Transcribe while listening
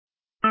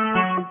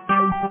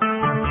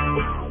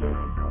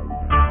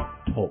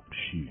helps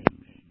you.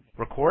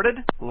 Recorded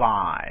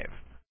live.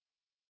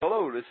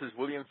 Hello, this is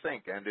William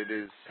Fink, and it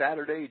is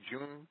Saturday,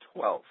 June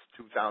 12th,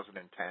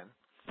 2010.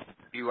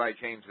 Eli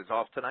James is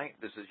off tonight.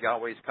 This is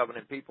Yahweh's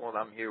Covenant People, and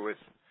I'm here with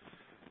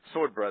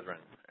Sword Brethren.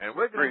 And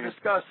we're going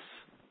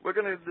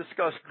to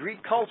discuss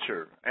Greek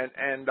culture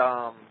and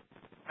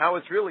how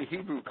it's really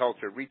Hebrew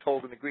culture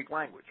retold in the Greek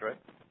language, right?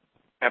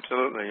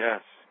 Absolutely,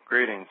 yes.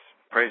 Greetings.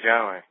 Praise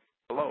Yahweh.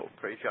 Hello,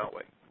 praise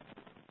Yahweh.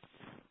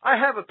 I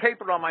have a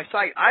paper on my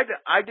site.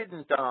 I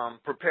didn't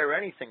prepare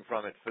anything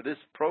from it for this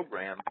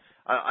program.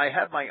 I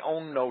have my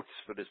own notes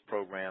for this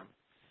program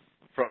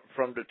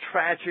from the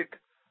tragic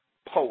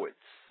poets.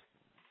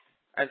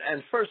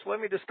 And first, let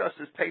me discuss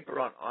this paper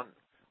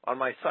on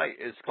my site.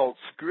 It's called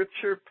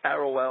Scripture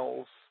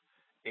Parallels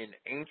in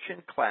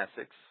Ancient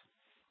Classics,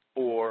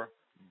 or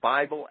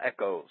Bible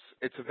Echoes.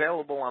 It's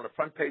available on the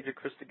front page of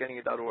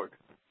Christogenea.org.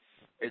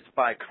 It's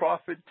by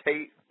Crawford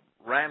Tate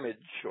Ramage,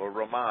 or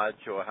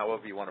Ramage, or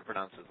however you want to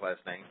pronounce his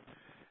last name.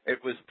 It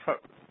was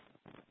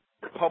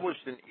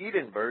published in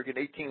Edinburgh in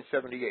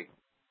 1878.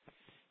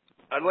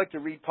 I'd like to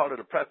read part of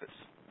the preface.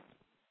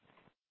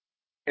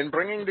 In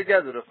bringing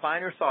together the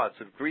finer thoughts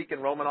of Greek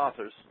and Roman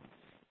authors,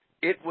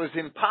 it was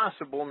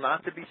impossible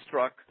not to be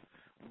struck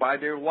by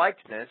their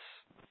likeness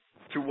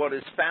to what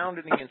is found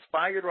in the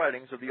inspired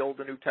writings of the Old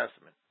and New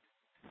Testament.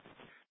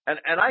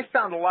 And I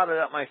found a lot of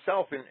that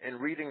myself in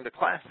reading the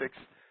classics.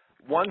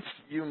 Once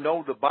you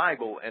know the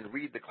Bible and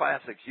read the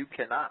classics, you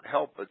cannot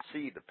help but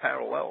see the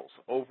parallels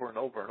over and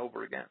over and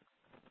over again.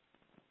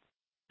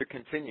 To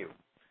continue,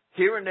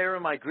 here and there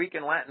in my Greek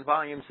and Latin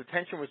volumes,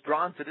 attention was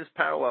drawn to this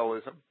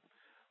parallelism,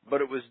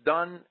 but it was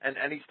done,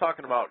 and he's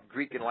talking about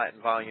Greek and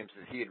Latin volumes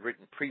that he had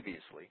written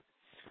previously,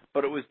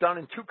 but it was done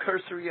in too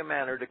cursory a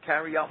manner to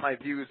carry out my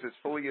views as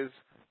fully as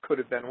could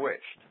have been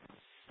wished.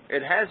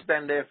 It has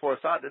been, therefore,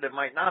 thought that it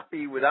might not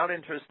be without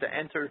interest to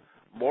enter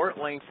more at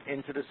length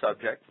into the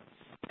subject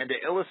and to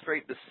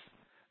illustrate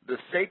the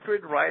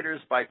sacred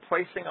writers by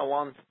placing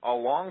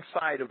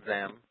alongside of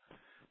them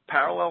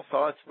parallel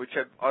thoughts which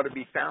are to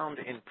be found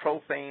in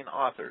profane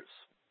authors.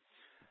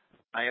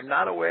 I am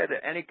not aware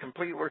that any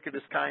complete work of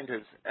this kind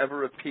has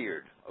ever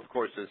appeared. Of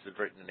course, this is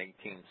written in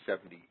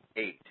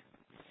 1878.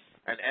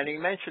 And he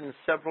mentions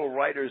several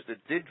writers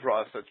that did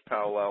draw such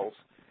parallels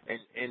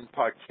in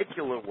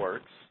particular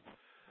works,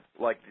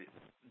 like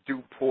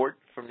Duport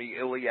from the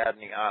Iliad and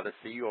the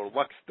Odyssey, or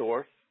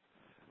Luxdorf,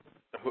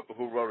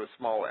 who wrote a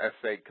small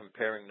essay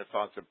comparing the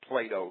thoughts of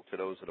Plato to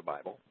those of the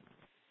Bible.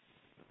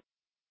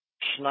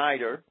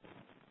 Schneider,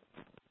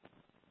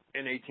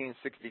 in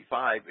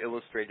 1865,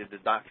 illustrated the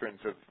doctrines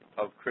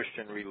of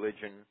Christian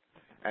religion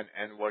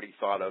and what he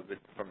thought of it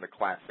from the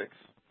classics.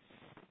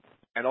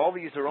 And all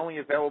these are only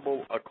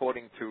available,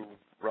 according to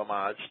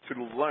Ramage, to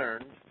the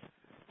learned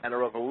and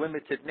are of a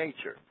limited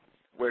nature,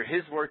 where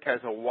his work has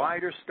a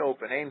wider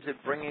scope and aims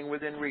at bringing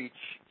within reach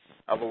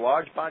of a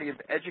large body of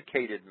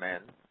educated men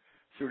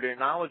through their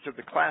knowledge of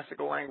the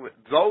classical language,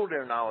 though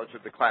their knowledge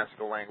of the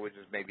classical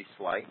languages may be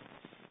slight,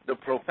 the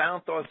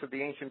profound thoughts of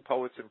the ancient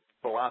poets and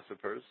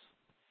philosophers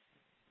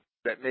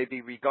that may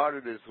be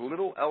regarded as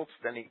little else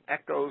than the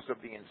echoes of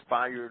the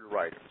inspired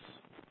writers.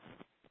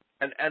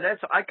 And that's,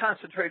 I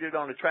concentrated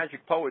on the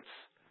tragic poets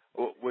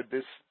with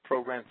this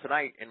program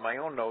tonight in my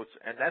own notes,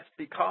 and that's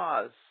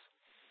because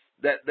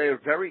that they're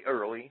very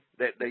early.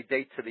 They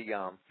date to the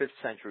 5th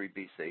century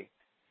BC,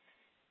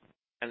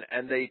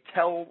 and they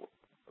tell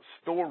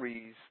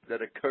stories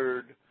that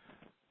occurred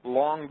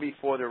long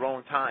before their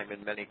own time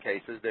in many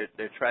cases.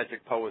 Their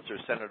tragic poets are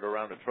centered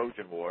around the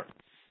Trojan War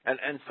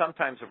and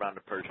sometimes around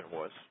the Persian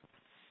Wars.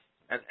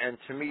 And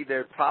to me,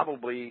 they're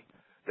probably,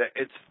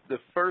 it's the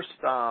first,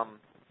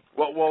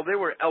 well, there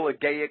were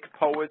elegiac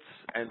poets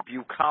and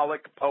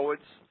bucolic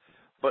poets,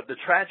 but the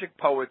tragic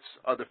poets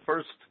are the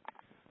first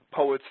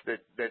poets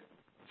that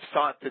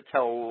sought to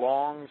tell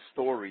long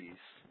stories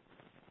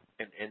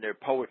in their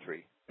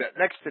poetry.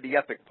 Next to the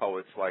epic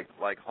poets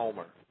like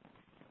Homer,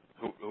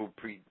 who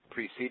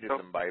preceded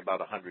them by about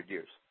 100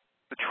 years.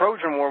 The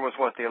Trojan War was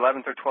what, the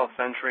 11th or 12th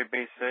century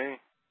BC?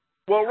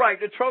 Well, right.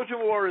 The Trojan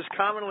War is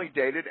commonly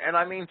dated, and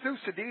I mean,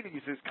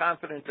 Thucydides is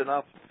confident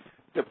enough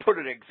to put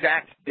an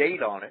exact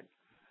date on it.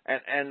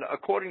 And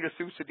according to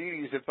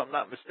Thucydides, if I'm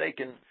not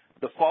mistaken,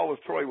 the fall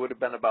of Troy would have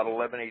been about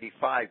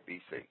 1185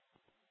 BC.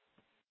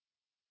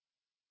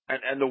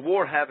 And the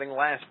war having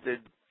lasted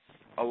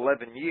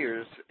 11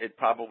 years, it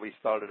probably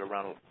started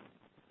around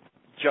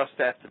just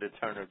after the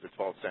turn of the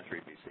 12th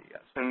century BC,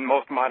 yes. And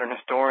most modern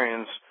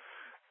historians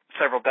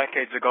several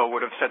decades ago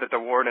would have said that the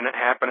war didn't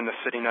happen and the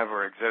city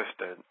never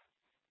existed.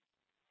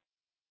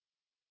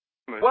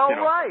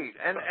 Right.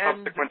 And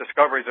subsequent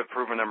discoveries have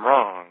proven them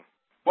wrong.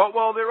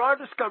 Well, there are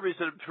discoveries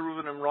that have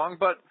proven them wrong,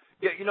 but,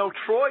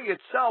 Troy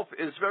itself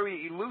is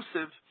very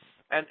elusive,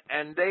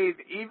 and they've,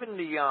 even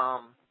the,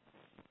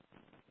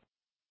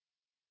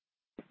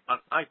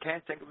 I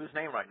can't think of his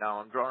name right now.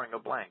 I'm drawing a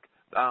blank.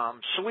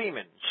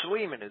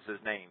 Schliemann is his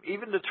name.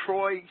 Even the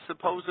Troy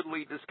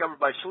supposedly discovered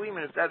by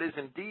Schliemann, if that is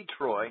indeed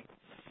Troy,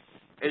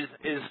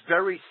 is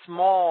very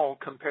small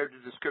compared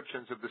to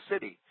descriptions of the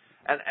city.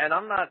 And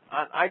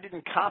I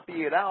didn't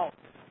copy it out,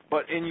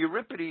 but in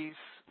Euripides,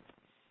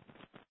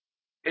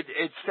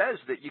 it says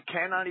that you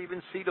cannot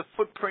even see the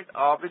footprint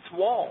of its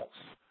walls,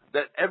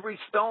 that every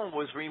stone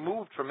was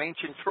removed from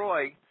ancient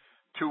Troy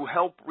to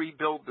help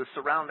rebuild the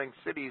surrounding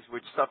cities,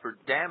 which suffered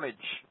damage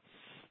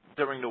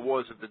during the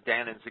wars of the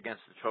Danaans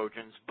against the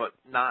Trojans, but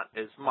not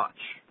as much,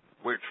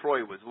 where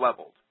Troy was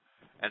leveled.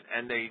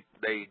 And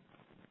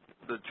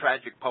the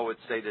tragic poets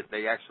say that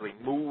they actually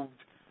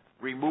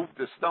removed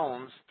the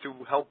stones to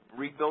help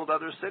rebuild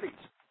other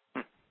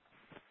cities.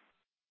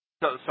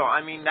 So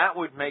I mean, that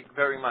would make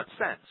very much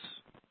sense.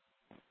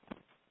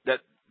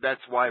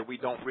 That's why we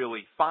don't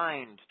really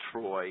find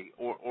Troy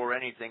or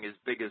anything as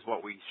big as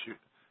what we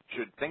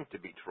should think to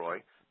be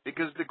Troy,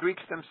 because the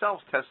Greeks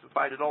themselves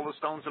testified that all the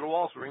stones of the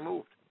walls were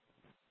removed.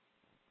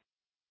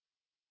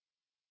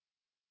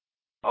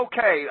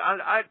 Okay,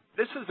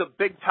 this is a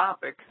big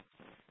topic.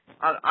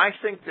 I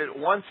think that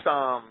once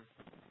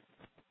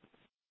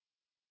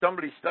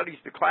somebody studies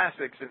the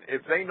classics, and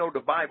if they know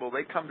the Bible,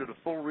 they come to the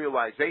full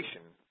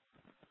realization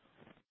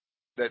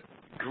that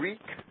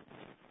Greek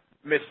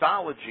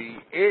mythology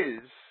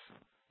is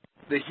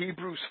the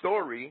Hebrew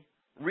story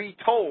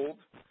retold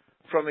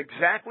from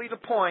exactly the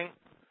point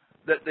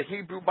that the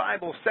Hebrew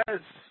Bible says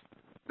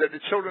that the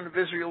children of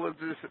Israel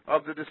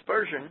of the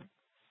dispersion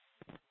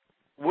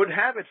would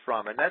have it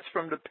from, and that's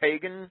from the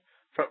pagan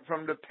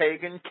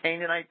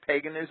Canaanite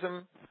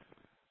paganism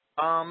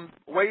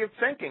way of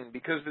thinking,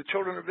 because the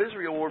children of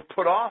Israel were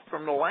put off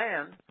from the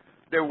land.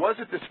 There was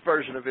a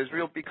dispersion of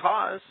Israel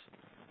because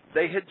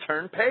they had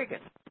turned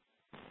pagan.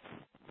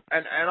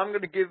 And I'm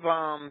going to give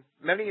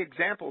many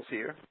examples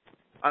here.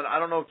 I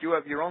don't know if you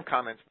have your own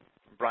comments,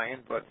 Brian,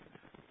 but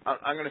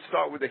I'm going to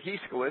start with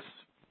Aeschylus,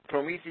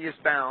 Prometheus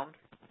Bound,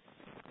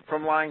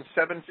 from line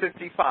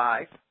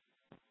 755.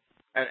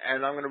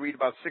 And I'm going to read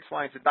about 6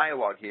 lines of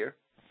dialogue here.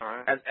 All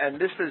right. And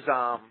this is,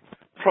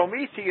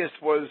 Prometheus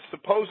was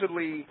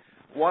supposedly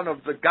one of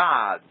the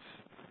gods,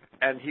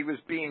 and he was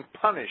being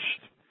punished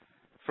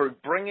for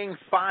bringing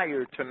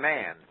fire to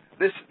man.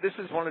 This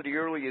is one of the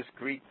earliest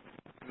Greek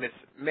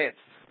myths.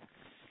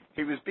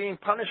 He was being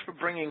punished for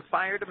bringing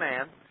fire to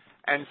man,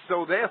 and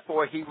so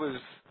therefore he was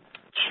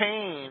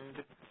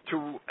chained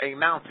to a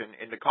mountain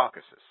in the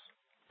Caucasus.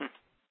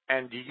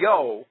 And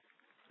Io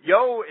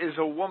is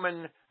a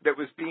woman that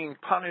was being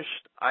punished,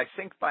 I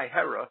think, by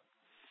Hera,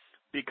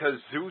 because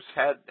Zeus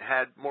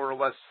had more or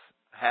less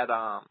had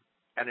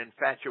an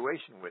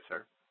infatuation with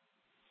her.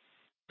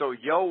 So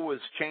Io was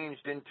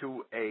changed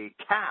into a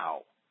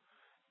cow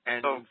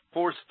and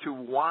forced to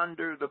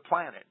wander the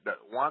planet,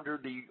 wander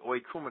the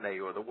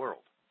oikumene, or the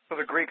world. So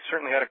the Greeks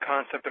certainly had a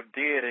concept of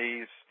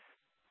deities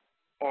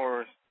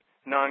or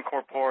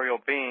non-corporeal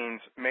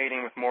beings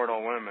mating with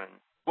mortal women.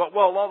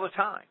 Well, all the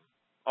time.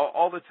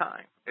 All the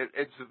time.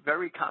 It's a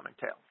very common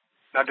tale.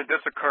 Now, did this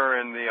occur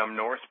in the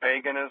Norse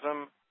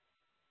paganism?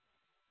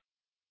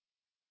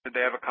 Did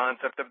they have a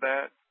concept of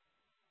that?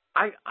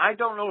 I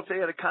don't know if they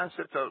had a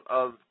concept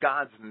of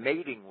gods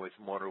mating with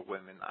mortal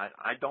women.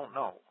 I don't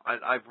know.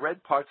 I've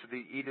read parts of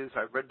the Eddas.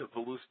 I've read the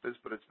Voluspas,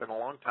 but it's been a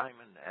long time,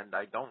 and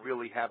I don't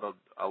really have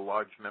a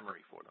large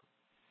memory for them.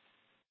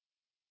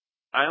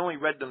 I only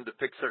read them to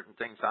pick certain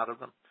things out of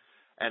them,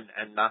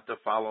 and not to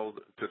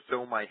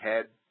fill my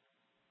head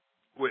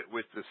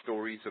with the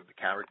stories of the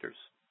characters.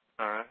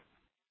 All right.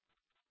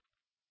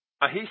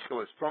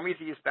 Aeschylus,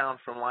 Prometheus Bound,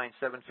 from line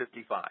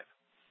 755.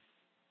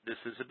 This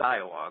is a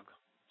dialogue.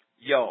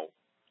 Io,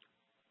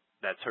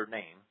 that's her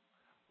name.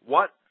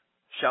 What?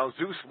 Shall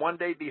Zeus one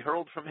day be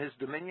hurled from his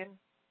dominion?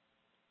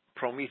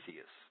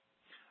 Prometheus,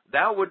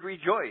 thou would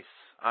rejoice,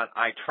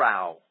 I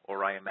trow,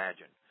 or I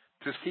imagine,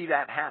 to see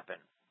that happen.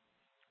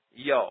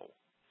 Io,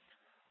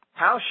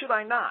 how should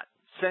I not,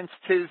 since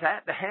 'tis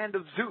at the hand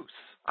of Zeus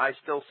I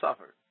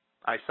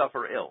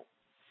suffer ill.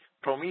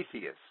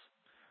 Prometheus,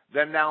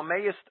 then thou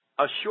mayest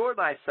assure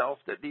thyself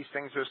that these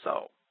things are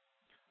so.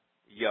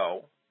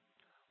 Io,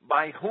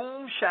 by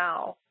whom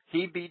shall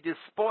he be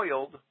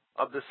despoiled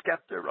of the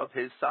scepter of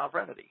his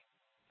sovereignty?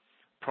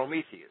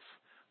 Prometheus,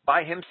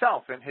 by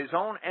himself in his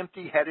own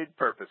empty-headed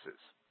purposes.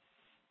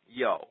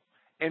 Io,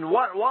 in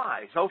what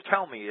wise? Oh,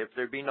 tell me, if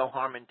there be no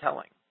harm in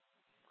telling.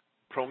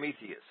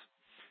 Prometheus,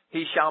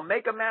 he shall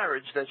make a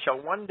marriage that shall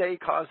one day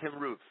cause him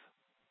ruth.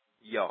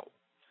 Io,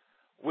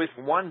 with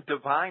one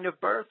divine of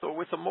birth or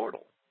with a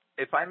mortal?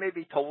 If I may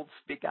be told,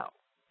 speak out.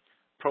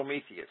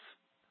 Prometheus,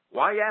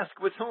 why ask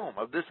with whom?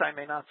 Of this I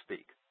may not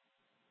speak.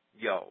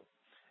 Io,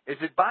 is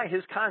it by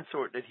his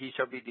consort that he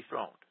shall be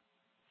dethroned?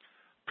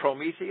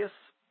 Prometheus,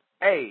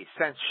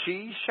 since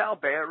she shall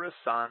bear a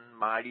son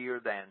mightier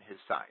than his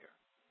sire.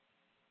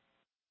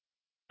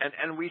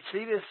 And we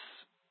see this,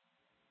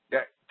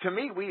 to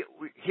me, we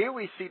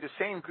see the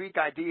same Greek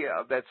idea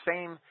of that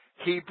same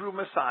Hebrew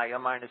Messiah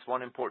minus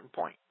one important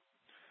point.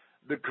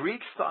 The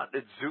Greeks thought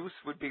that Zeus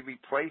would be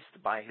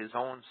replaced by his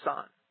own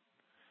son,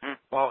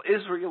 while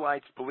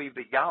Israelites believed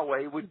that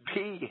Yahweh would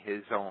be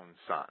his own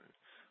son,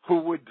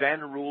 who would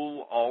then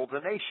rule all the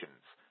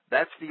nations.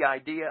 That's the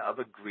idea of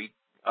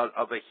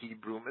a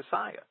Hebrew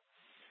Messiah.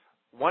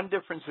 One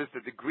difference is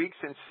that the Greeks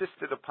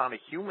insisted upon a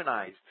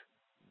humanized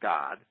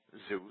god,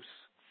 Zeus,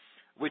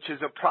 which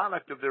is a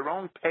product of their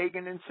own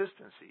pagan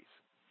insistencies.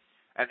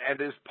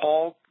 And as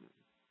Paul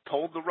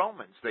told the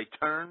Romans, they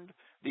turned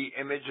the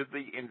image of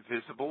the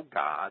invisible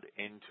God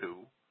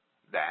into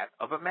that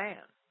of a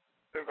man.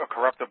 A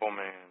corruptible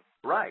man.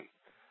 Right.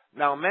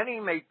 Now, many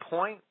may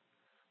point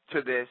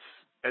to this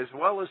as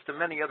well as to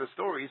many other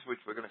stories, which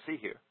we're going to see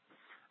here,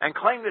 and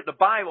claim that the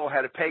Bible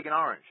had a pagan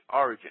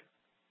origin.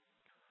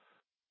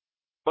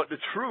 But the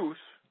truth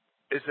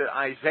is that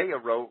Isaiah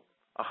wrote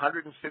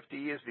 150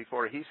 years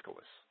before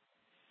Aeschylus.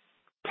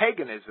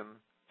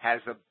 Paganism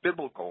has a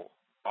biblical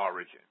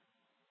origin.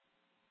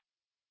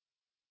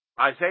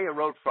 Isaiah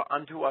wrote, "For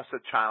unto us a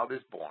child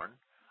is born,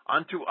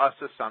 unto us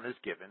a son is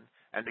given,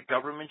 and the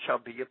government shall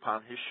be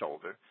upon his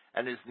shoulder,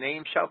 and his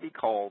name shall be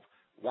called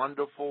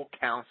Wonderful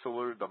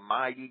Counselor, the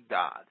Mighty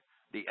God,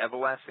 the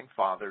Everlasting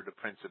Father, the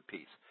Prince of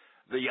Peace."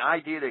 The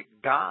idea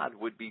that God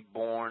would be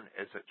born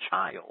as a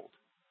child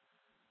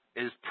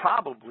is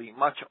probably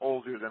much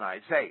older than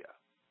Isaiah.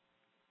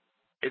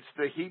 It's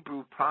the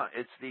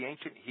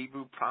ancient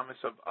Hebrew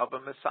promise of a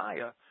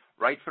Messiah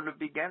right from the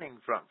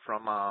beginning,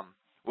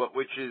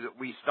 which is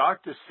we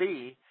start to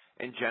see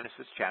in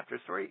Genesis chapter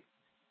 3.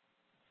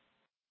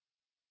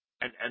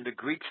 And the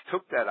Greeks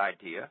took that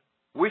idea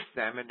with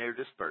them in their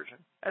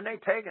dispersion, and they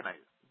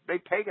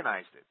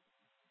paganized it.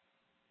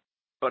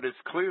 But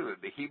it's clear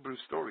that the Hebrew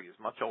story is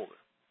much older.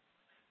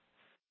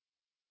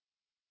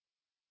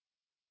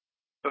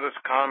 So this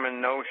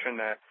common notion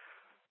that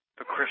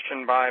the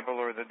Christian Bible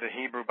or the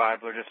Hebrew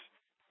Bible are just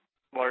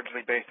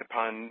largely based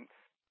upon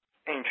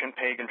ancient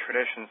pagan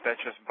traditions,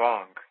 that's just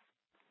bunk,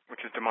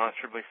 which is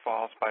demonstrably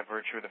false by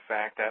virtue of the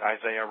fact that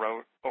Isaiah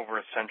wrote over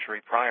a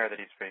century prior to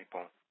these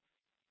people.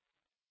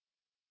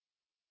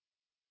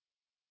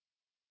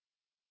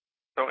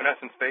 So in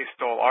essence, they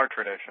stole our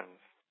traditions.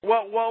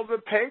 Well, the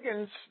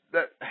pagans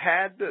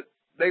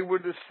they were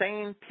the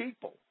same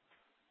people.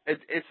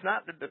 It's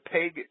not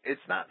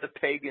the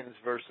pagans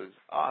versus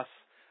us.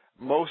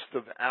 Most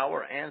of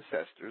our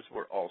ancestors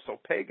were also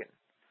pagan.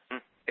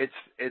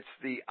 It's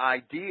the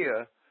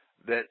idea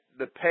that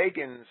the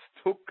pagans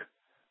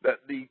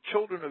that the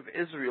children of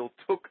Israel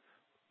took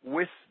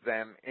with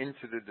them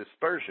into the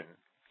dispersion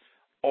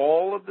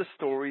all of the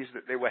stories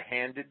that they were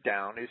handed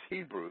down as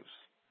Hebrews.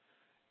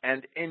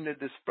 And in the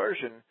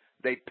dispersion,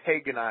 they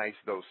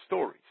paganized those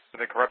stories. So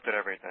they corrupted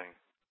everything.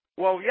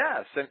 Well,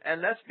 yes,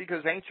 and that's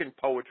because ancient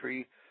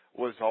poetry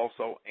was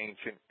also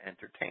ancient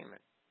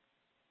entertainment.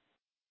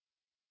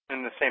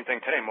 And the same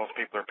thing today. Most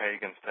people are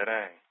pagans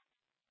today.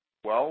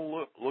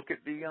 Well, look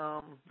at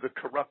the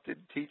corrupted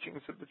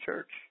teachings of the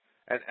church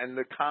and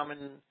the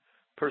common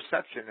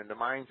perception in the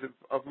minds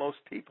of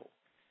most people.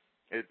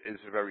 It is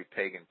a very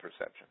pagan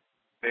perception.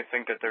 They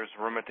think that there's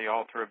room at the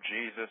altar of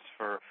Jesus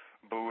for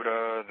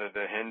Buddha,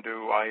 the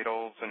Hindu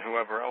idols, and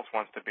whoever else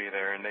wants to be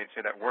there, and they'd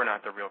say that we're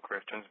not the real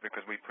Christians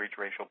because we preach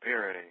racial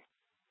purity.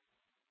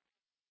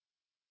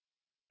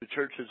 The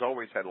church has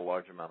always had a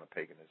large amount of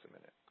paganism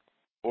in it.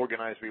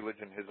 Organized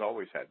religion has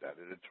always had that.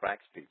 It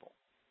attracts people.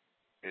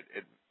 It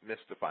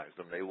mystifies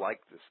them. They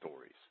like the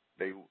stories.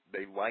 They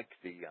like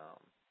the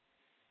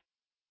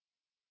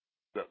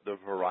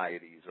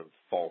varieties of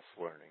false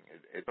learning.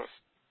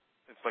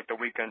 It's like the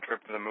weekend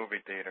trip to the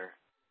movie theater.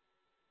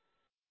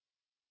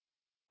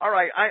 All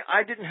right,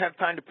 I didn't have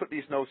time to put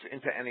these notes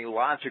into any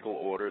logical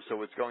order,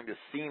 so it's going to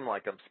seem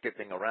like I'm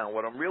skipping around.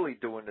 What I'm really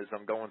doing is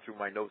I'm going through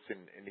my notes in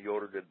the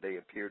order that they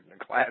appeared in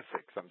the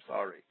classics. I'm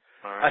sorry.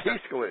 All right.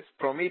 Aeschylus,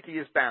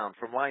 Prometheus bound,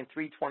 from line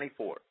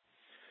 324.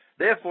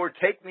 Therefore,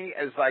 take me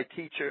as thy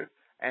teacher,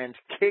 and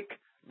kick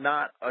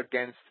not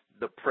against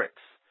the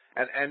pricks.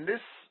 And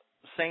this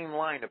same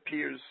line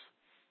appears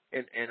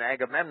in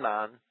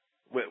Agamemnon,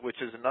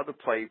 which is another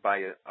play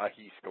by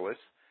Aeschylus,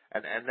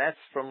 and that's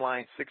from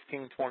line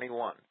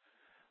 1621.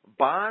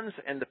 Bonds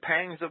and the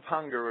pangs of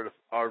hunger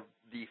are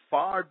the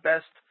far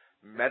best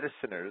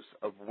mediciners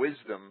of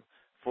wisdom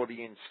for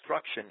the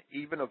instruction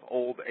even of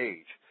old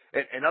age.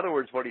 In other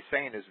words, what he's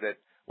saying is that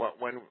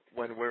when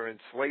we're in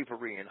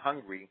slavery and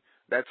hungry,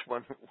 that's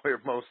when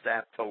we're most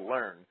apt to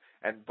learn.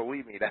 And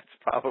believe me, that's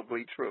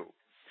probably true.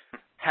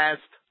 Have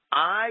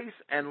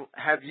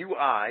you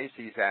eyes,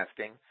 he's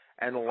asking,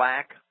 and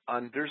lack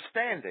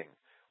understanding?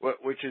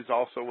 Which is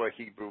also a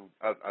Hebrew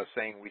a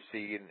saying we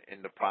see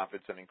in the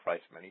prophets and in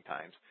Christ many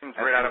times. It's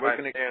right out of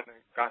the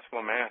Gospel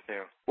of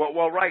Matthew.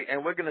 Well, right,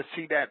 and we're going to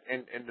see that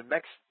in the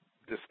next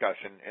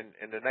discussion,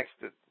 in the next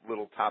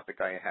little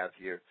topic I have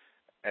here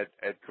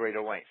at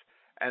greater length.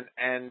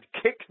 And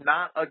kick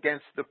not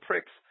against the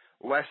pricks,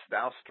 lest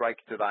thou strike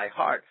to thy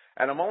heart.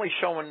 And I'm only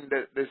showing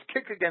that this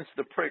kick against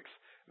the pricks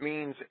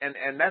means,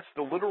 and that's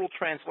the literal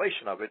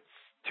translation of it,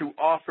 to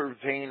offer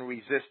vain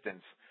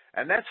resistance.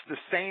 And that's the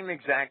same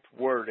exact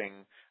wording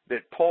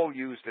that Paul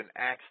used in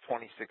Acts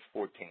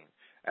 26:14.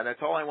 And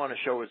that's all I want to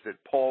show is that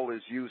Paul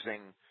is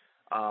using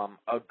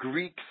a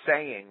Greek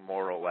saying,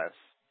 more or less,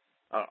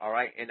 all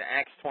right, in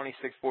Acts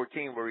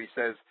 26:14, where he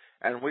says,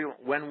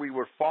 when we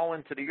were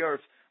fallen to the earth,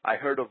 I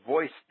heard a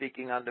voice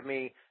speaking unto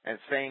me and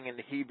saying in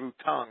the Hebrew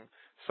tongue,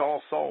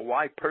 Saul, Saul,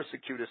 why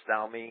persecutest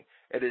thou me?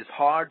 It is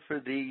hard for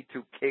thee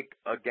to kick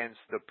against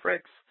the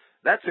pricks.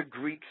 That's a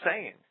Greek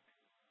saying.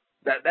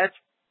 That's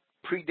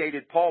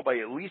predated Paul by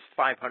at least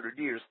 500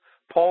 years.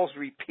 Paul's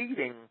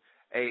repeating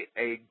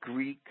a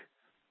Greek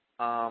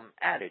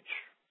adage.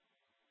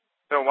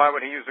 So why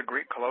would he use a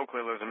Greek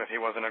colloquialism if he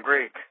wasn't a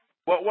Greek?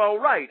 Well,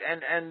 right,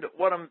 and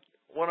what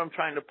I'm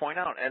trying to point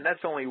out, and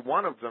that's only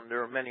one of them.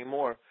 There are many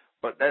more,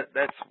 but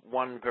that's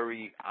one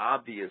very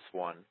obvious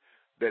one,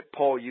 that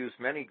Paul used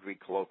many Greek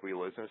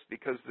colloquialisms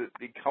because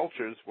the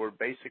cultures were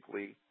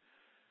basically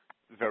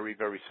very,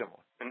 very similar.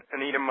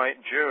 An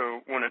Edomite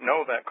Jew wouldn't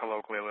know that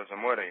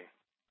colloquialism, would he?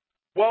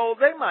 Well,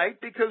 they might,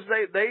 because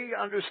they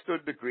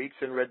understood the Greeks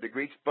and read the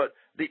Greeks, but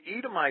the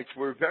Edomites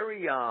were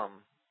very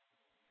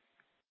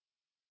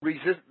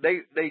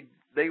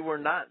They were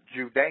not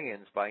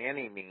Judeans by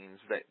any means.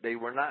 They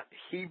were not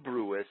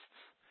Hebrewists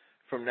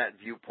from that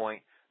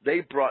viewpoint.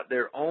 They brought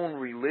their own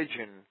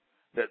religion,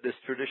 this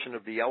tradition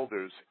of the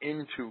elders,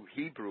 into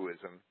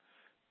Hebrewism,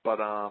 but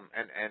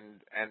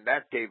and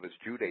that gave us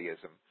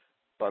Judaism.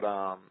 But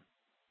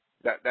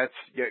that's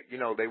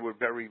they were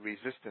very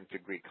resistant to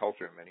Greek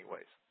culture in many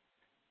ways.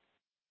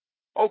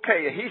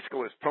 Okay,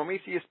 Aeschylus,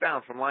 Prometheus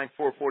Bound, from line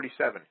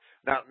 447.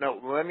 Now,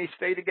 let me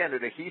state again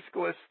that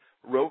Aeschylus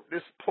wrote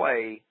this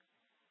play,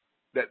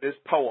 this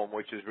poem,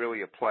 which is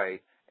really a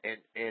play,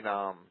 in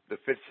the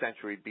 5th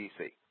century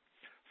BC.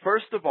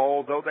 First of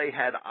all, though they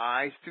had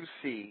eyes to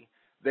see,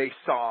 they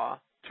saw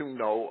to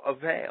no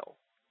avail.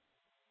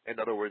 In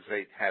other words,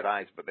 they had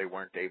eyes, but they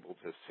weren't able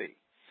to see.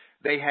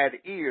 They had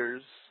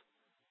ears,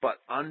 but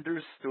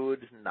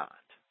understood not.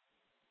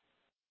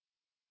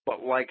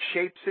 But like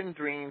shapes in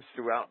dreams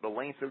throughout the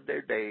length of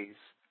their days,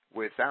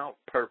 without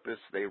purpose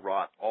they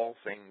wrought all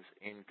things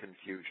in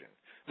confusion.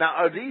 Now,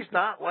 are these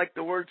not like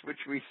the words which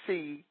we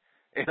see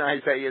in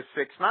Isaiah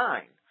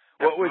 6:9,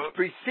 which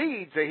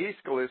precedes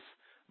Aeschylus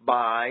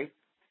by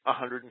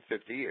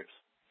 150 years?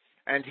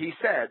 And he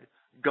said,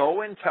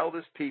 Go and tell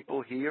this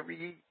people, hear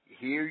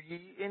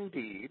ye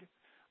indeed,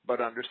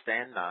 but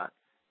understand not,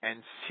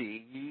 and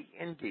see ye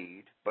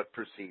indeed, but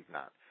perceive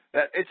not.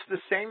 That it's the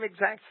same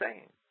exact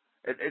saying.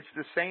 It's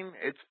the same.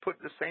 It's put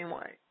the same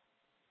way.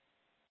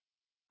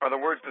 Are the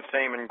words the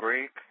same in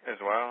Greek as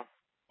well?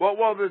 Well,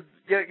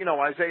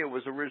 Isaiah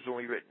was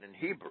originally written in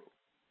Hebrew,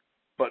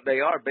 but they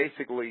are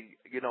basically,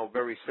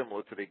 very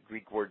similar to the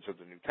Greek words of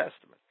the New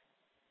Testament.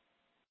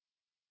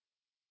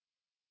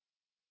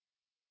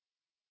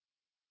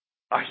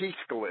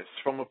 Aeschylus,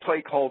 from a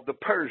play called The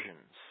Persians,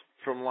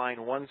 from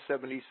line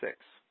 176.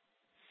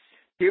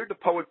 Here the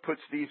poet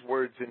puts these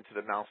words into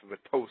the mouth of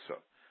Atossa.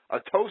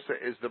 Atossa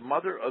is the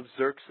mother of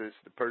Xerxes,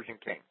 the Persian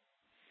king.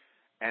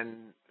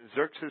 And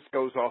Xerxes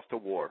goes off to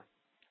war.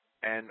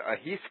 And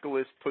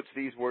Aeschylus puts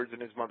these words in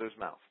his mother's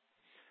mouth.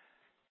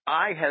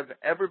 I have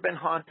ever been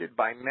haunted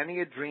by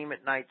many a dream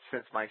at night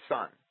since my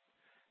son,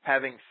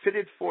 having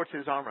fitted forth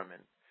his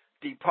armament,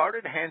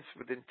 departed hence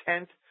with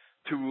intent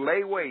to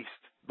lay waste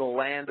the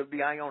land of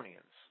the Ionians.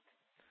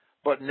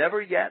 But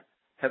never yet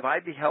have I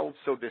beheld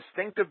so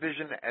distinct a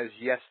vision as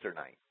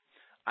yesternight.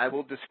 I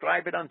will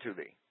describe it unto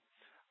thee.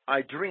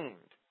 I dreamed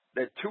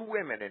that 2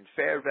 women in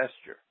fair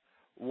vesture,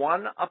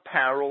 one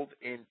apparelled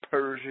in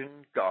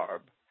Persian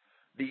garb,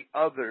 the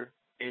other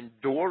in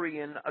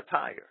Dorian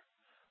attire,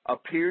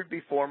 appeared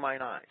before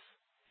mine eyes,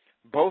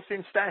 both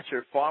in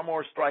stature far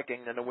more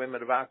striking than the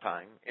women of our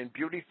time, in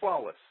beauty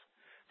flawless,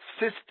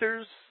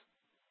 sisters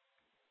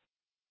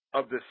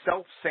of the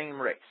self-same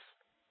race.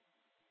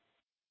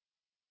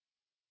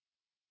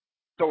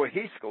 So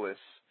Aeschylus,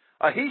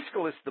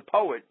 the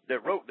poet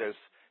that wrote this,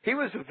 he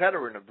was a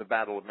veteran of the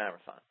Battle of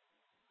Marathon.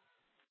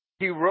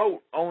 He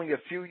wrote only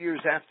a few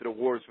years after the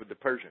wars with the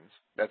Persians.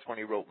 That's when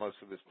he wrote most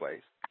of his plays.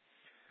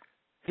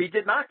 He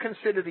did not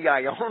consider the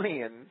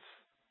Ionians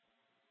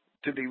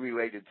to be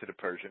related to the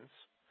Persians,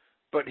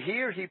 but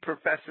here he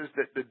professes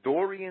that the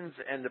Dorians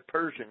and the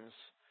Persians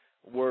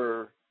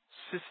were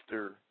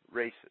sister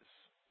races.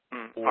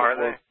 Are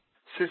they? Or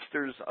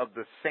sisters of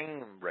the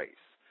same race.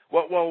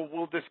 Well,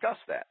 we'll discuss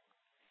that.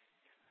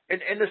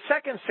 In the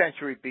 2nd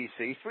century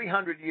BC,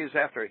 300 years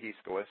after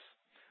Aeschylus,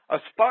 a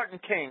Spartan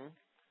king,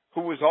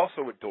 who was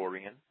also a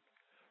Dorian,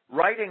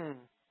 writing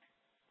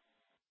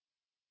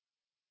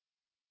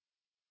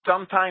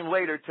sometime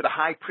later to the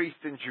high priest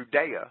in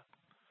Judea,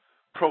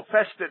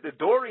 professed that the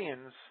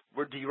Dorians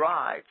were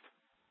derived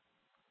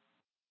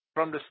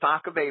from the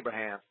stock of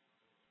Abraham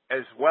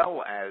as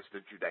well as the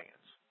Judeans,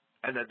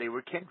 and that they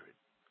were kindred.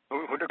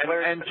 Who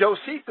declared and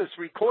Josephus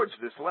records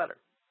this letter.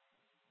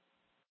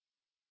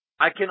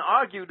 I can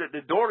argue that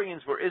the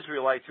Dorians were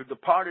Israelites who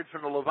departed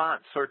from the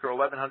Levant circa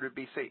 1100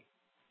 BC.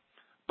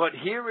 But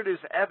here it is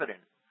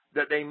evident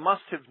that they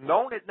must have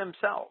known it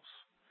themselves,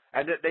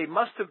 and that they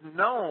must have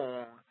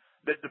known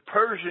that the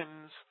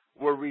Persians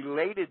were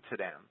related to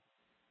them,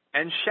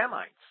 and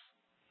Shemites,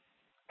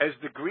 as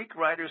the Greek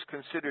writers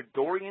considered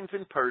Dorians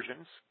and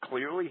Persians,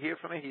 clearly here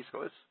from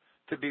Aeschylus,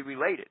 to be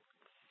related.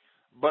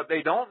 But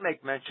they don't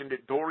make mention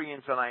that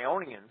Dorians and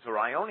Ionians, or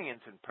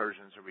Ionians and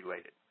Persians, are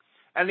related.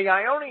 And the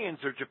Ionians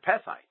are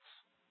Japhetites.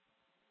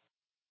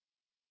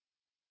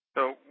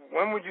 So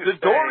when would you The say...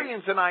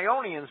 Dorians and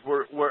Ionians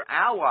were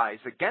allies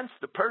against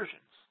the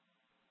Persians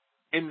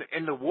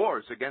in the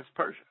wars against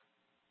Persia.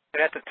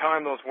 And at the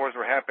time those wars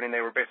were happening,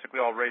 they were basically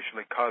all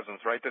racially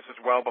cousins, right? This is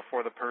well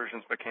before the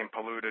Persians became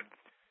polluted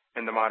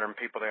in the modern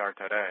people they are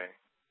today.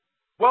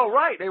 Well,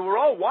 right. They were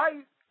all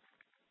white.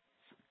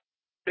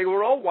 They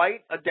were all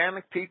white,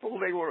 Adamic people.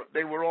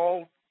 They were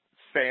all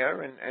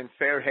fair and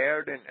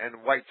fair-haired and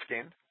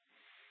white-skinned.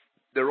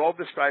 They're all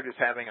described as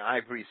having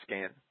ivory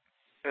skin.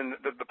 And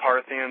the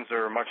Parthians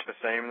are much the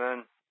same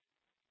then?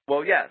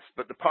 Well, yes,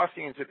 but the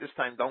Parthians at this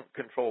time don't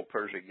control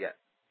Persia yet.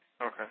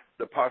 Okay.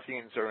 The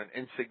Parthians are an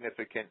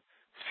insignificant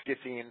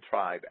Scythian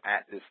tribe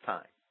at this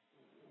time.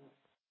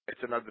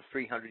 It's another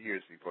 300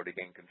 years before they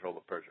gain control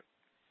of Persia.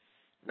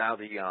 Now,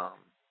 the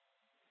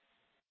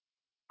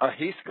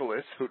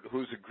Aeschylus,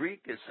 who's a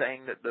Greek, is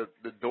saying that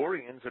the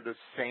Dorians are the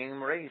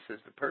same race as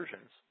the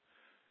Persians.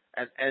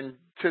 And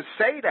to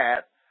say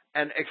that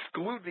and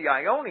exclude the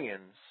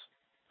Ionians,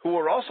 who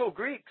are also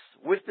Greeks,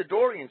 with the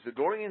Dorians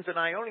and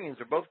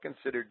Ionians are both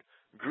considered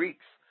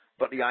Greeks,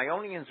 but the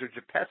Ionians are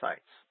Japhetites.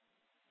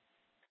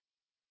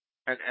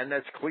 And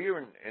that's clear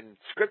in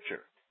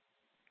Scripture.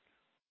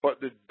 But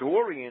the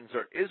Dorians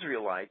are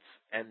Israelites,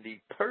 and the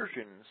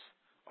Persians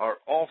are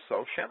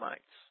also Shemites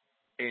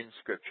in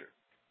Scripture.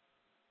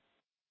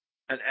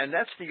 And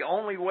that's the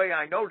only way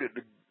I know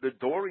that the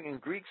Dorian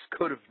Greeks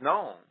could have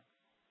known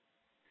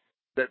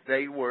that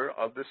they were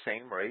of the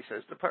same race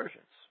as the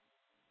Persians.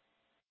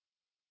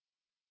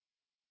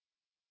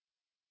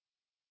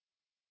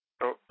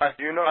 So,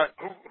 do you know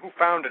who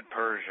founded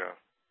Persia?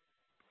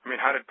 I mean,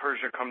 how did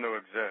Persia come to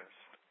exist?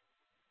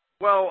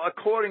 Well,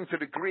 according to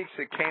the Greeks,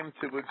 it came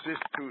to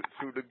exist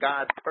through the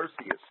god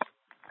Perseus,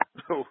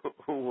 who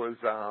was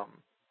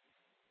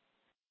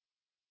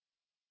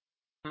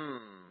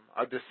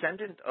a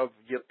descendant of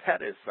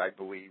Iapetus, I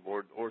believe,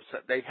 or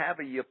they have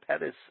a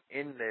Iapetus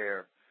in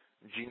their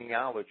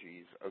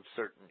genealogies of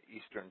certain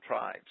eastern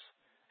tribes,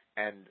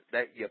 and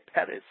that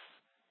Iapetus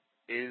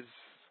is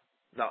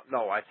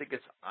no, I think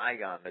it's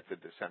Ion that's a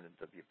descendant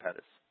of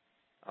Iapetus.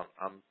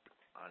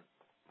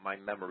 My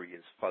memory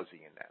is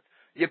fuzzy in that.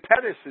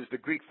 Iapetus is the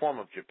Greek form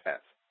of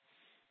Japheth,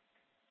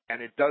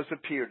 and it does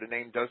appear, the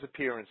name does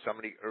appear in some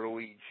of the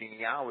early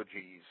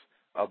genealogies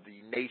of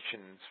the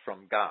nations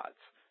from gods,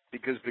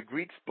 because the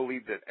Greeks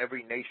believed that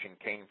every nation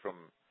came from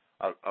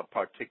a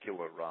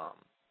particular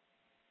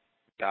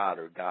god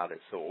or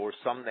goddess, or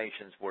some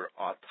nations were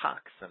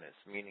autochthonous,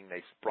 meaning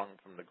they sprung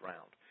from the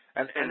ground,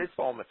 and it's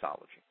all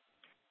mythology.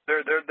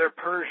 Their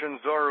Persian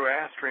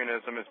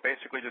Zoroastrianism is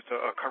basically just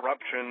a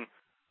corruption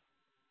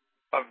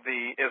of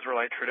the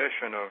Israelite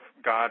tradition of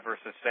God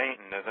versus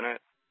Satan, isn't it?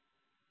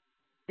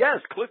 Yes,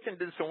 Clifton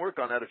did some work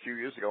on that a few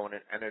years ago,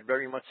 and it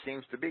very much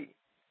seems to be.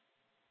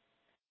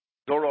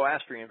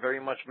 Zoroastrian very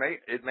much may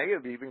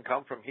have even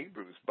come from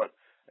Hebrews, but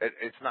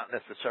it's not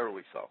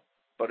necessarily so.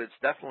 But it's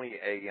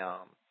definitely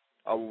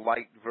a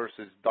light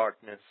versus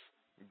darkness,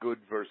 good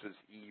versus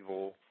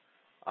evil,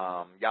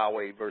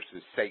 Yahweh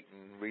versus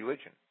Satan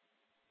religion.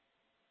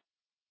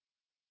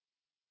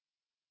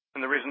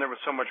 And the reason there was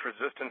so much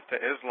resistance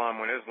to Islam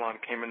when Islam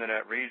came into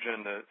that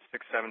region in the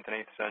 6th, 7th, and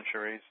 8th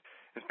centuries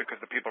is because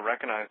the people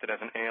recognized it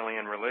as an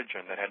alien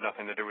religion that had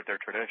nothing to do with their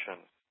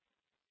traditions.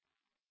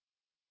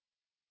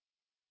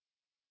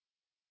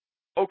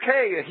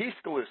 Okay,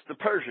 Aeschylus, the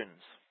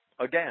Persians,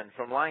 again,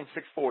 from line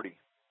 640.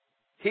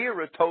 Here,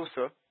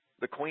 Atossa,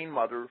 the queen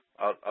mother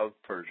of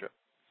Persia,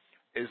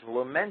 is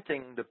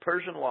lamenting the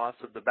Persian loss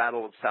of the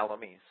Battle of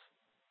Salamis,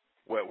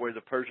 where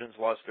the Persians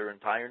lost their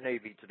entire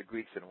navy to the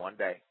Greeks in one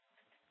day.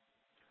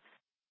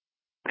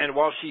 And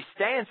while she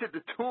stands at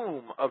the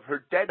tomb of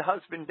her dead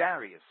husband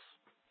Darius,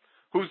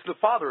 who's the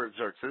father of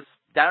Xerxes,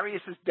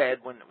 Darius is dead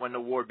when the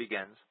war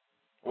begins,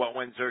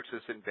 when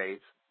Xerxes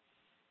invades.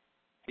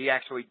 He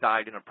actually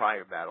died in a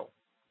prior battle.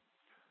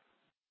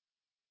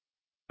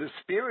 The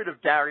spirit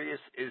of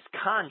Darius is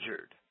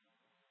conjured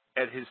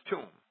at his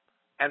tomb,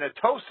 and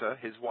Atossa,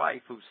 his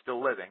wife, who's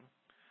still living,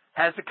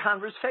 has a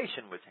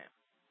conversation with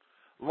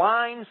him.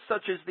 Lines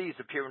such as these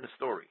appear in the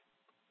story,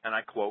 and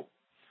I quote,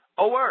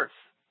 "O earth,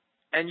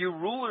 and you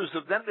rulers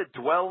of them that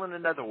dwell in the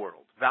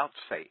netherworld,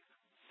 vouchsafe,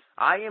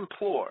 I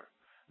implore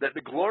that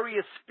the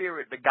glorious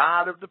spirit, the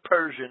God of the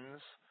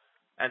Persians,"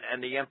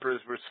 and the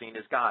emperors were seen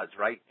as gods,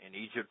 right, in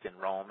Egypt and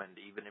Rome and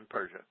even in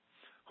Persia,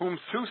 "whom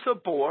Susa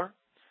bore,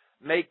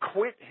 may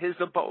quit his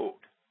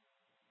abode.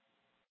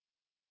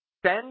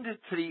 Send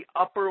to the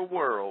upper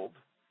world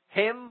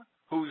him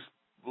who's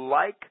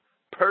like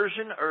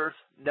Persian earth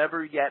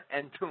never yet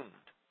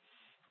entombed.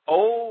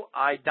 O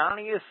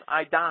Idonius,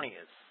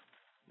 Idonius."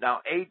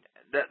 Now,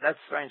 that's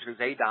strange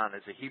because Adon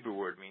is a Hebrew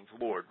word, means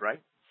Lord,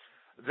 right?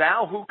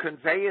 "Thou who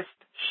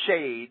conveyest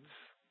shades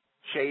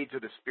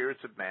of the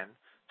spirits of men,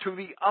 to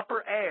the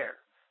upper air,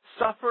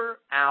 suffer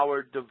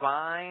our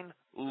divine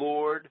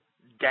Lord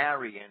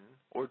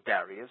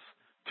Darius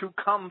to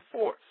come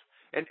forth,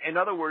 In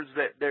other words,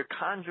 that they're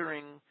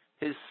conjuring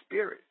his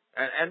spirit.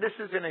 And this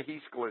is in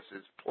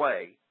Aeschylus's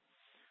play.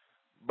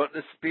 But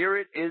the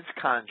spirit is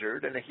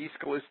conjured, and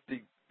Aeschylus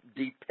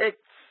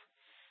depicts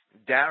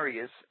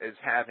Darius as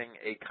having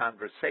a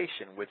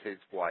conversation with his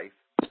wife,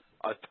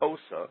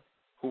 Atossa,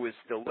 who is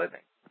still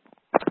living.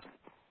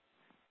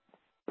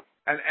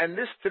 And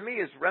this, to me,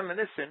 is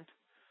reminiscent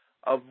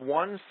of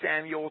 1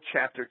 Samuel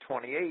chapter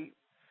 28,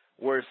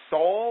 where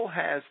Saul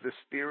has the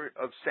spirit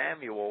of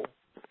Samuel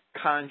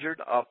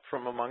conjured up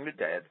from among the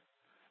dead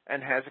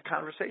and has a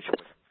conversation with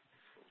him.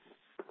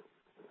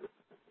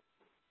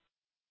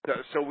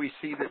 So we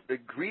see that the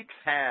Greeks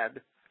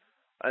had,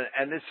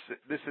 and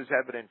this is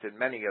evident in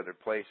many other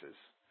places,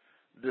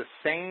 the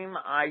same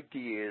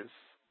ideas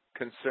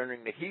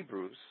concerning the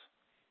Hebrews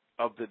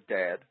of the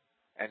dead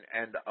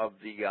and of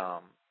the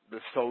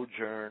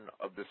sojourn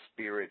of the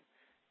spirit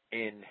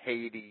in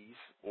Hades,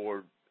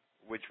 or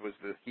which was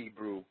the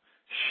Hebrew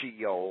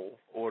Sheol,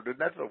 or the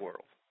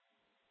netherworld.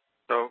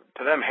 So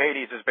to them,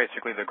 Hades is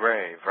basically the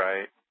grave,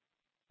 right?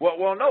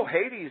 Well, no.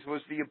 Hades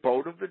was the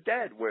abode of the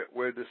dead,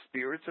 where the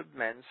spirits of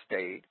men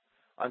stayed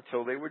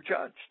until they were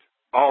judged.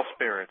 All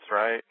spirits,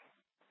 right?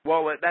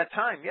 Well, at that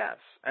time, yes,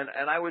 and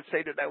I would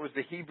say that was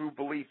the Hebrew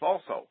belief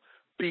also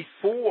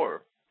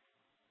before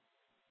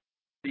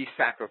the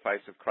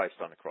sacrifice of Christ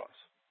on the cross.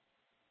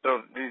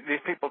 So these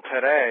people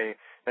today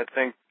that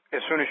think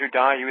as soon as you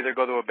die, you either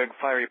go to a big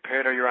fiery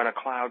pit or you're on a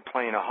cloud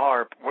playing a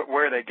harp.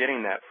 Where are they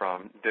getting that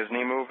from?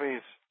 Disney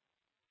movies?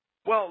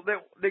 Well,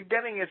 they're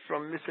getting it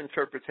from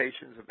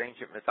misinterpretations of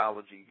ancient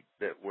mythology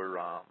that were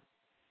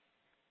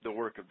the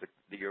work of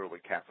the early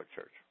Catholic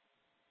Church.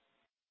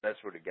 That's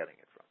where they're getting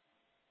it from.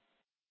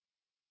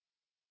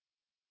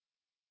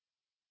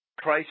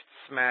 Christ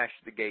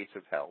smashed the gates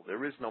of hell.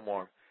 There is no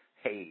more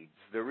Hades.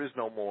 There is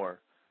no more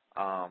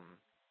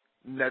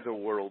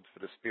netherworld for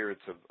the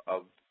spirits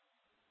of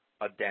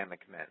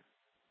Adamic men.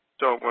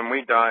 So when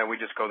we die, we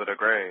just go to the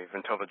grave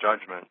until the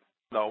judgment.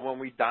 No, when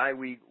we die,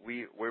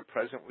 we're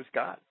present with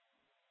God.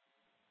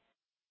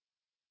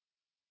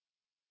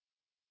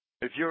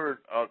 If you're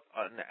an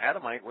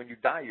Adamite, when you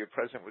die, you're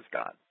present with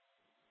God.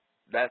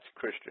 That's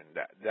Christian.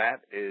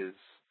 That is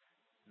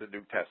the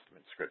New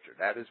Testament scripture.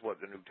 That is what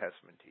the New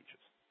Testament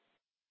teaches.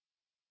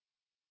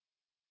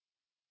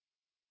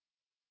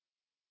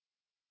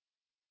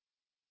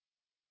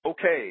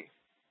 Okay.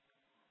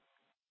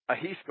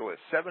 Aeschylus,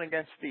 7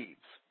 against Thebes,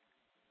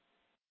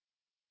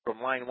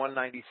 from line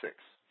 196.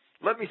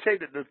 Let me say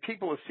that the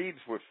people of Thebes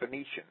were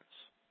Phoenicians,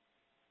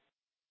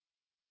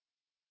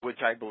 which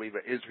I believe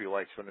are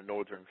Israelites from the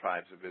northern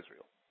tribes of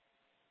Israel.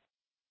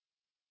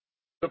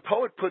 The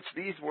poet puts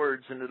these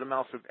words into the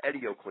mouth of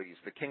Eteocles,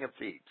 the king of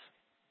Thebes.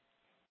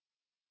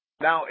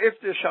 Now, if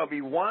there shall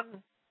be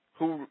one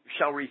who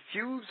shall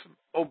refuse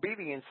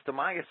obedience to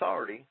my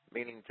authority,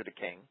 meaning to the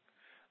king,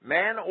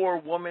 man or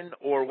woman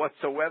or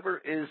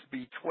whatsoever is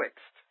betwixt.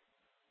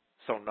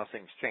 So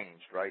nothing's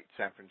changed, right?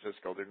 San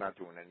Francisco, they're not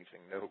doing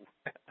anything new.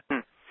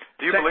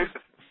 Do you believe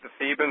the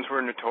Thebans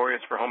were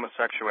notorious for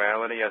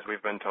homosexuality, as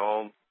we've been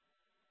told?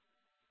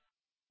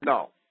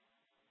 No.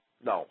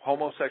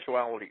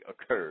 Homosexuality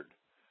occurred.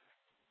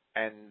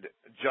 And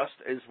just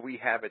as we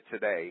have it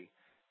today,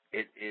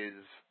 it is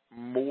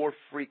more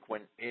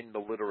frequent in the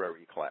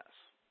literary class,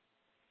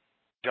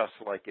 just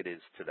like it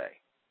is today.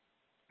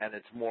 And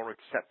it's more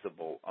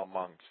acceptable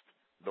amongst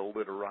the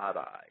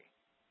literati.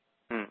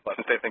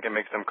 Since they think it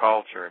makes them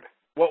cultured.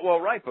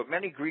 Well, right, but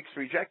many Greeks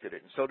rejected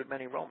it, and so did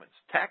many Romans.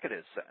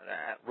 Tacitus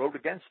wrote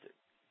against it.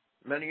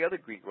 Many other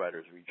Greek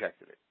writers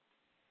rejected it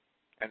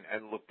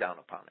and looked down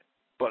upon it.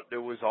 But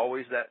there was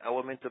always that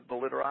element of the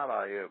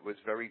literati. It was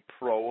very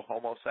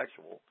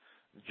pro-homosexual,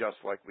 just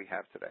like we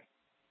have today.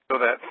 So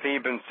that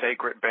Theban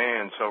sacred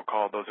band,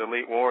 so-called, those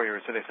elite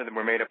warriors, so they said they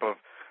were made up of,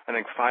 I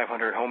think,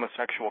 500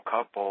 homosexual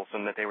couples,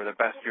 and that they were the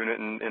best unit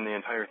in the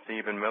entire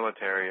Theban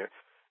military.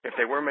 If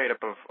they were made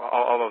up of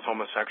all those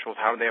homosexuals,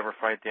 how would they ever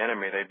fight the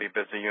enemy? They'd be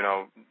busy,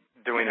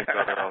 doing each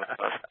other all the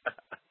time.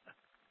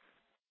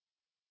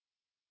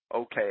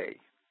 Okay.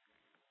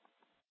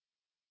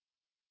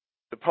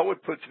 The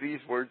poet puts these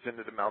words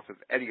into the mouth of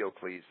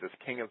Eteocles, this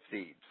king of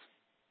Thebes.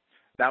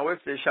 Now, if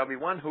there shall be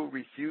one who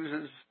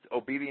refuses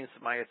obedience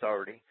to my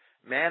authority,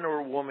 man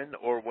or woman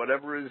or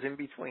whatever is in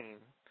between,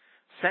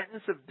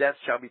 sentence of death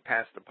shall be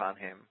passed upon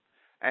him,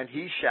 and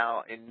he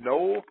shall in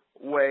no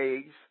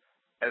ways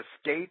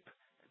escape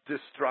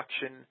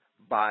destruction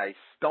by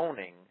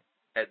stoning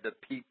at the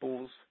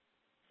people's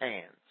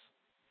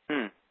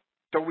hands.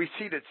 So we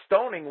see that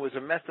stoning was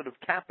a method of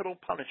capital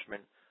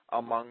punishment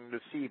among the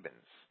Thebans,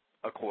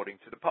 according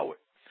to the poet.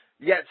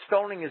 Yet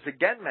stoning is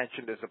again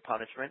mentioned as a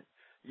punishment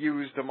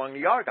used among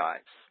the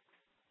Argives.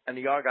 And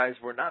the Argives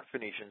were not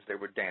Phoenicians, they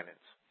were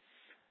Danaans.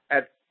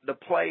 At the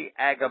play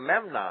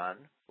Agamemnon,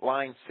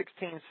 line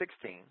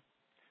 1616,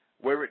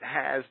 where it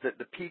has that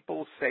the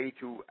people say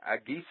to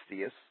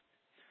Aegisthus,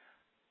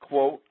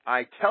 quote,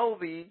 I tell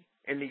thee,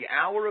 in the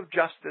hour of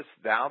justice,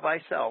 thou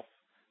thyself,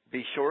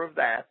 be sure of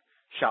that,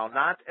 shall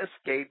not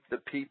escape the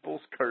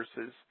people's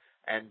curses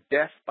and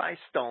death by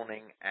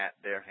stoning at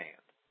their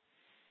hand.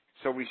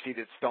 So we see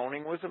that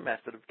stoning was a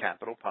method of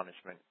capital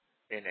punishment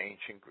in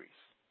ancient Greece,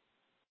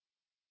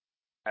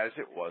 as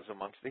it was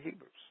amongst the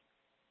Hebrews,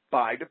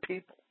 by the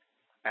people,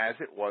 as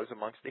it was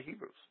amongst the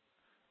Hebrews.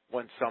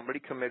 When somebody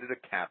committed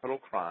a capital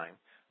crime,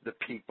 the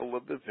people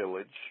of the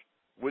village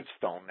would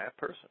stone that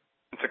person.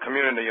 It's a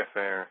community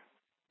affair.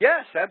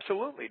 Yes,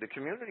 absolutely. The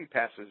community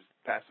passes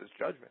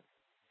judgment.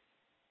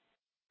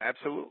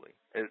 Absolutely.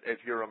 If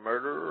you're a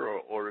murderer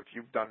or if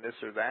you've done this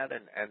or that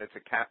and it's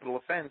a capital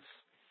offense,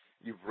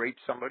 you've raped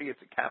somebody,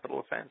 it's a capital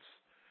offense.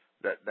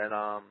 Then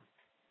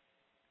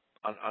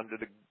under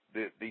the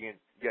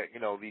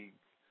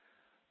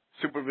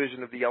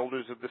supervision of the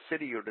elders of the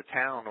city or the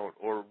town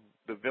or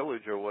the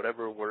village or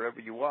whatever, wherever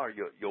you are,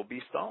 you'll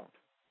be stoned.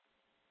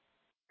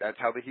 That's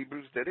how the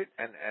Hebrews did it,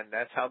 and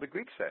that's how the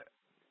Greeks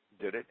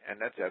did it, and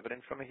that's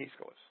evident from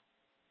Aeschylus.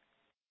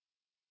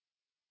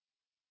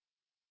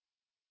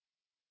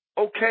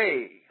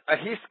 Okay,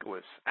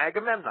 Aeschylus,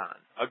 Agamemnon.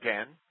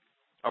 Again,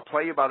 a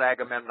play about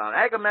Agamemnon.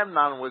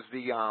 Agamemnon was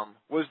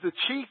the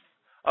chief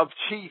of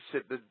chiefs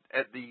at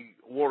the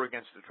war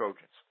against the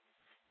Trojans.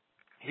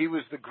 He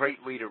was the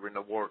great leader in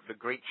the war, the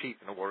great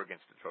chief in the war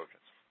against the Trojans.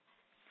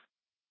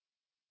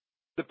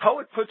 The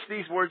poet puts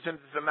these words into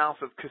the mouth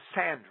of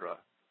Cassandra.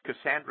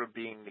 Cassandra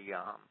being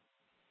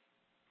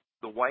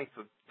the wife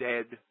of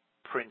dead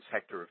Prince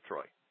Hector of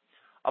Troy.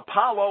 The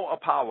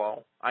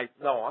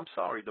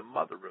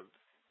mother of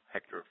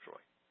Hector of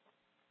Troy.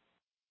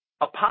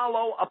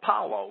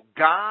 Apollo,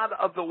 God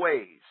of the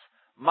ways,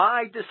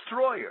 my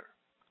destroyer.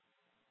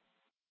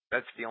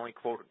 That's the only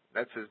quote.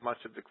 That's as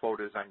much of the quote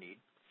as I need.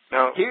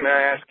 Now, may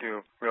I ask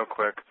you real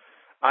quick?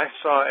 I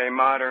saw a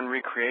modern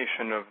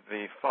recreation of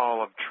the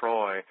fall of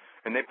Troy,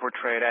 and they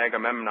portrayed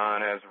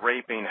Agamemnon as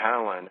raping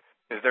Helen.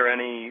 Is there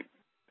any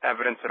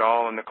evidence at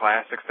all in the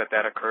classics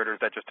that occurred, or is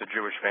that just a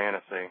Jewish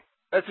fantasy?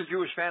 That's a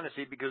Jewish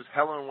fantasy because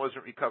Helen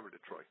wasn't recovered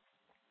at Troy.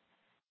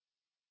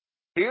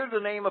 Here the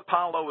name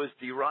Apollo is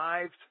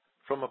derived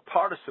from a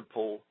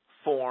participle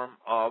form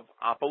of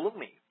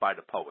Apollumi by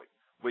the poet,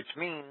 which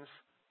means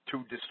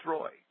to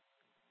destroy.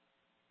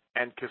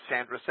 And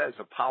Cassandra says,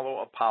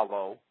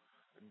 Apollo,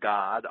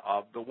 God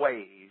of the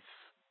ways,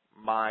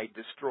 my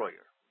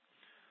destroyer.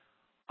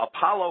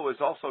 Apollo is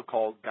also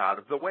called God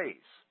of the ways,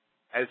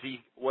 as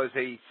he was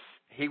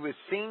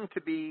seen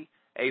to be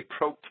a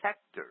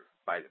protector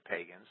by the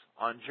pagans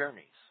on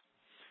journeys.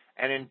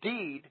 And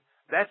indeed,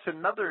 that's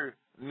another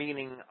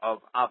meaning of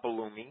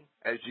Apollumi,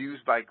 as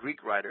used by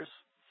Greek writers,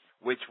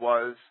 which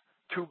was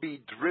to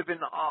be driven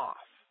off.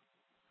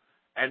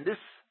 And this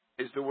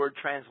is the word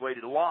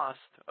translated lost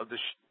of the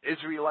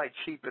Israelite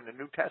sheep in the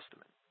New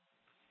Testament.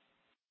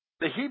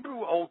 The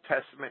Hebrew Old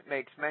Testament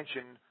makes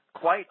mention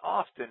quite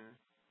often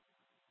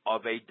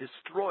of a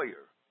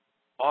destroyer,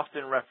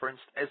 often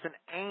referenced as an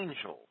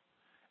angel.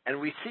 And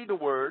we see the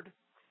word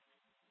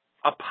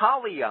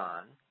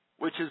Apollyon,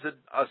 which is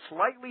a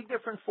slightly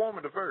different form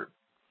of the verb,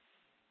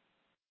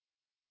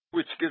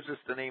 which gives us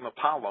the name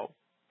Apollo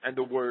and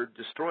the word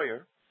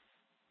destroyer.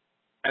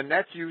 And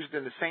that's used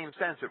in the same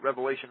sense at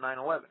Revelation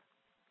 9:11.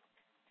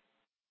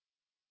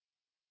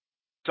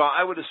 So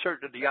I would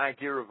assert that the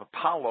idea of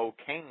Apollo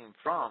came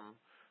from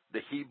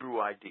the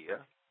Hebrew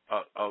idea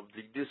of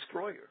the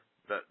destroyer,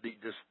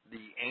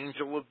 the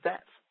angel of death.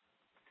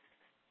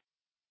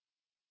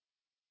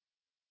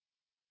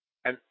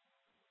 And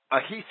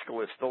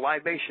Aeschylus, the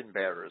libation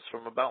bearers,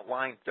 from about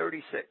line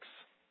 36.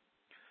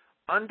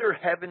 Under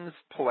heaven's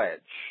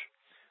pledge,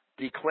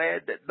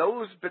 declared that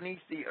those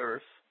beneath the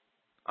earth,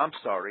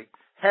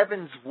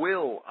 heaven's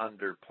will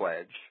under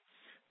pledge,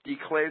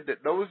 declared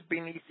that those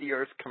beneath the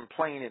earth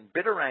complain in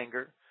bitter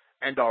anger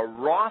and are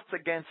wroth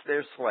against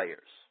their slayers.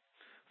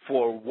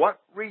 For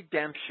what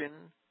redemption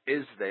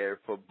is there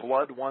for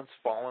blood once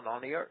fallen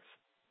on the earth?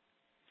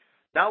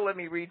 Now let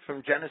me read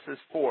from Genesis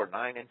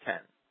 4:9 and 10.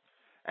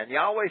 And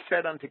Yahweh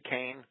said unto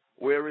Cain,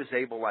 Where is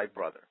Abel thy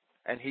brother?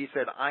 And he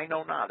said, I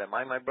know not. Am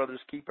I my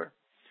brother's keeper?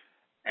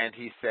 And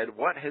he said,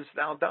 What hast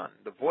thou done?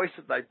 The voice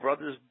of thy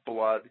brother's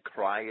blood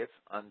crieth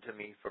unto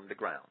me from the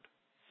ground.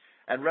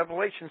 And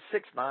Revelation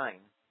 6:9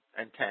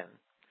 and 10.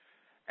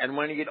 And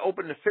when he had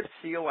opened the fifth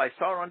seal, I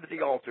saw under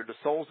the altar the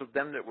souls of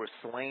them that were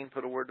slain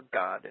for the word of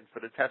God and for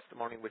the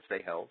testimony which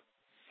they held.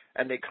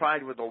 And they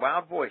cried with a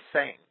loud voice,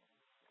 saying,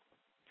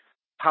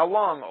 How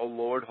long, O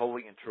Lord,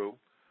 holy and true,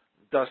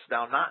 dost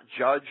thou not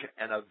judge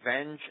and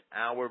avenge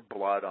our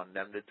blood on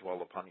them that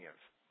dwell upon the earth?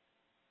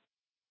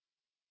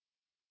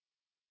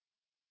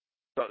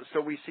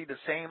 So we see the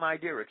same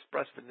idea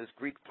expressed in this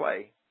Greek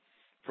play.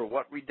 For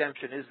what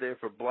redemption is there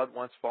for blood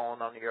once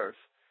fallen on the earth?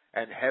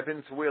 And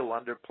heaven's will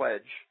under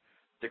pledge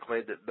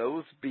declared that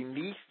those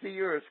beneath the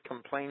earth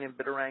complain in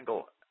bitter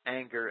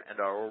anger and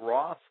are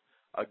wroth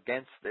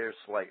against their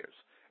slayers.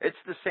 It's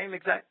the same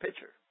exact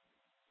picture.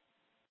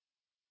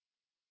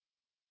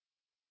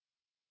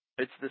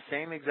 It's the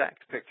same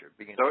exact picture.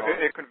 So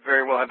it could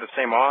very well have the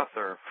same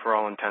author for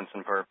all intents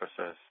and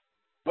purposes.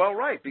 Well,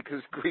 right,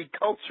 because Greek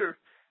culture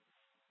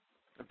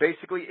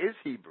basically is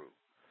Hebrew.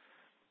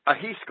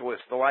 Aeschylus,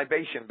 the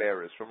libation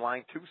bearers, from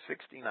line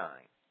 269.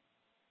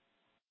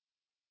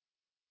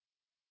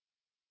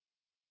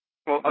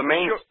 Well, the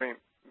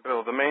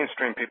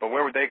mainstream people,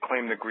 where would they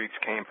claim the Greeks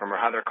came from, or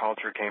how their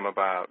culture came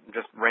about?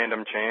 Just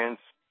random chance?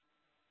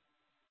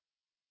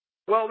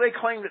 Well, they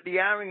claim that the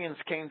Aryans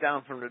came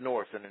down from the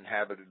north and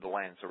inhabited the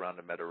lands around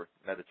the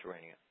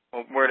Mediterranean.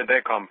 Well, where did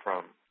they come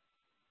from?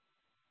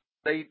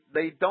 They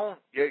don't,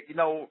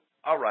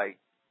 all right.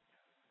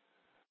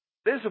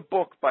 There's a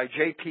book by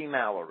J.P.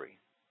 Mallory.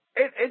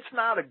 It's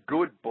not a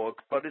good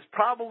book, but it's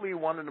probably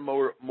one of the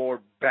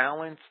more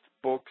balanced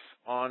books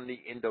on the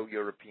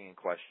Indo-European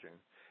question.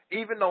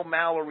 Even though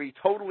Mallory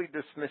totally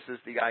dismisses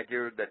the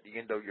idea that the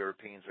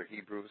Indo-Europeans are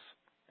Hebrews,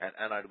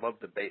 and I'd love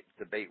to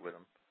debate with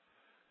him.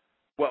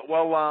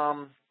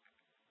 Well,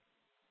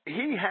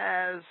 he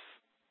has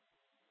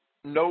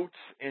notes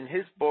in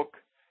his book,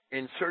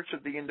 In Search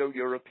of the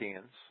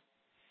Indo-Europeans,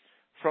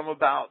 from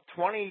about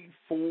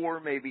 24,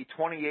 maybe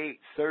 28,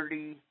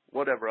 30,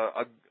 whatever,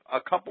 a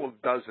couple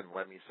of dozen,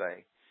 let me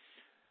say,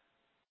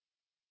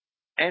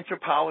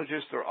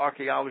 anthropologists or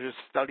archaeologists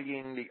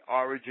studying the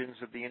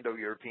origins of the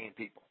Indo-European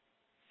people.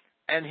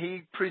 And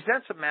he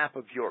presents a map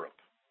of Europe.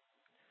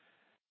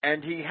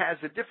 And he has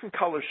a different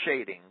color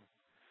shading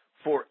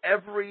for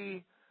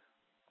every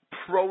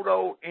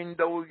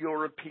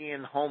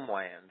proto-Indo-European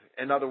homeland,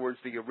 in other words,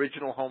 the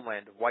original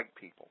homeland of white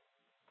people,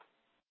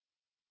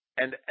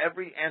 and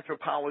every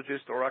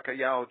anthropologist or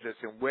archaeologist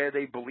and where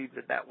they believe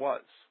that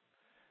was.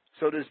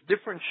 So there's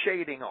different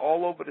shading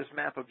all over this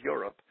map of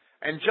Europe,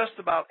 and just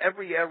about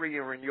every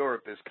area in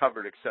Europe is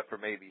covered except for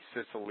maybe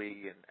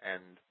Sicily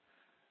and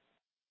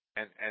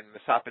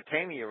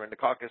Mesopotamia and the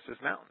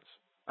Caucasus Mountains.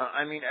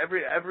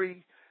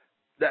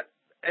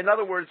 In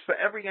other words, for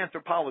every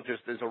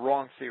anthropologist, there's a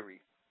wrong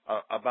theory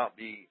about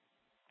the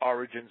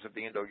origins of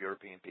the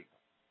Indo-European people.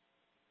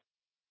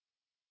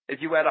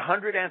 If you had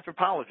 100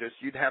 anthropologists,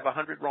 you'd have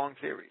 100 wrong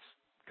theories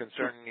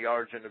concerning the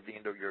origin of the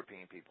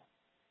Indo-European people.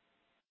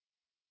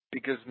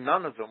 Because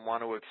none of them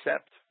want to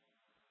accept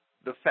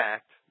the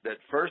fact that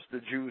first,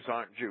 the Jews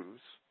aren't Jews,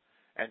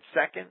 and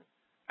second,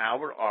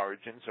 our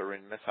origins are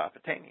in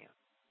Mesopotamia.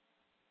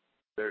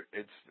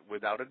 It's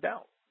without a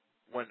doubt.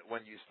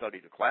 When you study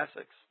the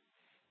classics,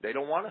 they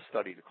don't want to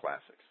study the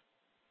classics.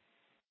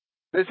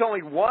 There's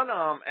only one,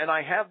 and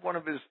I have one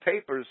of his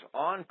papers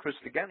on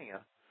Christogenea,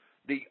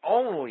 the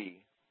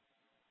only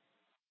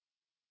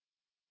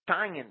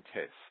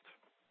scientist,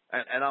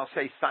 and I'll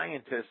say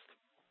scientist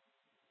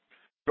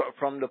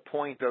from the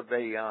point of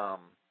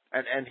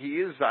and he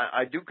is,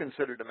 I do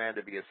consider the man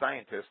to be a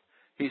scientist.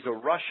 He's a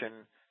Russian.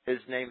 His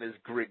name is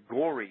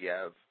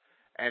Grigoriev,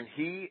 and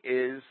he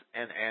is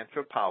an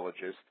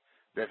anthropologist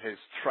that has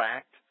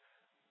tracked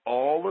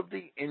all of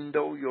the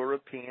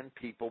Indo-European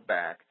people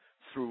back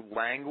through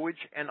language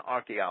and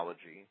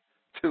archaeology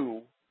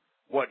to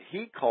what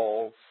he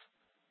calls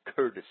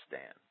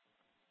Kurdistan.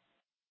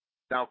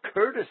 Now,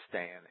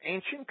 Kurdistan,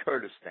 ancient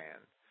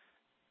Kurdistan,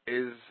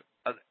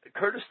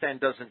 Kurdistan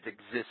doesn't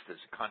exist as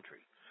a country.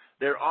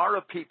 There are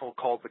a people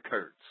called the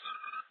Kurds,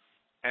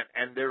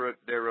 and they're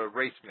a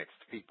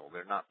race-mixed people.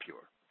 They're not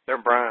pure.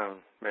 They're brown,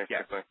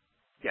 basically.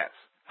 Yes.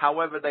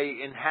 However, they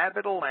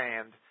inhabit a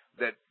land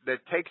that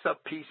takes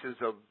up pieces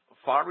of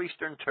Far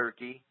Eastern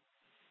Turkey,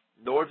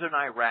 northern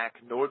Iraq,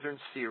 northern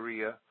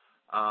Syria,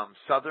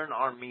 southern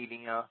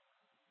Armenia,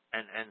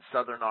 and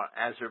southern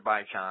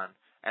Azerbaijan.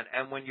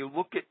 And when you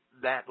look at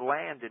that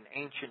land in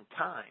ancient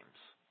times,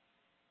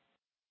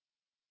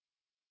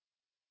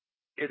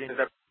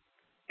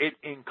 it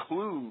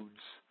includes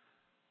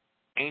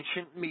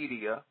ancient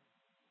Media,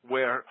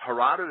 where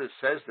Herodotus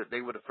says that they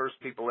were the first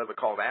people ever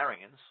called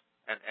Aryans,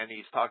 and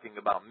he's talking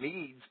about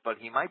Medes, but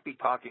he might be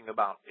talking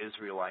about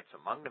Israelites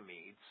among the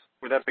Medes.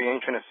 Would that be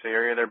ancient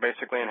Assyria they're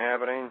basically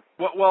inhabiting?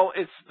 Well,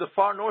 it's the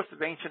far north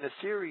of ancient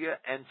Assyria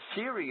and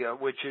Syria,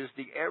 which is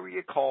the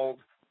area called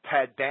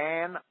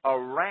Padan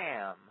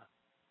Aram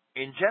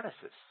in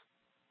Genesis.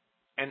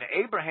 And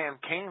Abraham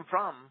came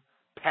from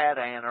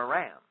Padan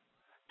Aram.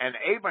 And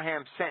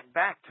Abraham sent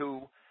back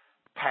to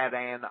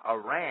Padan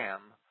Aram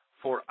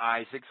for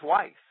Isaac's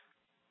wife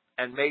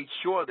and made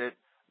sure that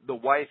the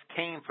wife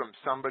came from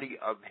somebody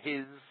of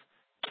his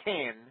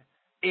kin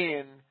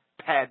in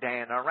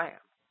Padan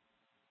Aram.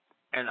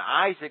 And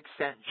Isaac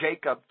sent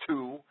Jacob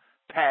to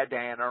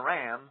Padan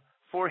Aram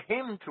for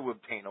him to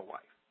obtain a wife.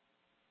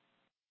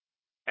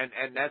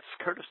 And that's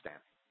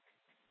Kurdistan.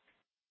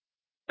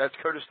 That's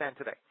Kurdistan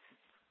today.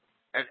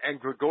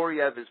 And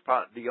Grigoriev is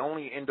the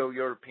only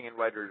Indo-European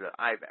writer that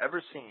I've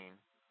ever seen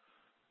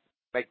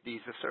make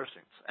these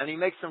assertions. And he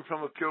makes them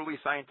from a purely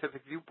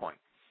scientific viewpoint,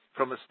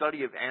 from a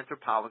study of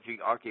anthropology,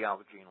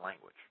 archaeology, and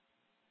language.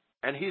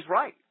 And he's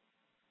right.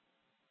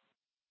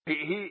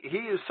 He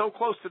is so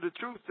close to the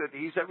truth that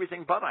he's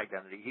everything but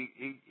identity.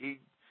 He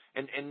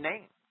in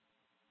name.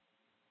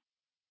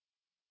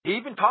 He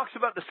even talks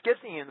about the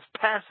Scythians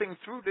passing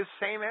through this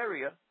same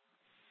area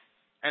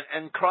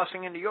and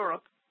crossing into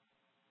Europe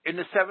in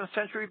the 7th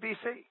century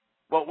BC.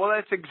 Well,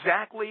 that's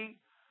exactly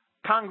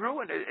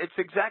congruent. It's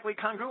exactly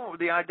congruent with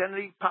the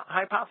identity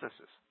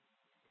hypothesis.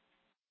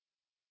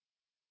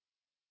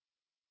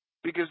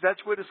 Because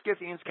that's where the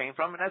Scythians came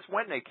from, and that's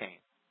when they came.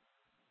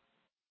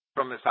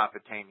 from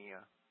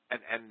Mesopotamia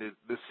and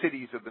the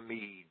cities of the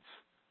Medes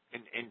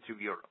into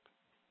Europe.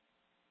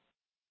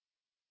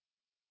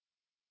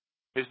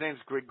 His name's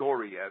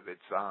Grigoriev.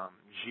 It's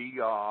Grigoriev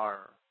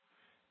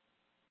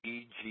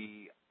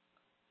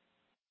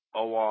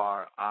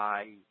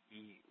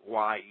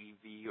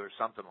or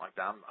something like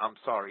that. I'm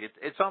sorry.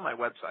 It's on my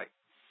website.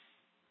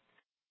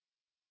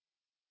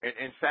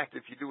 In fact,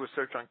 if you do a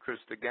search on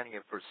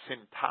Christogenea for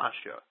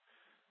Sintasha,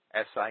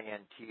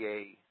 Sintasha,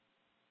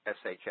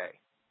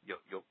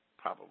 you'll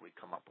probably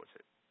come up with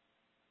it.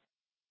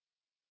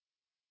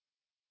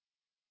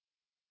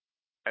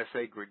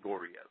 S.A.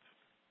 Grigoriev.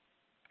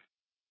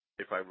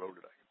 If I wrote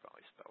it, I could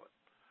probably spell it.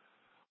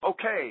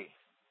 Okay.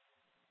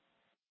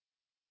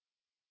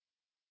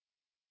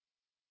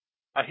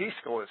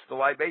 Aeschylus, the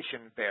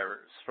libation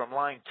bearers, from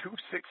line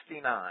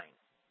 269.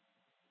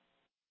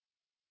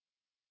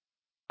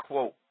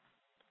 Quote,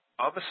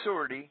 of a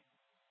surety,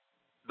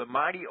 the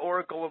mighty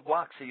oracle of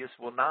Loxias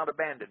will not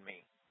abandon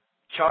me,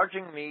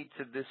 charging me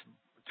to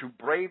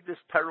brave this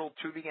peril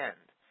to the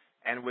end,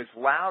 and with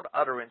loud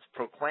utterance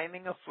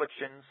proclaiming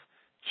afflictions,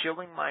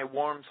 chilling my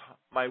warm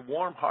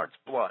heart's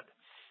blood,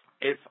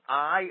 if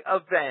I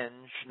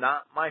avenge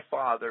not my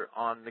father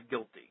on the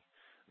guilty,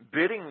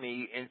 bidding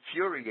me,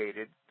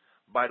 infuriated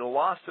by the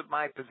loss of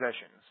my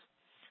possessions,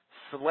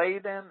 slay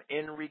them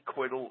in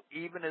requital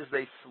even as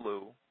they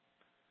slew,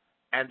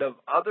 and of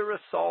other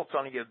assaults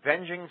on the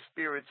avenging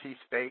spirits he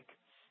spake,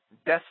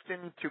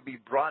 destined to be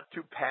brought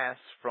to pass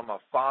from a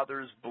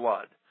father's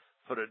blood,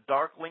 for the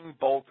darkling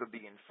bolt of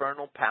the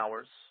infernal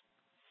powers,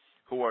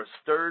 who are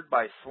stirred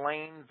by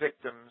slain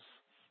victims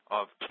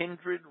of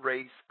kindred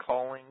race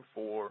calling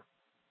for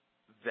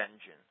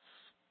vengeance.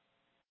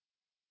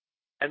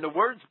 And the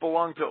words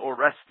belong to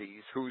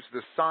Orestes, who's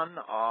the son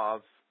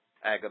of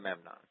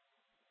Agamemnon.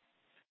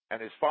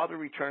 And his father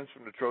returns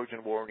from the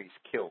Trojan War and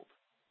he's killed.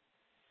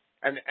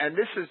 And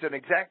this is an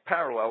exact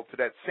parallel to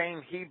that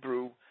same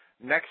Hebrew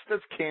next of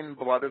kin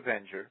blood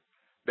avenger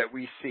that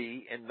we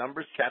see in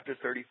Numbers chapter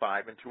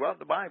 35 and throughout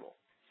the Bible.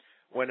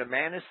 When a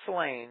man is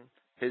slain,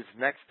 his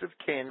next of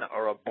kin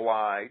are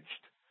obliged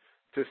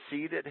to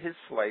see that his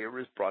slayer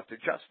is brought to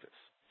justice.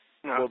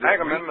 Now,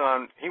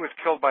 Agamemnon, he was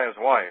killed by his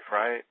wife,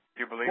 right?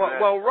 Do you believe that?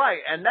 Well, right.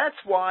 And that's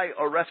why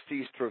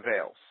Orestes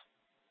travails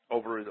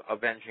over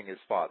avenging his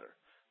father.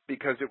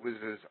 Because it was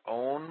his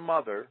own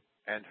mother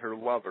and her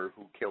lover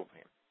who killed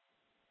him.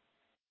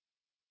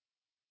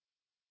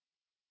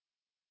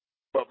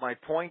 But my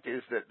point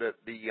is that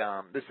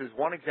this is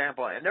one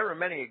example, and there are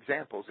many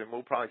examples, and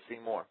we'll probably see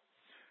more.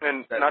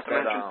 And not to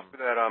mention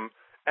that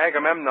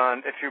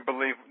Agamemnon, if you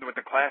believe what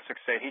the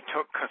classics say, he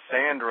took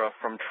Cassandra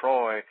from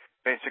Troy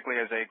basically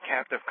as a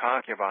captive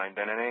concubine,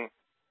 didn't he?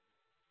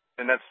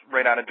 And that's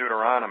right out of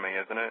Deuteronomy,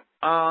 isn't it?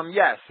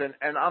 Yes,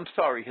 and I'm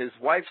sorry, his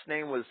wife's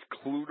name was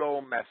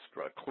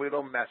Clytemnestra.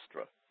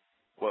 Clytemnestra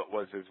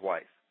was his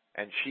wife,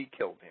 and she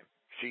killed him.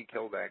 She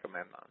killed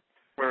Agamemnon.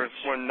 Whereas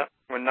when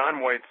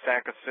non-whites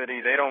sack a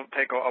city, they don't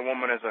take a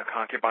woman as a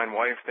concubine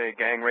wife. They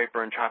gang rape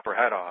her and chop her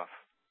head off.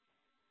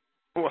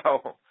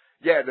 Well,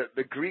 yeah,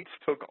 the Greeks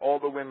took all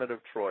the women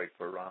of Troy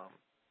for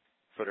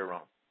their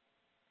own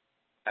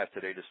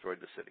after they destroyed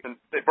the city. And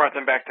they brought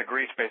them back to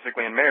Greece,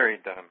 basically, and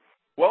married them.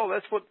 Well,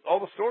 that's what all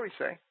the stories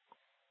say.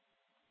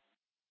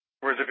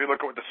 Whereas if you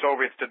look at what the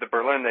Soviets did to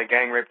Berlin, they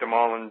gang raped them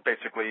all and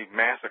basically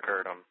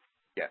massacred them.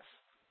 Yes.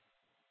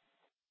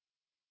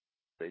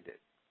 They did.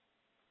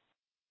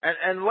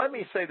 And let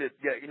me say that,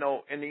 yeah,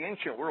 in the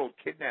ancient world,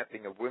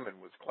 kidnapping of women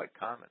was quite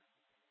common.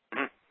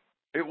 Mm-hmm.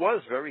 It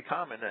was very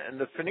common, and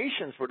the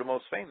Phoenicians were the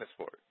most famous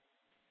for it.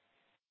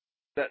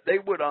 That they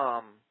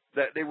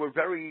were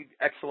very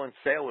excellent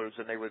sailors,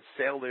 and they would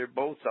sail their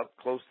boats up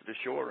close to the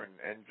shore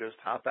and just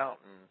hop out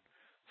and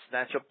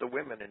snatch up the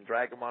women and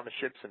drag them on the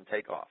ships and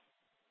take off.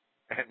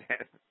 And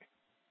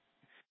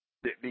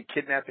the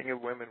kidnapping of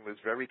women was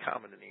very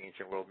common in the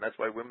ancient world, and that's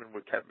why women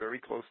were kept very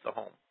close to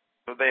home.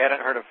 So they hadn't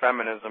heard of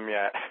feminism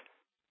yet.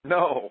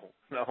 No,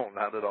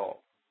 not at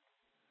all.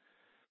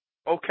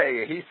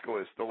 Okay,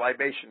 Aeschylus, the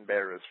libation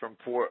bearers,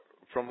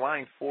 from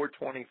line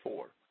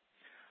 424.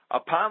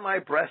 Upon my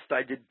breast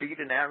I did beat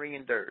an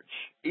Aryan dirge,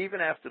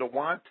 even after the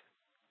want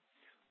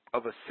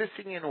of a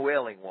Scythian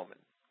wailing woman.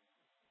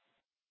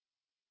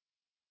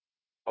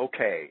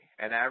 Okay,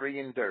 an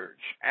Aryan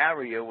dirge.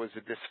 Aria was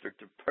a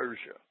district of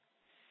Persia.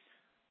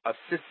 A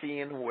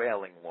Scythian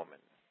wailing woman.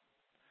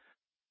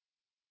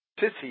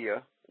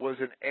 Scythia was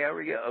an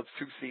area of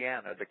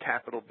Susiana, the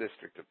capital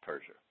district of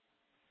Persia.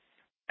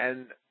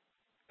 And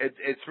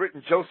it's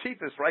written,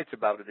 Josephus writes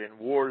about it in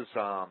Wars,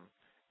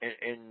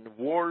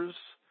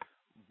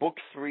 Book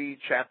 3,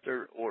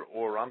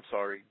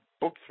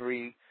 Book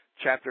 3,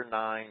 Chapter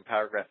 9,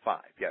 Paragraph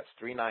 5. Yes,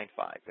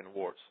 395 in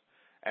Wars.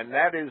 And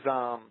that is,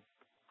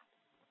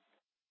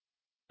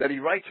 that he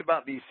writes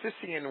about these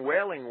Scythian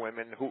wailing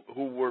women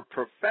who were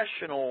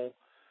professional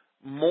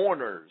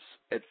mourners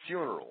at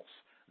funerals.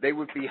 They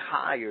would be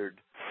hired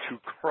to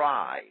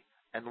cry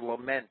and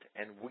lament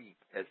and weep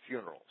at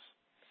funerals.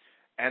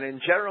 And in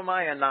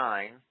Jeremiah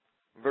 9,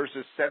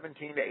 verses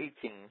 17 to 18,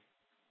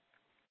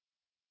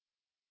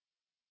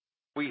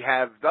 we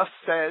have, thus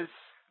says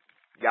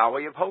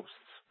Yahweh of hosts,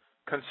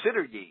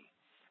 consider ye,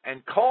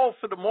 and call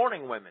for the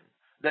mourning women,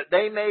 that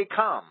they may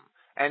come,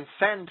 and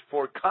send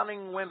for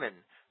cunning women,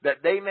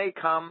 that they may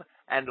come,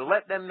 and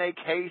let them make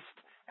haste,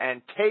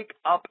 and take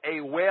up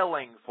a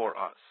wailing for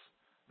us,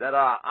 that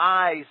our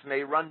eyes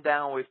may run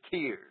down with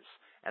tears,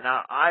 and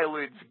our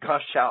eyelids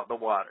gush out the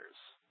waters.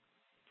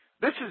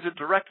 This is a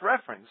direct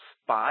reference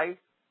by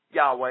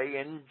Yahweh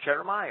in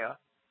Jeremiah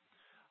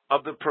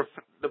of the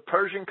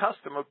Persian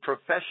custom of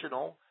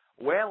professional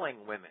wailing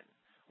women,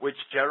 which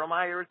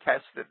Jeremiah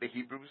attests that the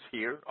Hebrews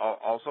here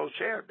also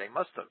shared. They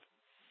must have.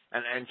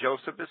 And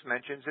Josephus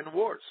mentions in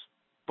Wars,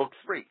 Book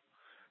 3.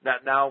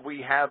 Now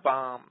we have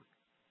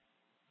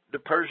the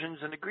Persians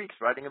and the Greeks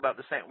writing about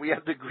the same. We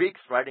have the Greeks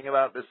writing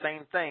about the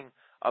same thing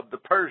of the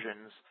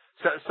Persians.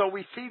 So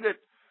we see that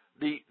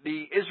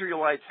the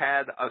Israelites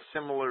had a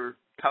similar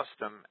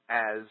custom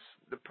as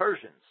the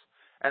Persians.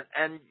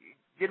 And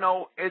you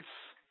know,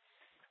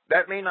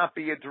 that may not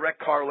be a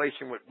direct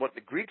correlation with what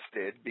the Greeks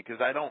did,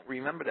 because I don't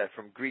remember that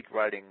from Greek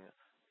writing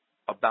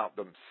about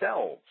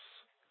themselves.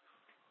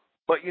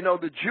 But, you know,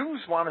 the Jews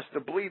want us to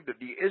believe that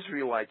the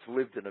Israelites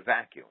lived in a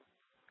vacuum.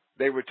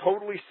 They were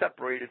totally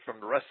separated from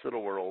the rest of the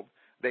world.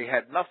 They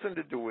had nothing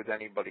to do with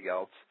anybody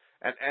else.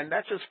 And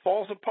that just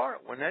falls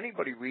apart when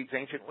anybody reads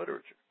ancient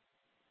literature.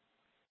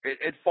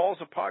 It falls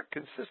apart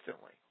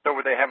consistently. So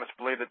would they have us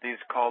believe that these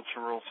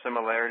cultural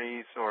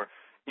similarities or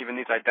even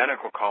these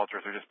identical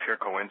cultures are just pure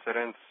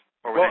coincidence?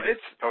 Or would they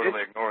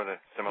totally ignore the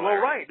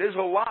similarities? Well, right. There's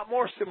a lot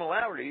more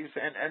similarities,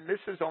 and this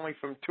is only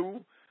from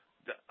two.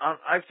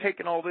 I've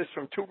taken all this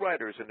from two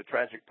writers in the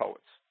tragic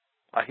poets,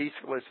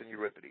 Aeschylus and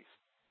Euripides.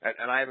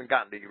 And I haven't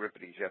gotten to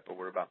Euripides yet, but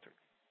we're about to.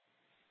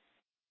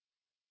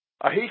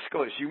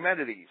 Aeschylus,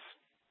 Eumenides,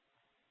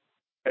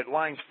 at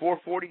lines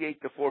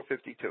 448 to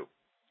 452,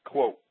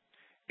 quote,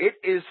 "It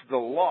is the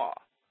law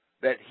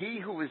that he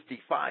who is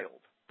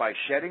defiled by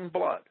shedding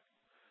blood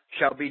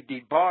shall be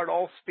debarred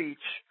all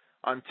speech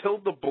until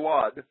the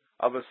blood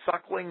of a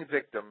suckling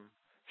victim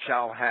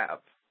shall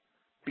have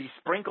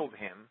besprinkled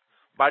him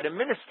by the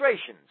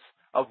ministrations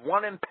of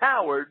one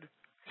empowered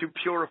to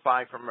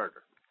purify from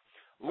murder.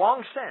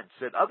 Long since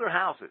at other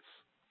houses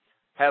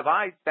have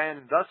I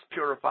been thus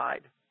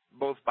purified,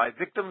 both by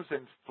victims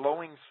and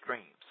flowing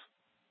streams."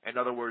 In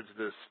other words,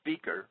 the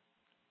speaker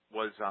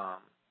was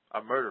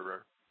a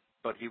murderer,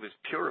 but he was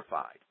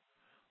purified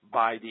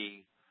by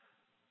the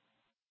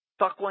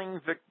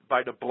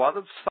blood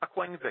of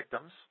suckling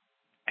victims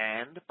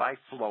and by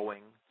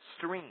flowing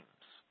streams.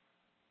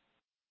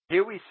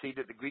 Here we see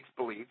that the Greeks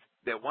believed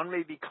that one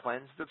may be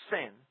cleansed of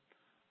sin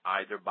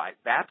either by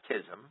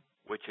baptism,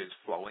 which is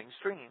flowing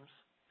streams,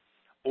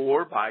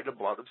 or by the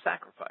blood of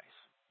sacrifice.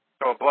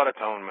 So a blood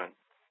atonement.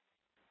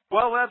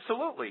 Well,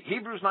 absolutely.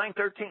 Hebrews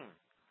 9:13.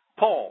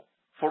 Paul,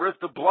 "For if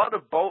the blood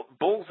of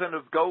bulls and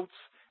of goats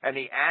and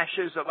the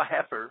ashes of a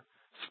heifer,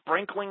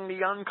 sprinkling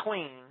the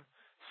unclean,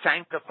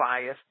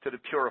 sanctifieth to the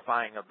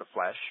purifying of the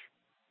flesh."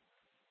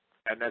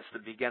 And that's the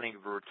beginning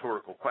of a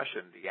rhetorical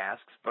question that he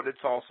asks, but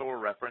it's also a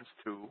reference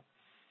to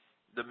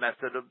the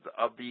method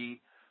of the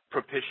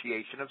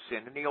propitiation of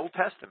sin in the Old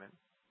Testament.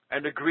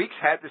 And the Greeks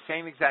had the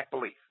same exact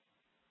belief.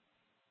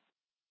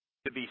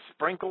 To be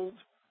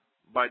sprinkled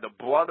by the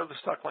blood of a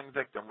suckling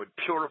victim would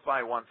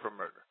purify one from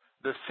murder.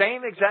 The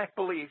same exact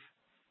belief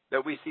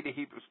that we see the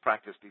Hebrews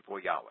practice before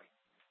Yahweh.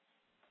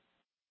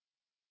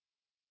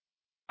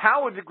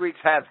 How would the Greeks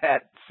have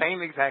had the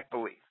same exact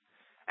belief?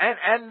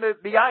 And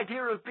the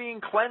idea of being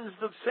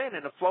cleansed of sin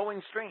in a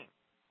flowing stream.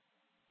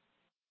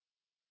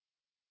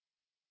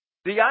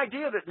 The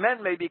idea that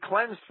men may be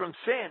cleansed from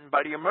sin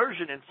by the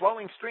immersion in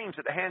flowing streams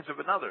at the hands of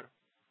another,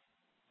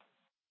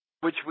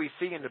 which we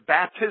see in the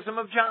baptism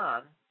of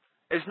John,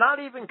 is not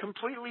even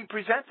completely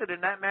presented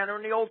in that manner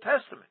in the Old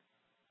Testament.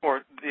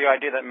 Or the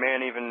idea that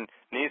man even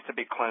needs to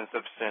be cleansed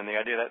of sin, the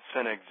idea that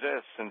sin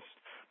exists, since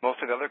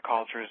most of the other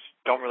cultures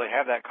don't really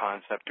have that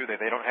concept, do they?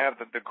 They don't have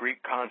the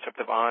Greek concept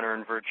of honor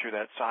and virtue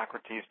that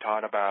Socrates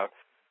taught about,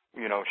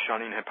 you know,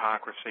 shunning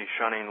hypocrisy,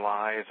 shunning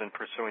lies, and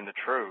pursuing the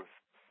truth.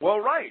 Well,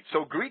 right.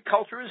 So Greek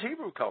culture is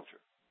Hebrew culture.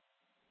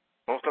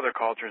 Most other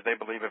cultures, they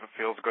believe if it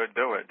feels good,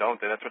 do it, don't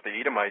they? That's what the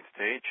Edomites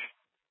teach.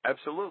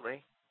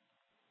 Absolutely.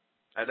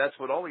 And that's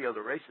what all the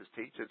other races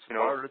teach. It's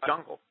part of the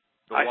jungle.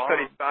 I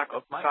studied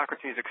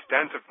Socrates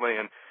extensively,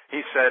 and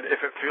he said,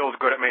 if it feels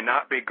good, it may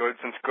not be good,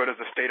 since good is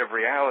a state of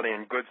reality,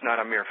 and good's not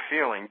a mere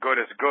feeling. Good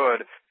is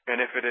good, and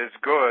if it is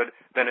good,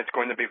 then it's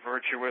going to be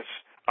virtuous,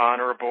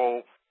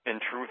 honorable,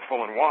 and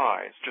truthful, and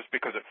wise. Just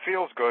because it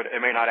feels good, it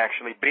may not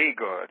actually be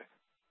good.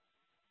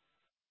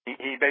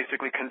 He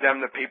basically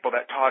condemned the people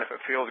that taught if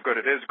it feels good,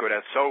 it is good,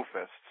 as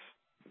sophists.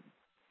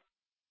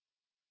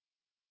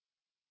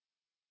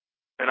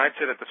 And I'd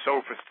say that the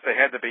sophists, they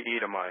had to be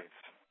Edomites.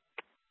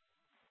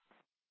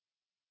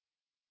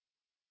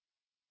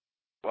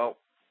 Well,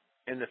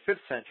 in the 5th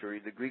century,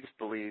 the Greeks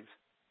believed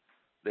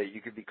that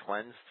you could be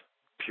cleansed,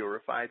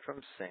 purified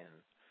from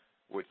sin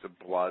with the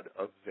blood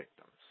of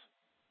victims.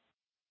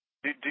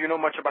 Do you know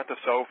much about the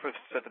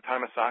sophists at the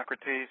time of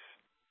Socrates?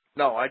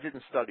 No, I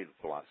didn't study the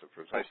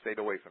philosophers. I stayed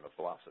away from the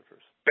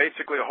philosophers.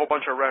 Basically, a whole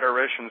bunch of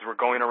rhetoricians were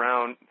going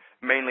around,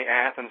 mainly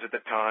Athens at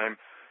the time,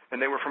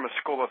 and they were from a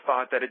school of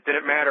thought that it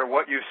didn't matter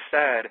what you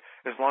said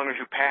as long as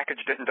you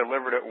packaged it and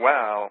delivered it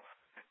well.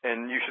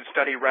 And you should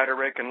study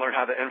rhetoric and learn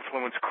how to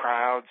influence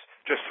crowds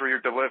just through your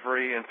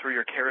delivery and through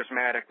your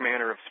charismatic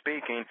manner of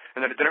speaking,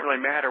 and that it didn't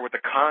really matter what the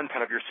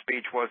content of your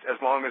speech was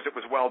as long as it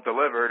was well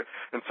delivered.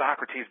 And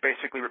Socrates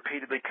basically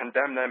repeatedly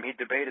condemned them. He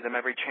debated them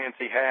every chance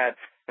he had,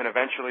 and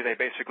eventually they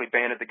basically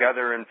banded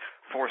together and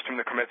forced him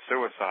to commit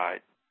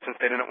suicide.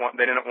 Since they didn't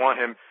want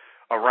him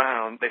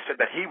around, they said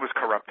that he was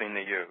corrupting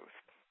the youth.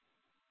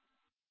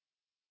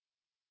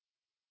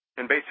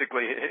 And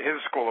basically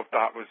his school of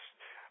thought was,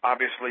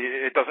 obviously,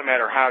 it doesn't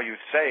matter how you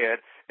say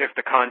it if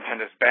the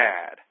content is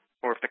bad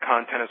or if the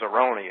content is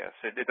erroneous.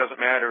 It doesn't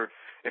matter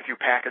if you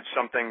package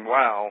something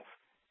well.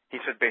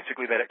 He said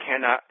basically that it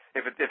cannot,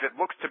 if it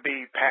looks to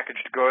be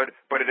packaged good,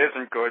 but it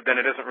isn't good, then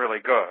it isn't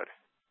really good.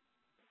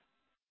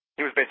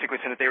 He was basically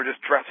saying that they were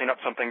just dressing up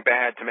something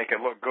bad to make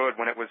it look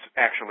good when it was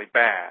actually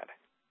bad.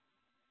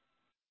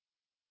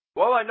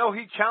 Well, I know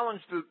he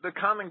challenged the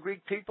common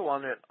Greek people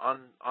on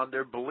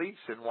their beliefs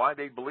and why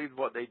they believed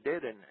what they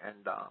did, and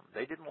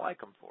they didn't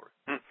like him for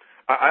it.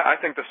 I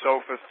think the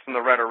sophists and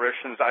the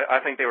rhetoricians, I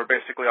think they were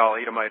basically all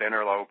Edomite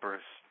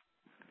interlopers.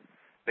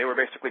 They were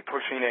basically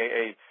pushing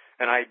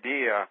an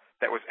idea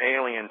that was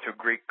alien to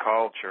Greek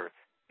culture,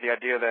 the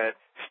idea that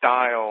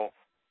style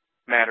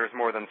matters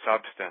more than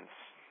substance.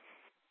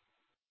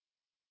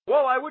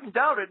 Well, I wouldn't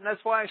doubt it, and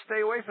that's why I stay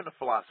away from the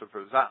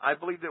philosophers. I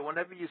believe that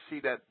whenever you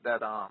see that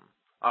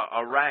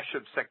a rash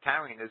of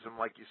sectarianism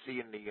like you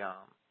see in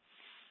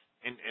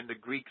the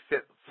Greek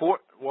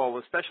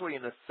especially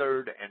in the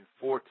 3rd and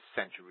 4th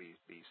centuries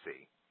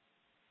BC,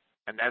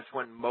 and that's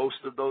when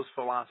most of those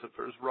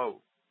philosophers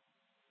wrote.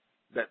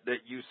 That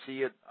you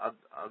see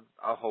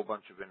a whole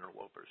bunch of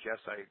interlopers. Yes,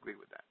 I agree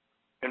with that.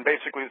 And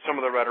basically, some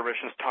of the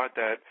rhetoricians taught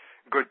that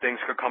good things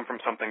could come from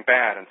something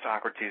bad, and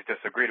Socrates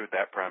disagreed with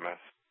that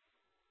premise.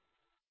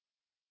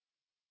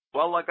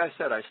 Well, like I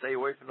said, I stay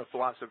away from the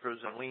philosophers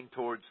and lean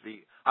towards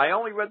I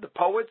only read the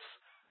poets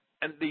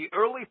and the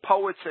early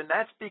poets, and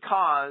that's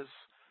because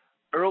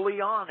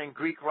early on in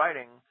Greek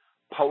writing,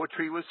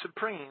 poetry was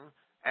supreme,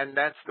 and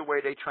that's the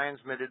way they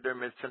transmitted their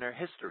myths and their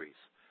histories,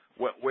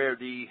 where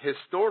the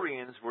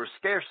historians were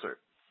scarcer.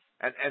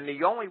 And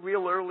the only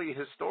real early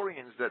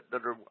historians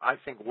that are, I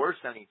think,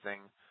 worth anything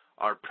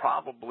are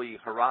probably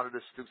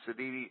Herodotus,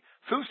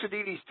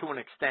 Thucydides to an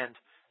extent,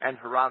 and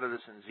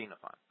Herodotus and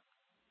Xenophon.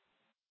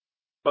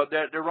 But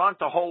there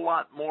aren't a whole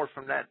lot more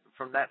from that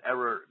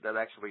era that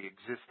actually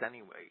exist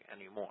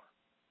anymore.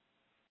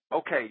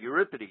 Okay,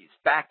 Euripides,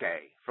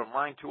 Bacchae, from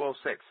line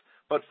 206.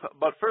 But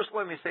first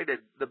let me say that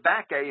the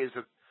Bacchae is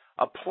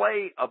a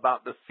play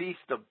about the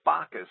feast of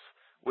Bacchus,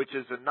 which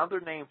is another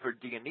name for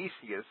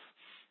Dionysius,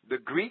 the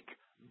Greek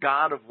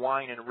god of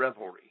wine and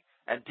revelry.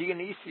 And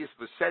Dionysius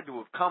was said to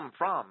have come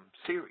from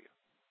Syria.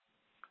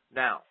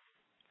 Now,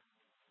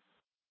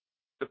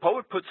 the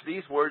poet puts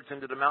these words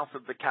into the mouth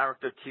of the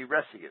character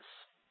Tiresias.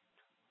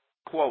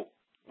 Quote,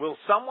 "Will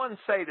someone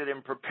say that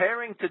in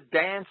preparing to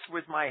dance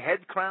with my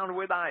head crowned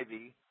with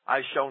ivy,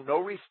 I show no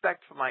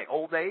respect for my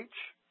old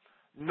age?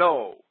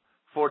 No,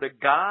 for the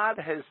god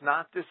has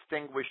not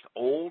distinguished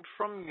old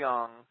from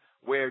young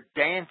where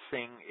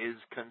dancing is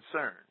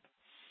concerned.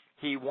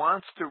 He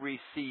wants to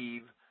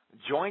receive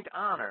joint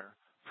honor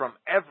from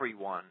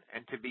everyone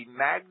and to be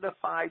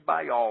magnified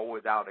by all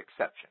without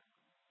exception."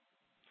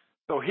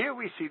 So here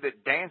we see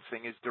that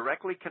dancing is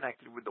directly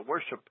connected with the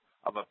worship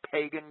of a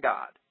pagan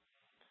god.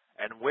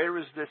 And where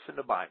is this in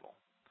the Bible?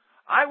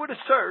 I would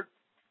assert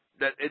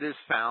that it is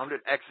found at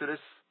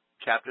Exodus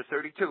chapter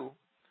 32,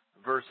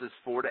 verses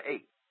 4 to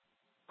 8.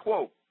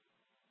 Quote,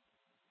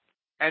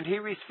 "And he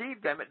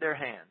received them at their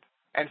hand,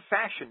 and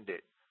fashioned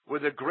it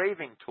with a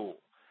graving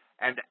tool.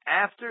 And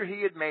after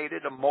he had made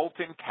it a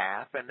molten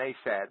calf, and they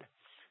said,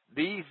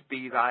 These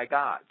be thy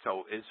gods,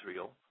 O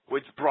Israel,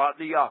 which brought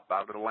thee up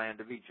out of the land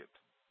of Egypt.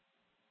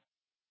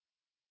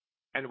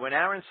 And when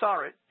Aaron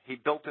saw it, he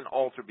built an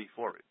altar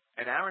before it.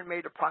 And Aaron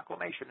made a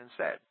proclamation and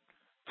said,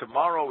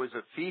 Tomorrow is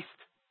a feast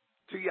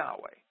to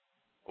Yahweh,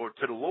 or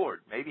to the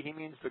Lord." Maybe he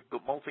means the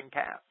molten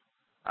calf.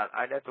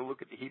 I'd have to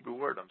look at the Hebrew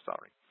word, I'm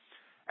sorry.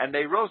 "And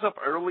they rose up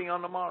early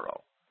on the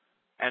morrow,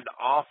 and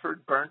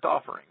offered burnt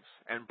offerings,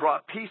 and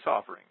brought peace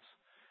offerings.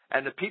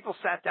 And the people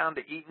sat down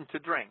to eat and to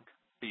drink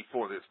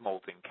before this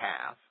molten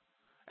calf,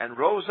 and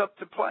rose up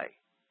to play."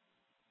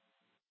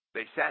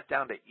 They sat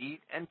down to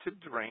eat and to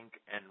drink,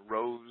 and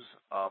rose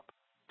up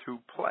to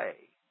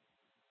play.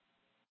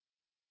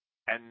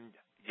 "And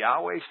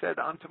Yahweh said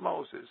unto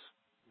Moses,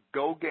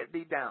 Go get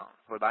thee down,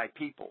 for thy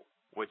people,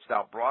 which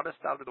thou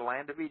broughtest out of the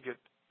land of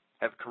Egypt,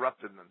 have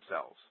corrupted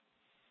themselves.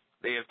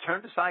 They have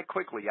turned aside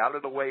quickly out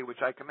of the way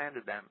which I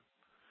commanded them.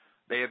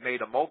 They have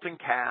made a molten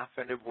calf,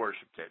 and have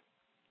worshipped it,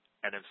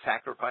 and have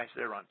sacrificed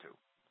thereunto,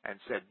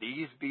 and said,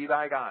 These be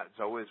thy gods,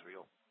 O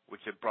Israel,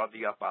 which have brought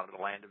thee up out of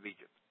the land of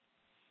Egypt."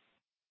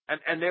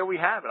 And there we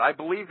have it. I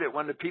believe that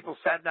when the people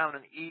sat down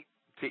and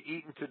to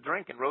eat and to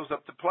drink and rose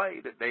up to play,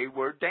 that they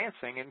were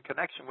dancing in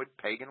connection with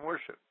pagan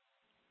worship.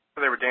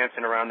 So they were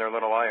dancing around their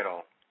little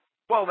idol.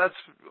 Well, that's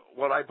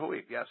what I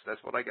believe. Yes,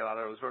 that's what I get out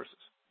of those verses.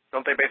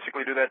 Don't they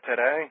basically do that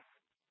today?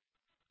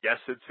 Yes,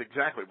 it's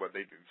exactly what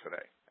they do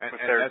today. And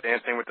they're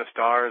Dancing with the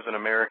Stars and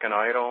American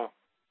Idol.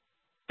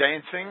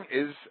 Dancing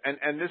is,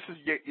 and this is,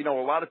 a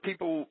lot of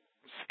people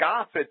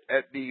scoff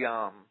at the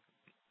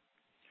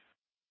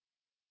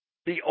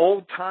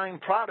old time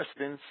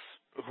Protestants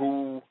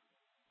who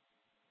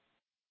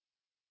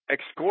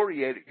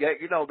excoriated.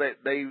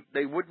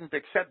 They wouldn't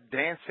accept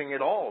dancing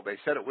at all. They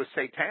said it was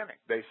satanic.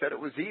 They said it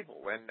was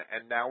evil,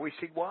 and now we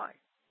see why.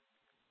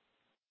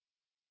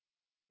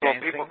 Well,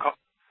 Dancing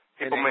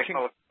people make.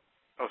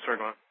 Oh, sorry,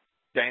 go on.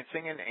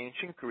 Dancing in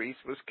ancient Greece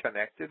was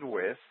connected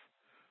with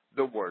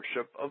the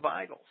worship of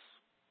idols.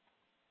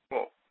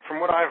 Well, from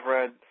what I've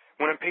read,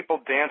 when people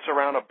dance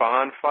around a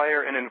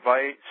bonfire and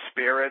invite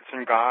spirits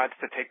and gods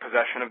to take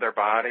possession of their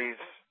bodies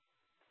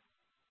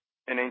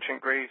in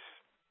ancient Greece?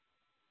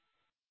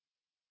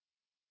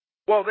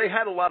 Well, they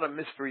had a lot of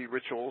mystery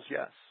rituals,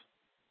 yes.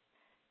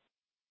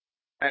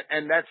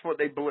 And that's what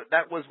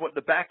that was what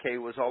the Bacchae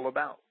was all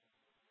about.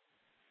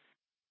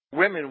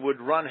 Women would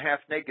run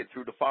half naked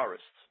through the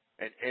forests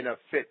in a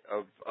fit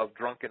of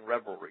drunken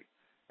revelry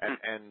and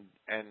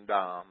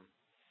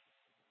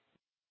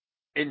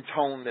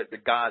intone that the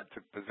God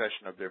took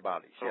possession of their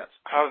bodies, so yes.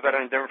 How is that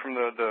any different from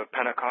the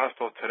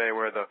Pentecostals today,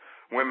 where the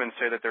women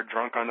say that they're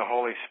drunk on the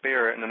Holy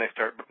Spirit and then they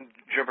start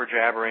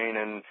jibber-jabbering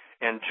in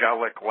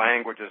angelic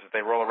languages that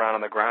they roll around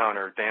on the ground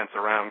or dance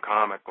around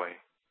comically?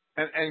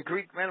 And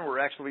Greek men were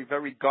actually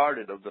very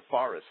guarded of the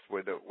forest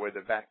where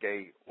the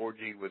Bacchae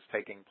orgy was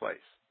taking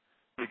place,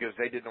 because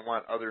they didn't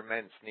want other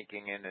men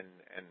sneaking in and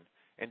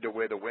into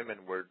where the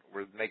women were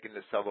making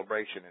the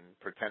celebration and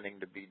pretending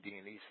to be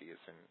Dionysius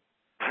and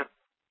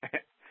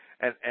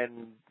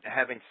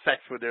having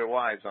sex with their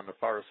wives on the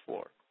forest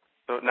floor.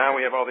 So now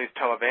we have all these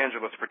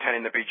televangelists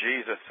pretending to be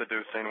Jesus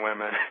seducing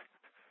women.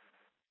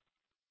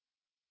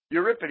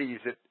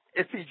 Euripides at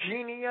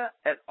Iphigenia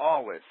at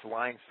Aulis,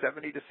 lines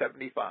 70 to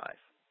 75.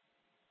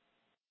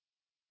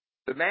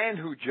 The man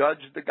who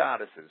judged the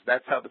goddesses,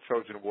 that's how the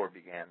Trojan War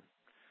began.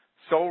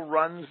 So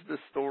runs the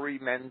story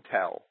men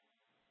tell,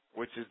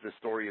 which is the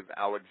story of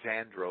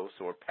Alexandros,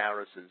 or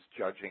Paris's,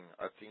 judging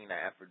Athena,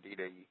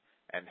 Aphrodite,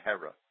 and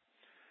Hera.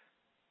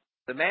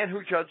 The man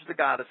who judged the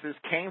goddesses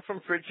came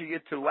from Phrygia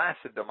to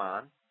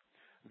Lacedaemon,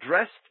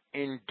 dressed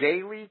in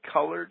gaily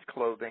colored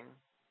clothing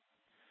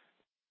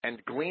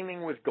and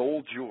gleaming with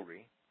gold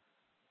jewelry,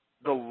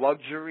 the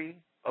luxury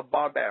of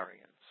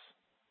barbarians.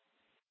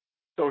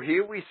 So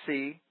here we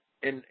see,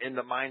 in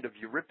the mind of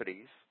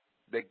Euripides,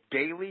 the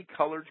gaily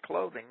colored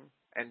clothing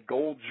and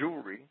gold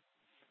jewelry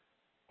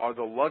are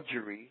the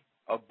luxury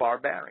of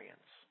barbarians.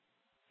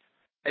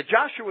 At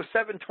Joshua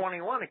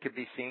 7:21, it can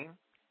be seen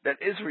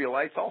that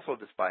Israelites also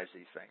despise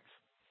these things.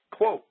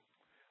 Quote,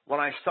 "When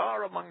I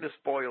saw among the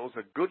spoils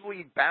a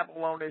goodly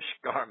Babylonish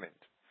garment,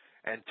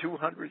 and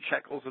 200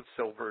 shekels of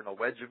silver and a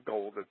wedge of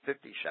gold of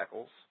 50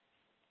 shekels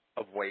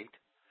of weight,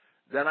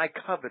 then I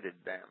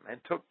coveted them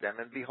and took them,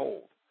 and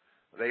behold,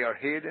 they are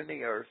hid in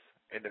the earth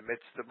in the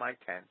midst of my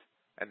tent,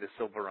 and the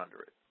silver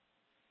under it."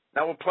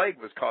 Now a plague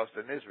was caused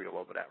in Israel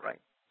over that,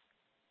 right?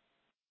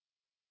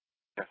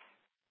 Yes.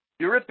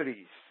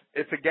 Euripides,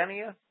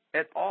 Iphigenia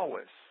et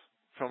Aulis,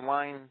 from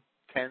line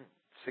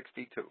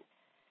 1062.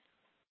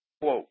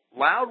 Quote,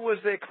 "Loud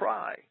was their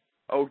cry,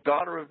 O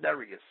daughter of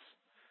Nereus.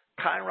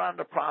 Chiron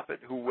the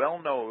prophet, who well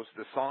knows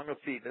the song of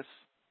Phoebus,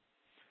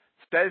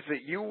 says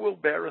that you will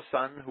bear a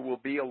son who will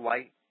be a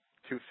light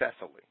to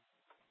Thessaly."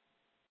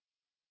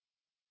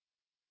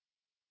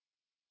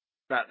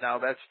 Now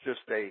that's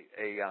just a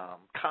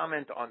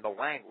comment on the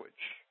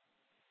language,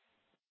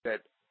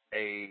 that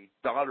a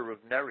daughter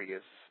of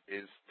Nereus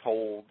is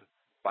told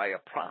by a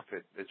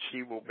prophet that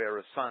she will bear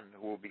a son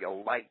who will be a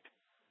light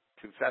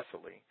to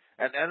Thessaly.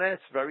 And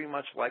that's very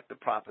much like the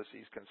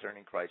prophecies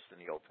concerning Christ in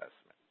the Old Testament.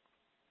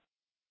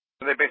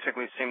 So they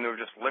basically seem to have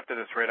just lifted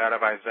this right out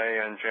of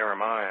Isaiah and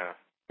Jeremiah.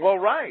 Well,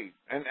 right.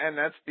 And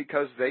that's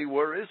because they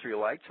were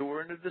Israelites who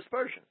were in the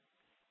dispersion.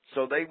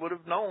 So they would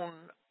have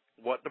known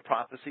what the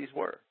prophecies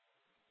were.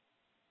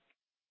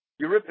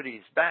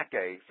 Euripides,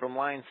 Bacchae, from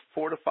lines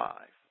 4 to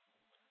 5.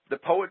 The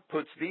poet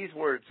puts these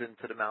words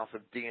into the mouth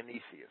of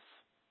Dionysius.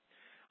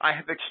 "I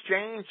have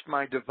exchanged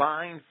my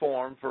divine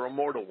form for a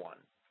mortal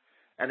one,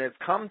 and have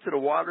come to the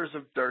waters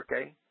of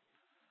Dirce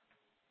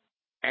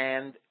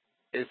and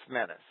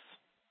Ismenus,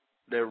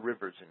 their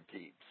rivers in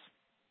Thebes."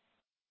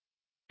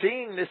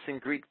 Seeing this in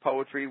Greek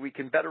poetry, we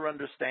can better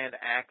understand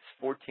Acts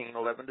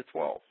 14:11 to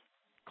 12.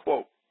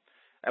 Quote,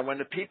 "And when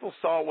the people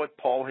saw what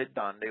Paul had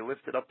done, they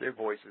lifted up their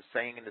voices,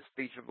 saying in the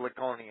speech of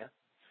Lycaonia,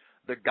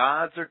 'The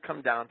gods are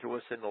come down to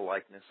us in the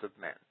likeness of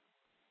men.'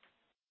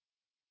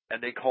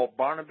 And they called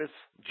Barnabas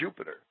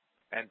Jupiter,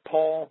 and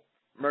Paul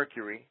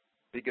Mercury,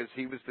 because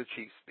he was the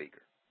chief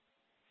speaker."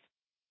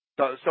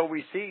 So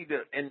we see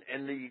that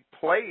in the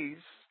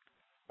plays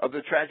of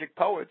the tragic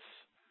poets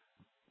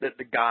that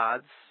the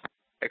gods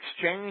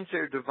exchanged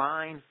their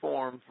divine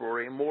form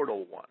for a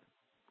mortal one.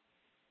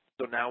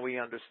 So now we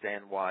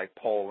understand why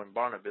Paul and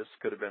Barnabas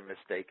could have been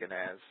mistaken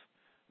as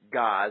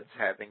gods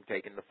having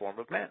taken the form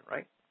of men,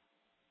 right?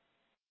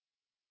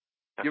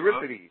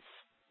 Euripides.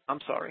 I'm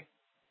sorry.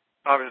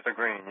 I was just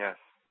agreeing, yes.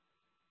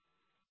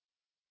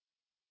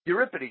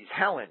 Euripides,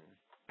 Helen,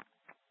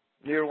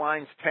 near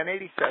lines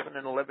 1087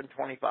 and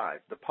 1125.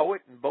 The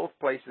poet in both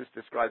places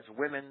describes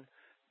women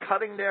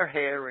cutting their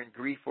hair in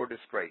grief or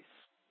disgrace.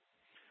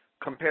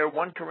 Compare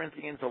 1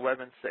 Corinthians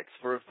 11:6.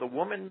 For if the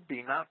woman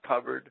be not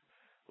covered,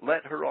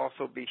 let her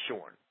also be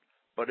shorn.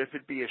 But if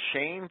it be a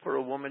shame for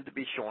a woman to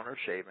be shorn or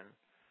shaven,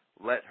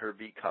 let her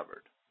be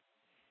covered.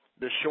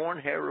 The shorn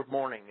hair of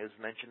mourning is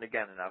mentioned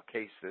again, and I'll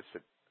case this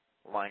at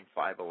line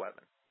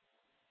 511.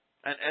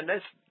 And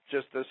that's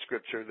just a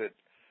scripture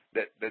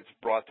that's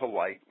brought to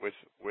light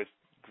with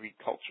Greek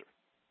culture.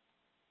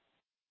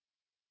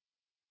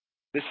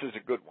 This is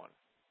a good one.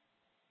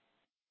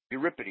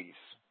 Euripides,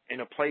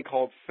 in a play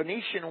called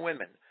Phoenician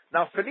Women.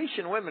 Now,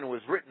 Phoenician Women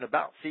was written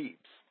about Thebes.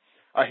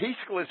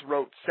 Aeschylus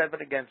wrote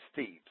 7 Against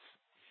Thebes,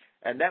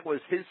 and that was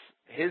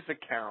his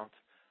account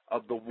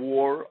of the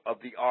war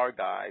of the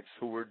Argives,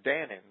 who were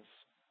Danaans,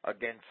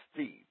 against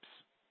Thebes,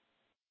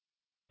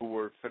 who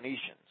were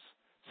Phoenicians.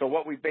 So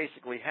what we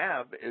basically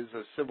have is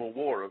a civil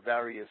war of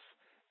various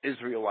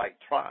Israelite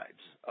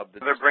tribes.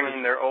 They're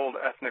bringing their old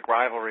ethnic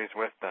rivalries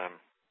with them.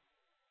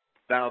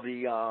 Now,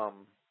 the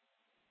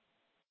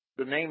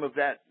name of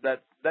that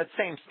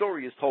same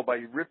story is told by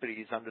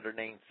Euripides under the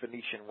name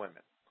Phoenician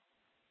Women.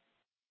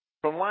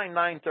 From line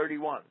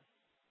 931,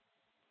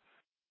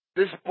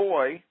 this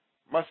boy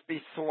must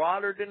be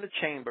slaughtered in the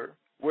chamber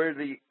where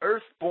the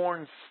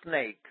earth-born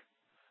snake,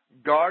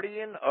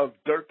 guardian of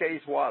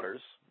Dirce's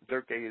waters,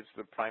 Dirce is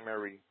the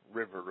primary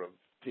river of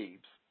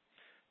Thebes,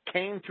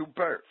 came to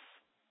birth.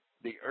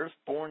 The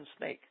earth-born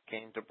snake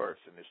came to birth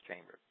in this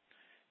chamber.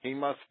 He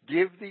must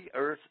give the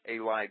earth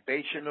a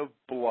libation of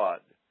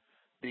blood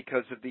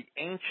because of the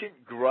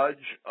ancient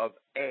grudge of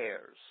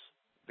Ares,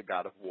 the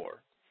god of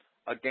war,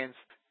 against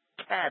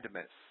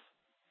Cadmus.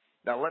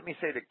 Now let me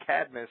say that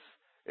Cadmus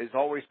is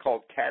always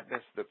called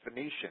Cadmus the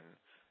Phoenician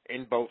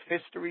in both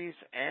histories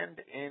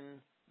and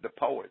in the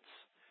poets.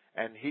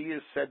 And he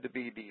is said to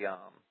be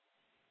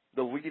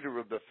the leader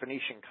of the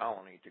Phoenician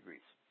colony to Greece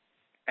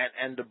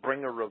and the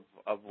bringer of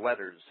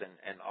letters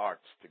and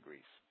arts to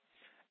Greece.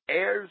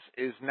 Ares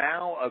is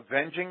now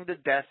avenging the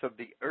death of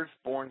the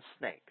earth-born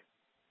snake.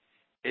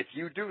 If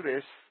you do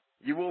this,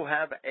 you will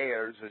have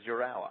Ares as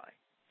your ally.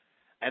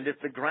 And if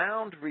the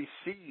ground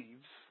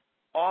receives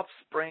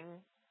offspring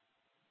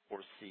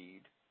or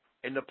seed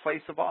in the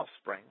place of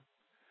offspring,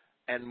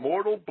 and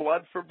mortal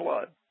blood for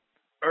blood,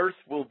 earth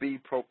will be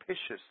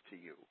propitious to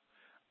you.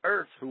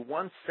 Earth, who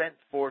once sent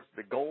forth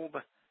the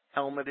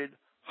gold-helmeted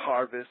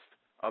harvest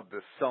of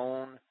the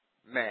sown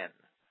men.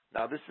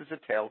 Now, this is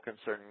a tale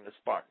concerning the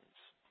Spartans,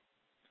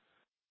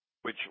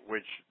 which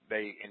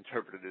they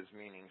interpreted as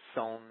meaning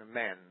sown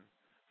men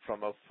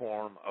from a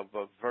form of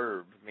a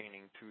verb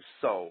meaning to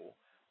sow,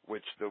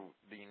 which the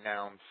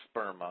noun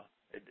sperma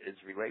is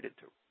related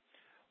to.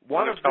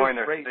 One of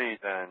this race, seed,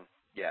 then.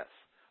 Yes.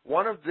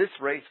 One of this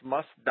race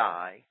must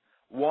die,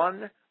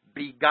 one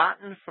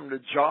begotten from the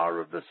jar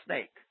of the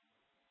snake.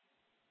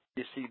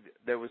 You see,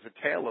 there was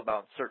a tale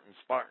about certain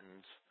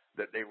Spartans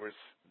that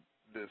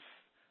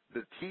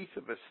the teeth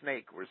of a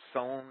snake were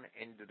sown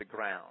into the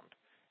ground,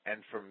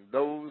 and from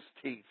those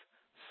teeth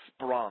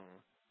sprung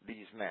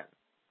these men.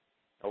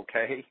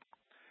 Okay?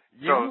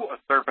 So a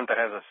serpent that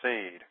has a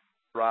seed.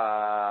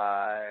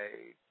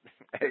 Right.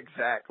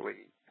 Exactly.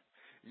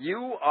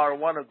 You are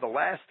one of the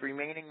last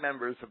remaining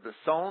members of the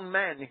sown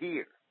men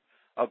here,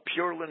 of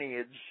pure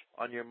lineage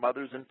on your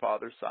mother's and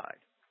father's side.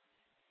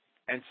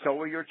 And so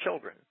are your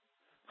children.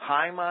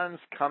 Hymen's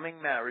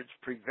coming marriage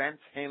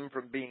prevents him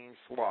from being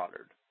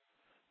slaughtered,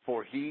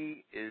 for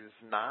he is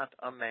not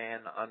a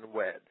man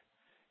unwed.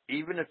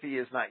 Even if he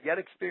has not yet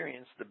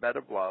experienced the bed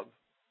of love,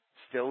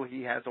 still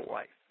he has a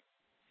wife.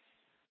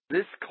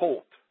 This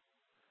colt,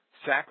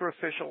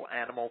 sacrificial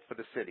animal for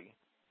the city,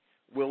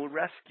 will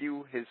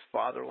rescue his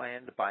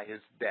fatherland by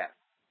his death.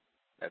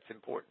 That's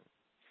important.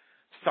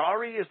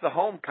 Sorry is the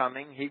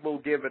homecoming he will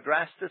give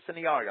Adrastus and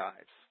the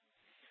Argives,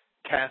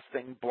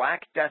 casting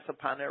black death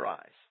upon their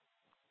eyes.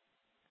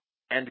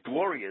 And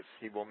glorious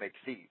he will make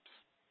Thebes.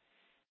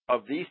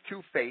 Of these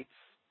two fates,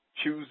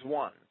 choose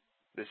one.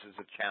 This is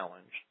a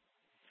challenge.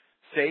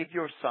 Save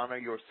your son or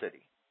your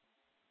city.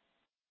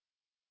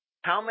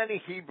 How many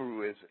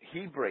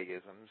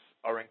Hebraisms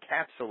are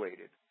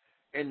encapsulated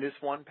in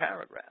this one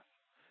paragraph?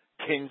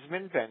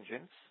 Kinsman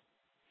vengeance,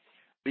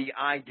 the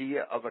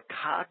idea of a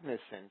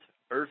cognizant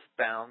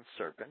earthbound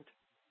serpent,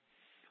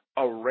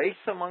 a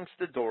race amongst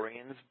the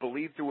Dorians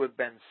believed to have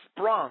been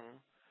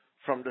sprung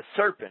from the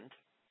serpent,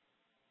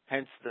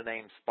 hence the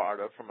name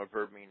Sparta from a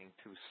verb meaning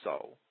to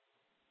sow,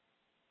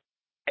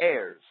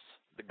 Ares,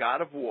 the god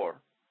of war,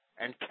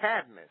 and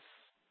Cadmus,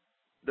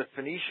 the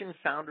Phoenician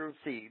founder of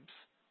Thebes,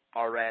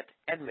 are at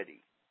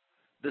enmity.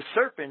 The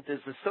serpent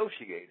is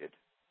associated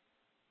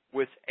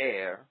with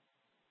air,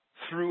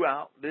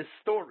 throughout this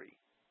story.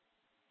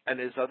 And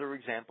there's other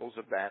examples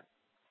of that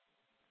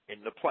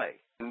in the play.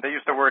 And they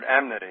use the word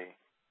enmity.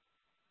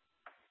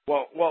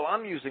 Well,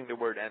 I'm using the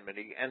word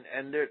enmity,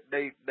 and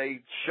they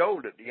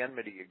show that the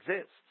enmity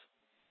exists.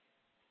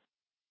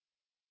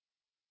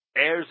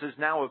 Ares is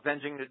now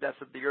avenging the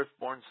death of the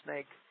earthborn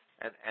snake,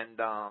 and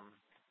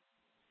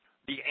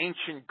the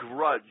ancient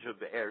grudge of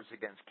the Ares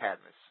against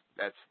Cadmus.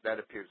 That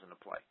appears in the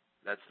play.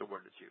 That's the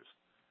word that's used.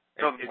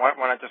 So why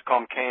not just call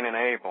them Cain and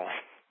Abel?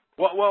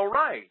 Well,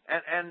 right,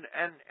 and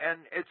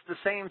it's the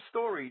same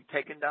story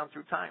taken down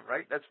through time,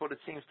 right? That's what it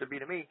seems to be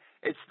to me.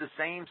 It's the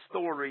same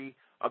story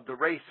of the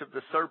race of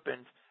the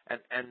serpent,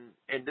 and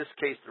in this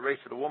case, the race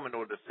of the woman,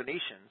 or the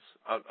Phoenicians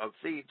of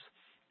Thebes,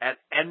 at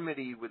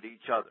enmity with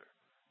each other.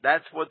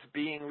 That's what's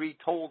being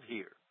retold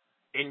here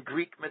in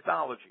Greek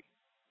mythology.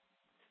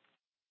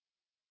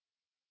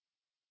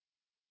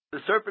 The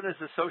serpent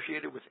is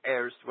associated with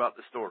Ares throughout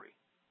the story.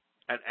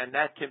 And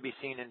that can be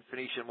seen in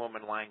Phoenician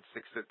Woman lines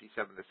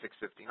 657 to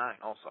 659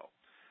 also.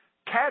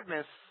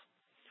 Cadmus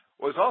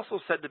was also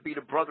said to be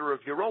the brother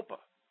of Europa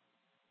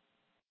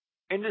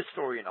in this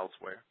story and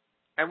elsewhere.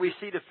 And we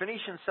see the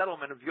Phoenician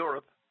settlement of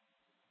Europe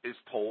is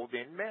told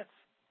in myth.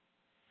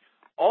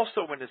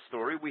 Also in this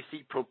story, we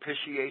see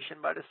propitiation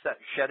by the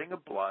shedding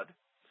of blood.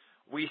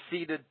 We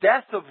see the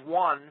death of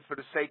one for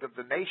the sake of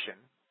the nation,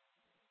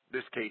 in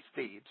this case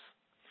Thebes.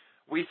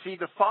 We see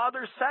the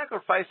father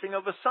sacrificing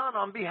of a son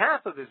on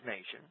behalf of his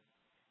nation,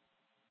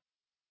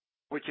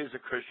 which is a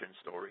Christian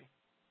story.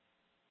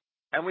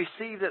 And we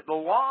see that the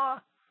law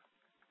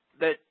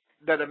that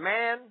a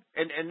man,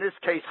 in this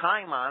case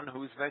Haman,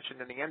 who's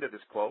mentioned in the end of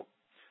this quote,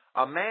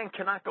 a man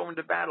cannot go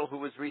into battle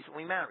who is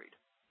recently married.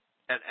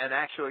 And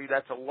actually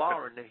that's a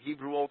law in the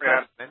Hebrew Old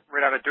Testament.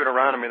 Read out of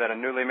Deuteronomy that a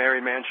newly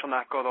married man shall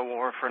not go to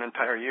war for an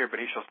entire year, but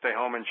he shall stay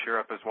home and cheer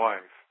up his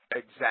wife.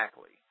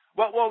 Exactly.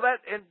 Well,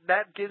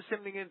 that gives him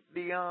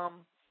the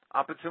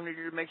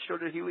opportunity to make sure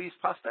that he leaves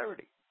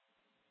posterity.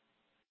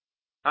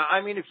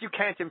 I mean, if you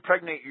can't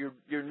impregnate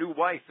your new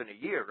wife in a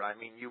year, I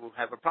mean, you will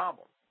have a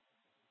problem.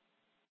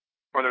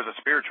 Or there's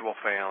a spiritual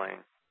failing.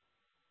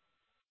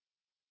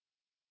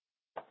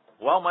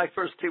 Well, my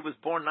first kid was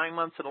born 9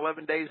 months and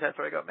 11 days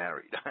after I got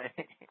married.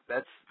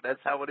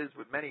 That's how it is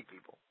with many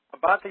people.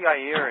 About the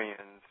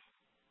Iarians,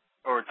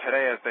 or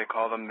today as they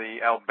call them,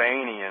 the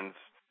Albanians,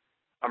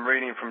 I'm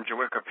reading from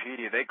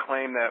Wikipedia. They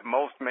claim that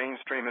most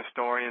mainstream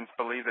historians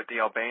believe that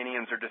the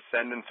Albanians are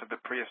descendants of the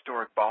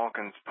prehistoric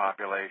Balkans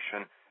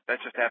population.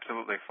 That's just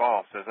absolutely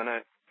false, isn't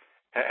it?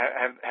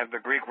 Have the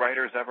Greek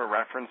writers ever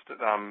referenced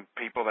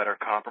people that are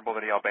comparable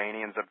to the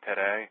Albanians of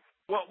today?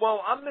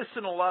 Well, I'm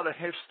missing a lot of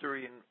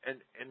history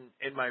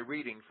in my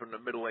reading from the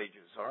Middle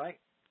Ages, all right?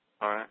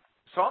 All right.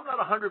 So I'm not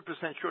 100%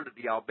 sure that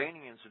the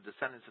Albanians are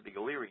descendants of the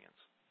Illyrians.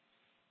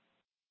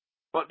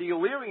 But the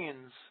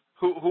Illyrians,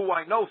 who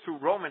I know through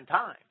Roman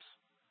times,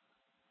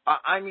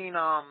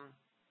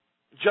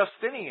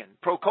 Justinian,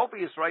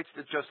 Procopius writes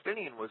that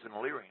Justinian was an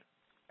Illyrian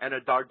and a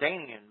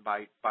Dardanian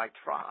by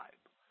tribe.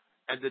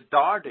 And the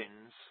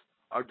Dardans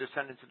are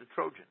descendants of the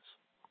Trojans.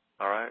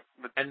 All right.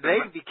 And they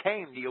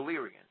became the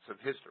Illyrians of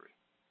history.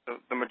 So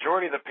the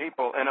majority of the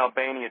people in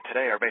Albania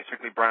today are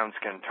basically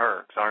brown-skinned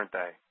Turks, aren't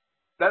they?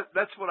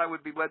 That's what I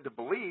would be led to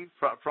believe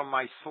from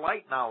my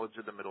slight knowledge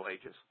of the Middle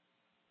Ages.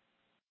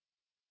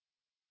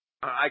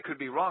 I could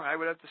be wrong. I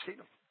would have to see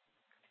them.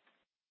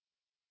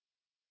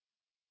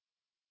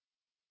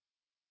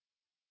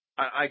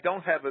 I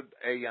don't have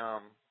a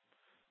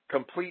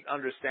complete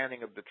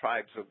understanding of the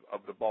tribes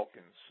of the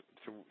Balkans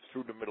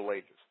through the Middle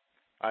Ages.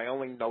 I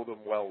only know them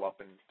well up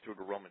through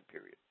the Roman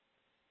period.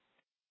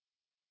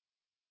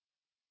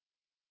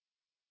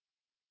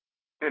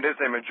 It is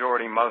a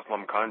majority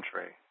Muslim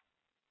country.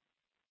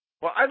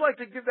 Well, I'd like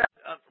to give that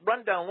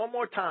rundown one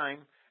more time.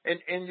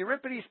 In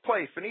Euripides'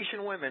 play,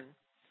 Phoenician Women,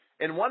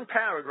 in one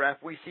paragraph,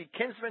 we see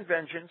kinsman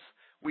vengeance.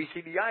 We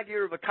see the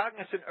idea of a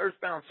cognizant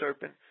earthbound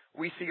serpent.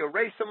 We see a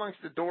race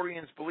amongst the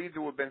Dorians believed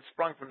to have been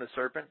sprung from the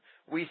serpent.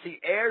 We see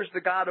Ares,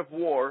 the god of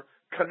war,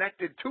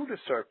 connected to the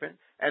serpent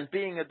and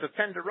being a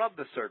defender of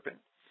the serpent.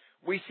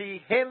 We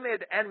see him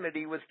at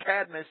enmity with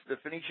Cadmus, the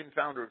Phoenician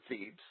founder of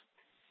Thebes.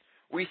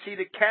 We see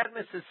that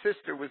Cadmus'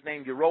 sister was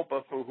named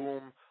Europa, for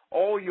whom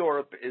all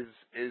Europe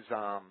is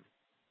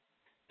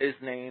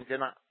named,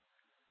 and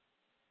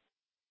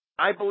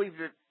I believe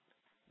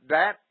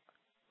that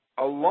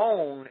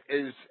alone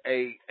is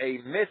a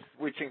myth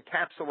which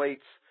encapsulates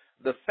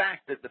the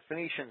fact that the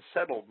Phoenicians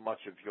settled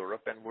much of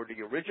Europe and were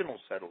the original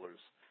settlers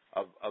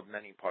of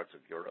many parts of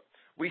Europe.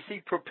 We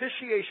see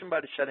propitiation by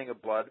the shedding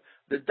of blood,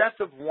 the death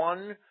of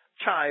one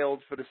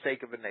child for the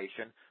sake of a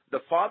nation, the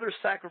father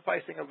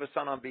sacrificing of a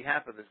son on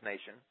behalf of his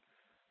nation,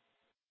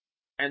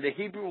 and the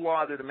Hebrew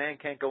law that a man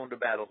can't go into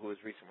battle who is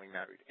recently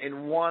married.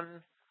 In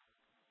one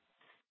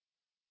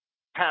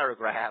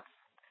paragraph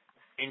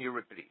in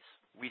Euripides,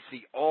 we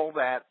see all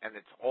that, and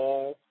it's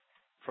all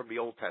from the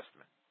Old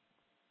Testament.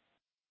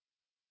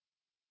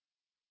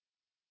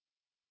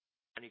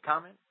 Any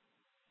comment?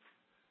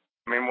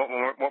 I mean,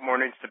 what more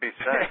needs to be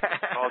said?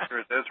 Culture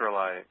is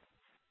Israelite.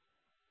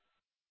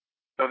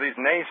 So these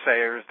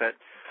naysayers that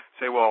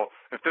say, well,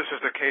 if this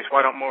is the case,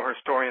 why don't more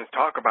historians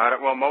talk about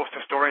it? Well, most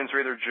historians are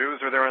either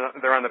Jews or they're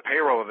on the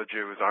payroll of the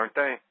Jews, aren't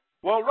they?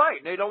 Well, right.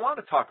 They don't want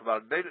to talk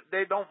about it.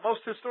 They don't. Most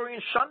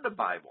historians shun the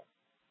Bible.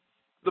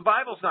 The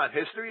Bible's not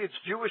history. It's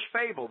Jewish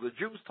fable. The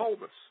Jews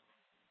told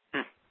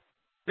us.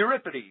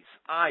 Euripides,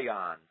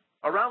 Ion,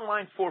 around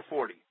line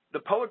 440, the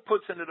poet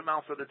puts into the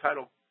mouth of the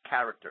title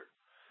character.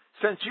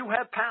 Since you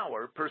have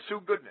power,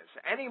 pursue goodness.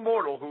 Any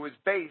mortal who is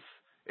base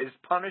is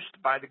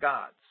punished by the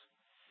gods.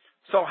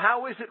 So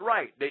how is it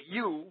right that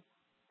you,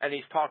 and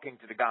he's talking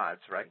to the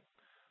gods, right,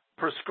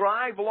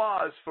 prescribe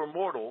laws for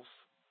mortals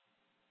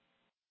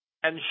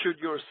and should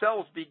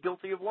yourselves be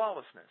guilty of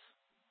lawlessness?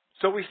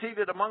 So we see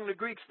that among the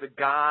Greeks, the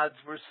gods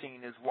were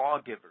seen as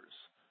lawgivers,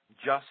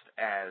 just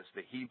as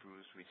the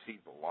Hebrews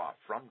received the law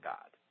from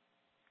God.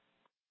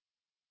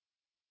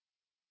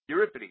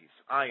 Euripides,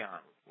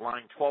 Ion,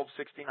 line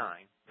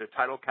 1269, the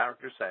title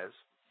character says,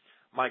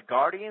 my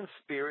guardian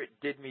spirit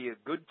did me a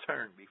good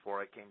turn before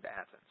I came to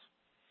Athens.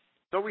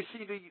 So we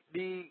see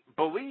the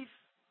belief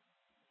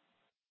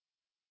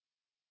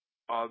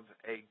of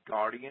a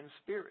guardian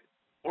spirit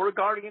or a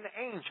guardian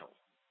angel.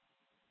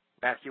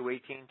 Matthew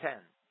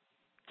 18:10.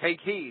 Take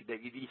heed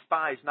that you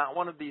despise not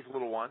one of these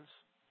little ones,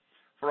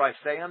 for I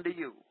say unto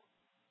you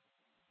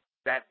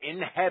that in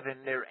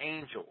heaven their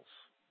angels,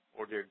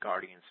 or their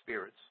guardian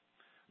spirits,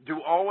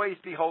 do always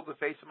behold the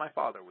face of my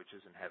Father which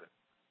is in heaven.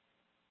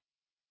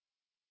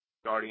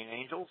 Guardian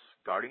angels,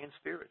 guardian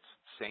spirits,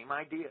 same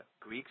idea.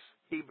 Greeks,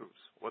 Hebrews.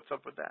 What's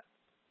up with that?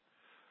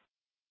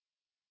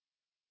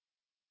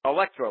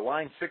 Electra,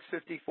 line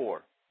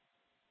 654.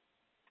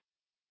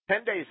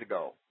 10 days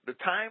ago, the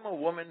time a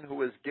woman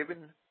who has given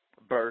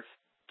birth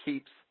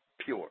keeps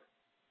pure.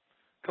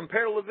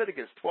 Compare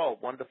Leviticus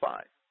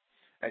 12:1-5.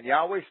 And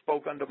Yahweh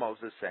spoke unto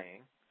Moses,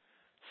 saying,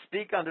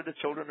 speak unto the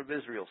children of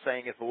Israel,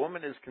 saying, if a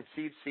woman is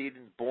conceived seed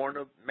and born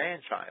a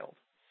man-child,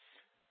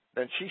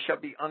 then she shall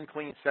be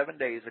unclean 7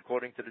 days,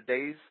 according to the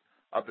days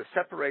of the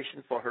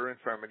separation for her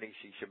infirmity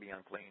she shall be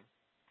unclean.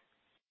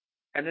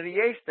 And in the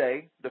 8th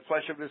day, the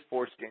flesh of his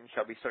foreskin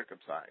shall be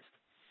circumcised.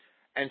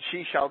 And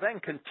she shall then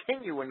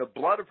continue in the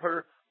blood of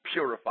her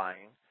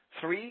purifying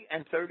 30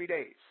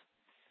 days.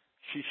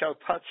 She shall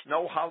touch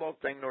no hollow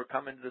thing, nor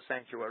come into the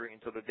sanctuary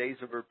until the days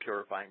of her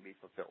purifying be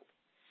fulfilled.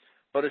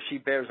 But if she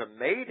bears a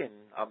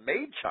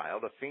maid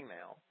child, a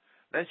female,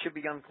 then she'll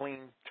be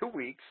unclean 2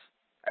 weeks,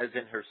 as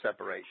in her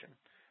separation.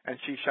 And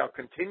she shall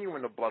continue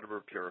in the blood of her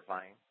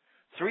purifying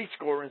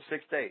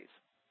 66 days.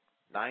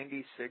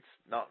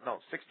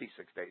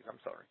 66 days, I'm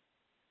sorry.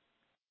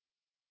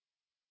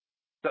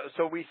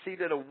 So we see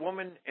that a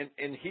woman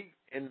in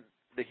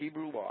the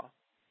Hebrew law,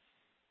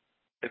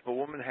 if a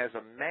woman has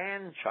a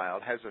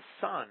man-child, has a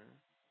son,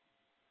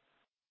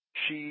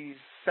 she's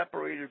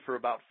separated for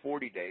about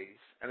 40 days.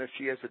 And if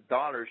she has a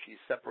daughter, she's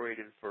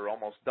separated for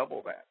almost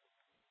double that,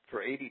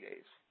 for 80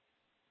 days.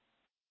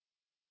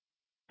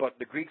 But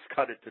the Greeks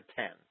cut it to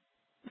 10.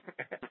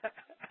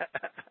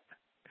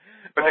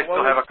 But they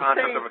still have a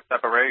concept of a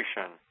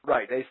separation.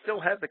 Right. They still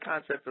have the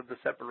concept of the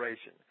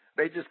separation.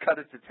 They just cut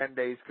it to 10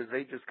 days because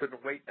they just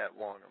couldn't wait that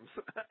long.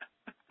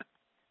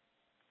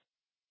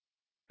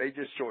 They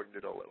just shortened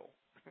it a little.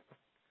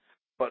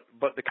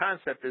 But the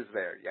concept is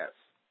there, yes.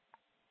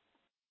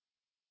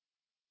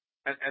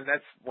 And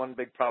that's one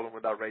big problem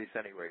with our race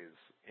anyway, is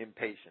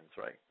impatience,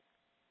 right?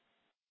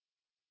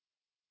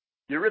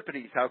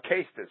 Euripides,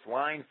 Alcestis,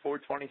 line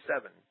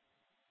 427,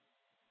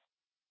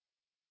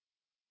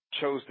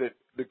 shows that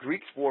the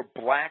Greeks wore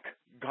black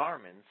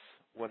garments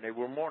when they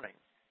were mourning.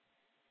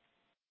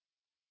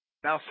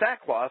 Now,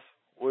 sackcloth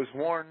was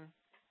worn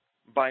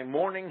by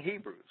mourning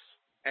Hebrews,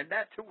 and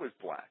that too was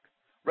black.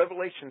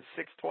 Revelation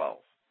 6:12.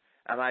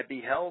 And I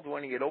beheld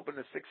when he had opened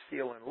the sixth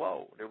seal, and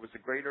lo, there was a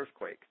great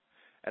earthquake,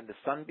 and the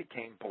sun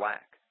became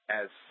black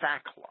as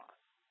sackcloth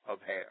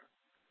of hair,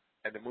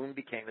 and the moon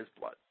became as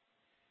blood.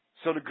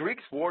 So the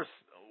Greeks wore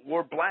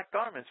black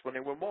garments when they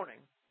were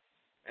mourning,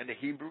 and the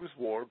Hebrews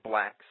wore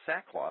black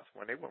sackcloth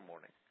when they were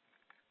mourning.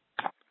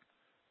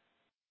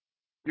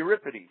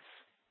 Euripides,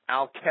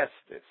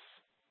 Alcestis.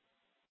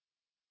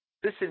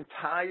 This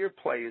entire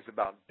play is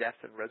about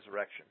death and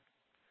resurrection.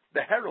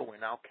 The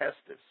heroine,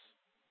 Alcestis,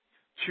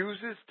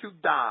 chooses to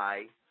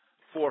die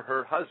for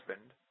her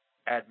husband,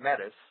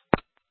 Admetus,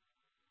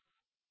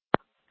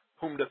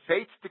 whom the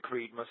fates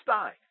decreed must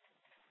die,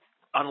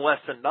 unless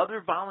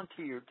another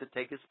volunteered to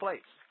take his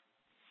place.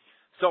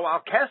 So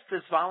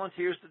Alcestis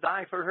volunteers to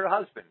die for her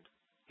husband.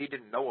 He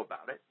didn't know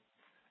about it,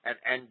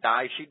 and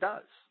die she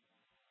does.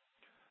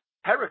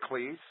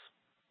 Heracles,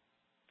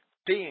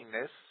 seeing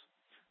this,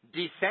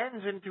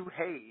 descends into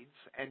Hades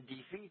and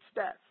defeats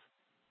death.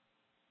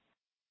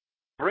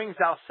 Brings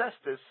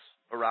Alcestis,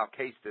 or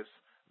Alcestis,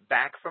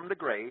 back from the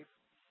grave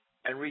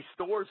and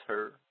restores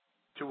her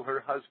to her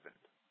husband.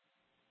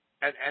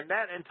 And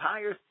that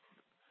entire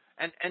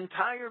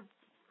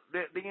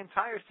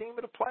theme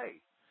of the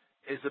play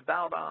is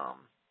about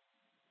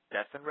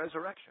death and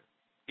resurrection.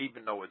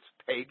 Even though it's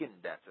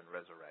pagan death and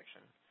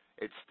resurrection,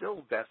 it's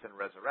still death and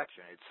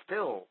resurrection. It's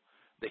still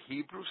the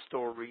Hebrew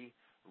story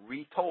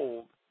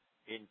retold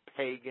in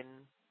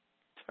pagan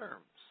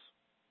terms.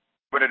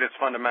 But it is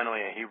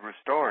fundamentally a Hebrew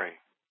story.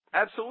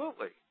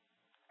 Absolutely.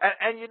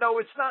 And you know,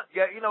 it's not,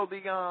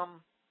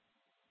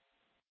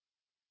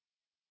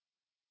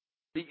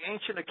 the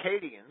ancient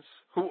Akkadians,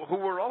 who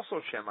were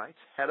also Shemites,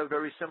 had a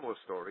very similar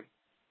story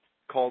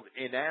called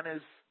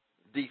Inanna's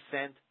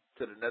Descent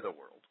to the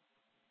Netherworld.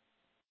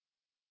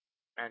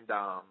 And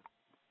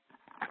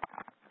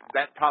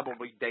that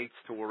probably dates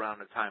to around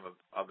the time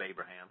of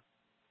Abraham.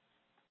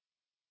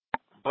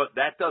 But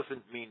that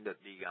doesn't mean that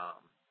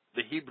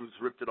the Hebrews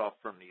ripped it off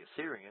from the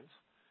Assyrians,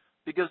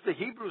 because the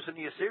Hebrews and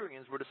the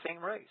Assyrians were the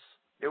same race.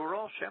 They were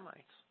all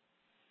Shemites.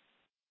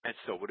 And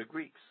so were the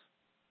Greeks.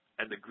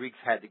 And the Greeks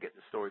had to get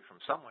the story from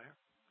somewhere.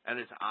 And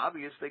it's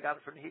obvious they got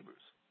it from the Hebrews.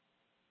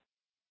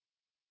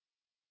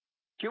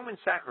 Human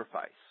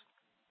sacrifice.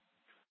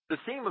 The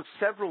theme of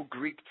several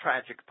Greek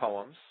tragic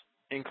poems,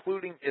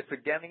 including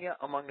Iphigenia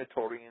among the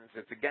Taurians,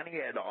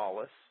 Iphigenia et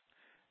Aulis,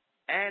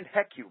 and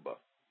Hecuba,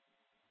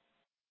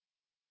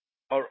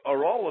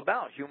 are all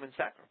about human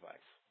sacrifice.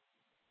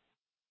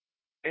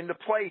 In the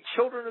play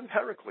Children of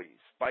Heracles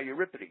by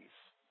Euripides,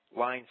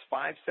 lines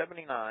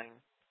 579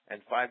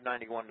 and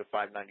 591 to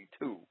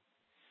 592,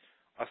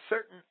 a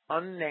certain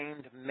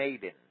unnamed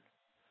maiden,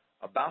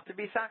 about to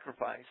be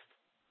sacrificed,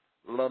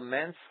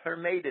 laments her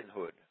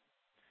maidenhood.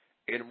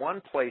 In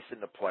one place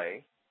in the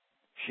play,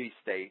 she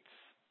states,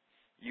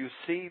 "You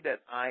see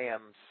that I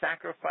am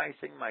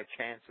sacrificing my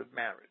chance of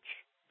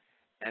marriage."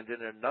 And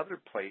in another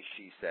place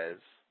she says,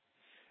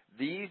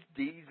 "These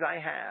deeds I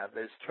have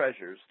as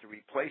treasures to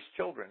replace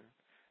children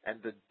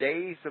and the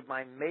days of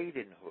my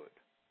maidenhood."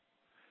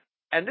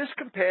 And this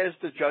compares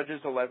to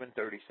Judges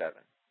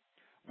 11:37,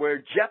 where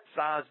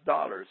Jephthah's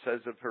daughter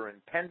says of her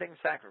impending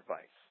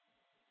sacrifice,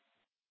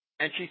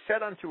 "And she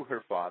said unto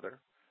her father,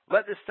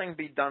 Let this thing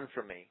be done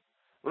for me.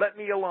 Let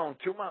me alone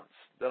 2 months,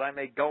 that I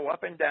may go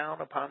up and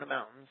down upon the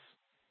mountains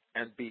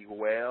and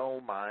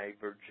bewail my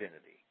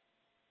virginity,"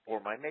 or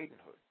my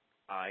maidenhood,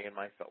 I and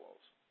my fellows.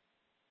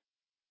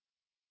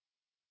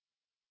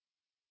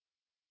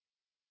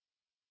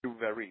 Two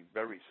very,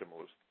 very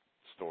similar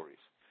stories.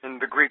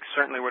 And the Greeks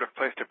certainly would have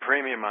placed a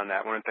premium on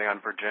that, wouldn't they, on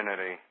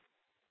virginity?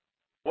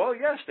 Well,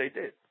 yes, they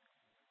did.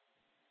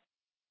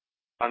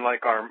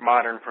 Unlike our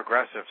modern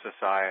progressive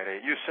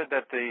society. You said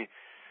that the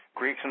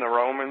Greeks and the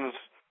Romans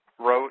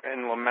wrote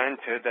and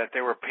lamented that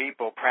there were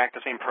people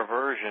practicing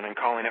perversion and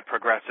calling it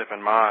progressive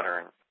and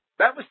modern.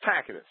 That was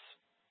Tacitus.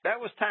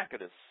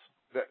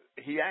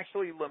 He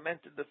actually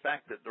lamented the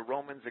fact that the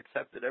Romans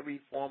accepted every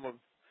form of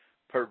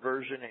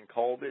perversion and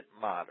called it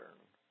modern.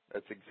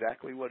 That's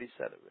exactly what he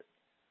said of it.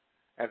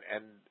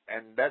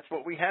 And that's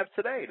what we have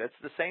today. That's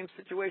the same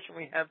situation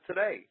we have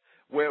today,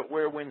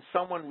 where when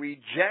someone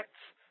rejects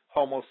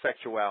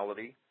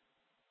homosexuality,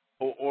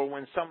 or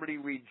when somebody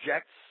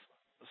rejects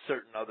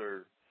certain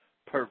other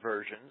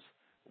perversions,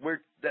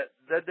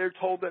 that they're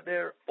told that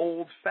they're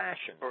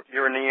old-fashioned. Or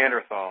you're a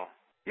Neanderthal.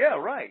 Yeah,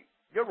 right.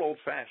 You're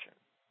old-fashioned.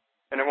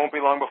 And it won't be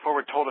long before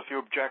we're told if you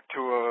object to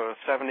a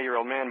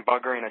 70-year-old man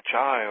buggering a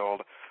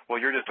child, well,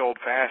 you're just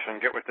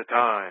old-fashioned. Get with the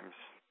times.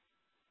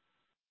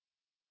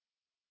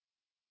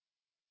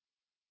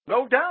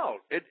 No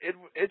doubt.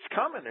 It's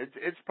coming.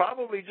 It's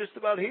probably just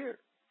about here.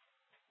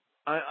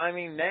 I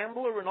mean,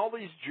 Nambler and all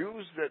these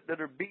Jews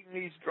that are beating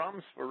these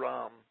drums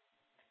for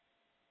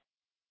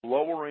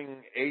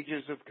lowering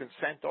ages of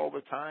consent all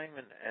the time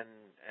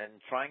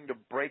and trying to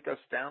break us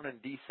down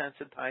and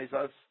desensitize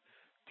us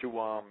to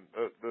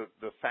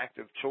the fact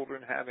of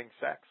children having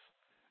sex.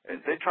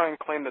 They try and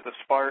claim that the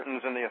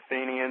Spartans and the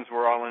Athenians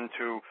were all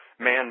into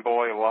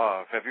man-boy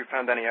love. Have you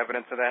found any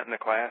evidence of that in the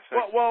classics?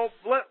 Well,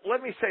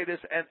 let me say this,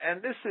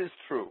 and this is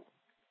true,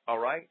 all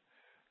right?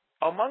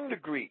 Among the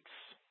Greeks,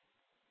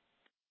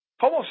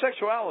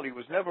 homosexuality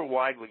was never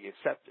widely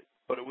accepted,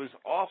 but it was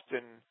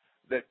often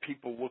that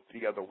people looked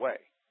the other way.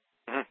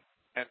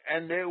 Mm-hmm.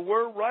 And there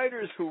were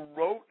writers who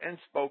wrote and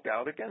spoke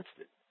out against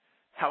it.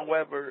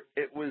 However,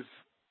 it was,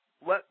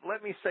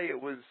 let me say,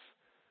 it was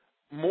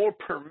more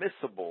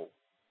permissible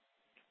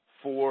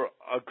for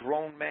a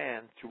grown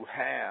man to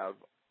have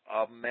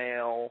a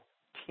male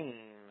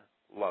teen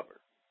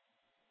lover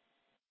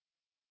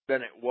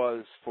than it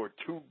was for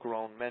two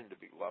grown men to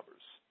be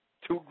lovers.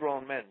 Two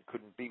grown men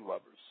couldn't be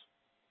lovers.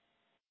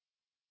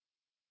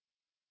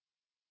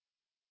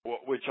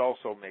 Which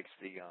also makes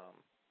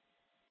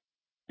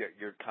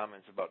your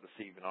comments about the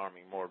Theban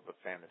army more of a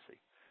fantasy.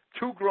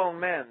 Two grown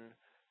men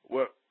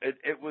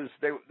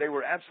they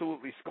were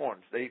absolutely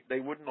scorned. They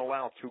wouldn't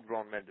allow two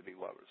grown men to be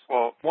lovers.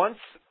 Well,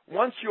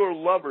 once your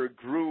lover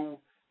grew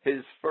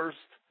his first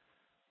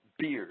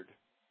beard,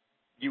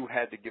 you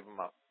had to give him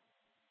up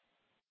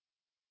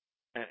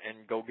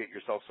and go get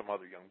yourself some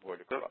other young boy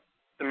to grow up.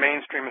 The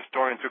mainstream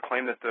historians who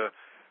claim that the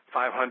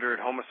 500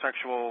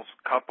 homosexual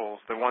couples,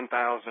 the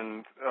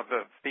 1,000 of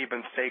the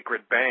Theban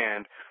sacred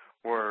band,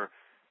 were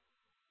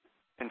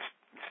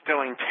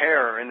instilling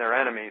terror in their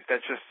enemies.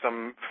 That's just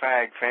some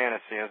fag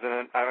fantasy, isn't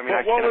it? I mean,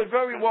 it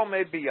very well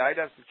may be. I'd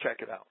have to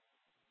check it out.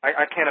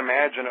 I can't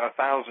imagine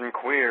 1,000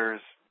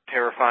 queers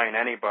terrifying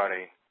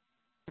anybody.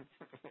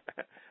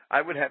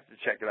 I would have to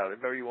check it out. It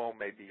very well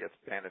may be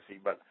a fantasy,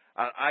 but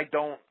I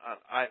don't.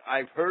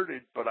 I've heard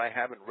it, but I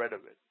haven't read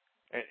of it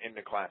in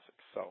the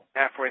classics. So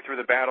halfway through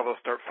the battle, they'll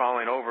start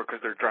falling over because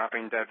they're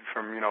dropping dead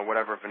from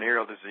whatever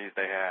venereal disease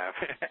they have.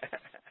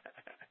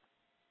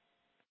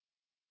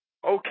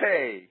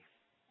 Okay.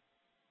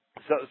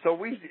 So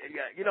we,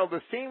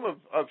 the theme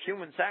of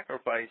human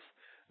sacrifice,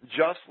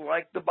 just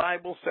like the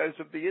Bible says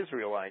of the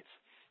Israelites,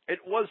 it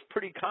was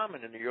pretty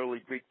common in the early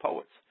Greek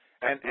poets.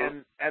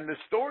 And the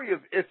story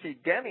of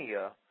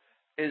Iphigenia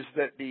is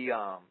that the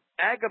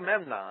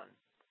Agamemnon,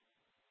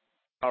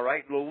 all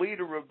right, the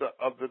leader of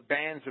the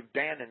bands of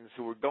Danaans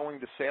who were going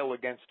to sail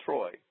against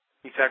Troy.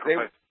 He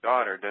sacrificed his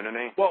daughter, didn't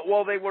he?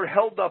 Well, they were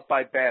held up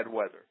by bad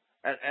weather,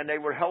 and they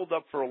were held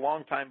up for a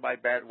long time by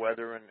bad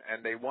weather,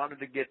 and they wanted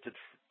to get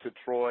to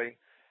Troy,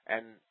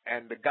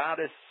 and the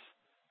goddess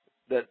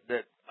that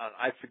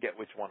I forget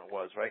which one it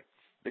was, right?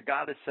 The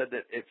goddess said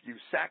that if you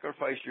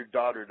sacrifice your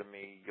daughter to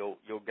me,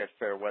 you'll get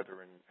fair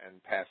weather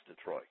and pass to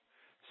Troy.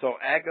 So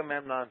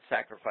Agamemnon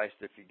sacrificed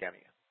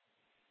Iphigenia.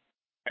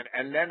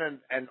 And then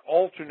an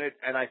alternate,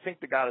 and I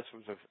think the goddess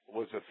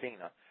was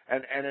Athena,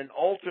 and an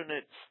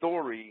alternate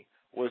story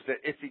was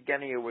that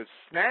Iphigenia was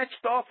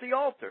snatched off the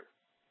altar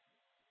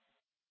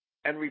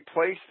and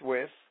replaced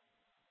with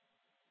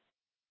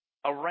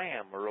a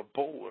ram or a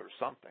bull or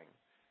something,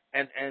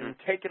 and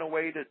taken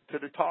away to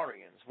the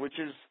Taurians, which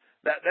is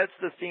that's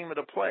the theme of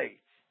the play,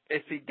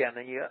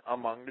 Iphigenia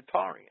among the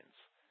Taurians.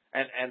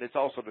 And it's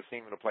also the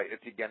theme of the play,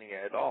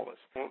 Iphigenia et Aulis,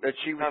 that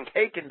she was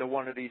taken to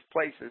one of these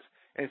places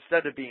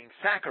instead of being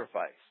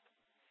sacrificed.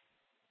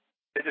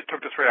 They just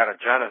took this right out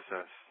of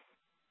Genesis.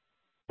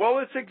 Well,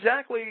 it's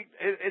exactly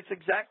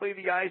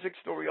the Isaac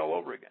story all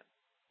over again.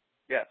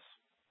 Yes.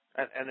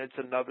 And it's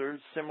another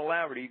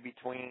similarity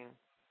between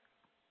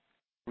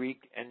Greek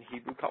and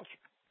Hebrew culture.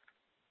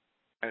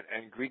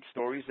 And Greek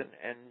stories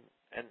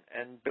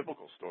and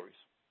biblical stories.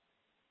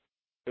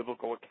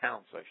 Biblical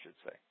accounts, I should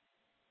say.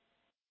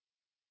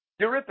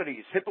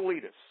 Euripides,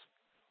 Hippolytus,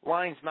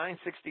 lines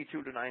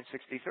 962 to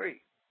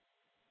 963.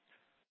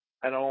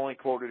 And I'll only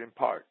quote it in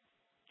part.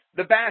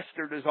 The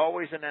bastard is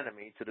always an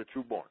enemy to the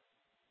true-born.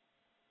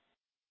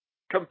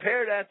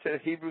 Compare that to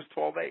Hebrews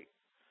 12:8.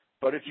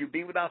 But if you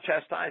be without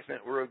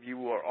chastisement, whereof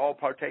you are all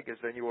partakers,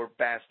 then you are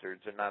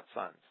bastards and not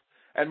sons.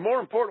 And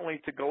more importantly,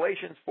 to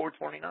Galatians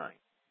 4:29.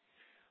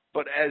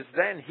 But as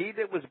then he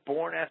that was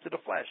born after the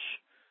flesh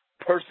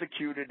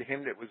persecuted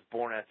him that was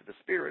born after the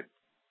Spirit,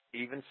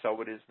 even so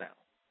it is now.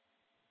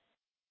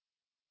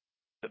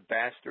 The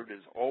bastard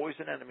is always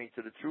an enemy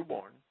to the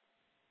true-born,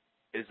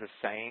 is a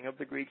saying of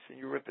the Greeks in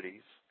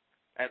Euripides,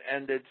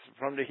 and it's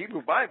from the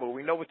Hebrew Bible.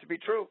 We know it to be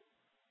true.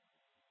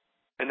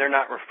 And they're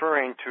not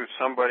referring to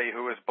somebody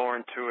who is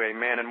born to a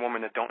man and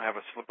woman that don't have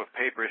a slip of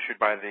paper issued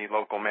by the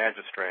local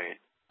magistrate.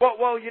 Well,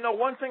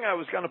 one thing I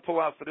was going to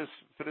pull out for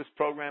this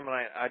program, and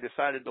I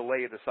decided to lay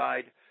it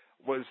aside,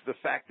 was the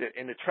fact that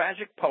in the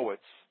tragic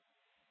poets,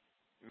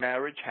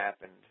 marriage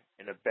happened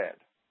in a bed,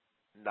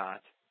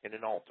 not in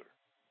an altar.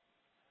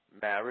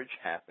 Marriage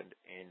happened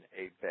in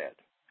a bed.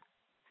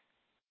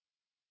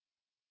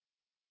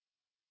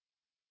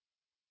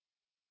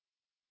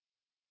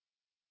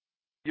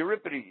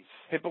 Euripides,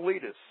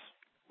 Hippolytus,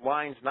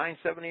 lines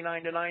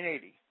 979 to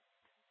 980.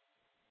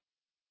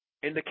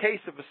 In the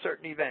case of a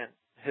certain event,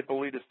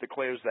 Hippolytus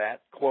declares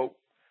that, quote,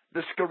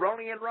 the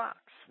Scironian rocks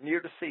near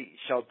the sea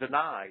shall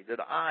deny that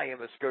I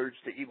am a scourge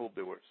to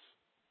evildoers.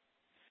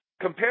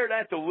 Compare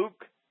that to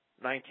Luke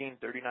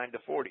 19:39 to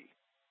 40.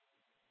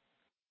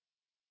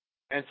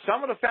 And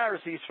some of the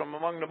Pharisees from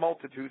among the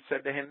multitude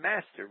said to him,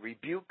 Master,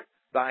 rebuke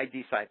thy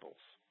disciples.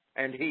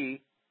 And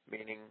he,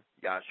 meaning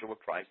Yahshua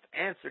Christ,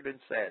 answered and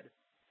said,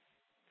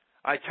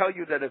 I tell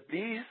you that if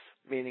these,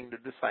 meaning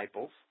the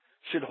disciples,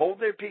 should hold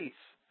their peace,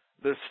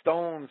 the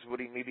stones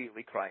would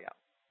immediately cry out.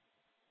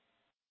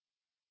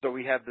 So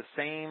we have the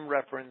same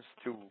reference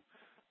to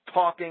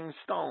talking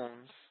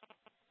stones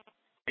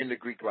in the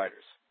Greek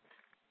writers.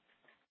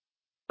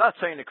 Not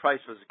saying that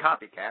Christ was a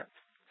copycat,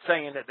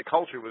 saying that the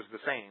culture was the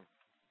same.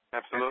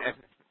 Absolutely. And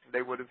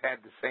they would have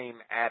had the same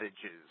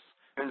adages.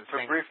 And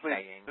to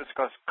briefly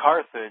discuss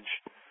Carthage,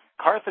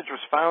 Carthage was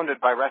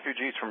founded by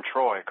refugees from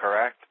Troy,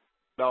 correct?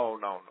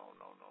 No.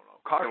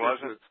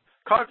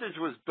 Carthage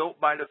was built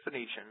by the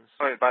Phoenicians.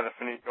 Oh, by the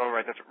Phoenicians. Oh,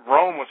 right.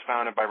 Rome was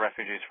founded by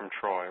refugees from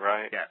Troy,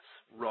 right? Yes,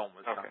 Rome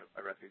was founded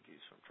by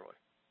refugees from Troy.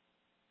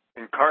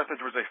 And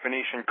Carthage was a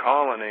Phoenician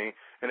colony,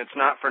 and it's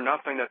not for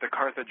nothing that the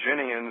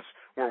Carthaginians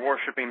were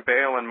worshiping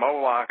Baal and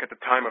Moloch at the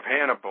time of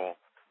Hannibal.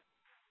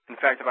 In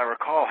fact, if I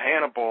recall,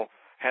 Hannibal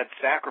had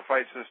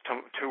sacrifices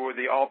to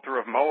the altar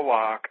of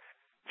Moloch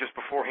just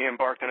before he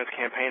embarked on his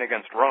campaign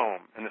against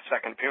Rome in the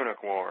Second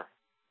Punic War.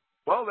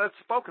 Well, that's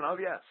spoken of,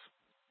 yes.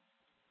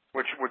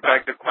 Which would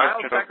beg the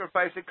question Child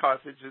sacrifice at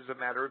Carthage is a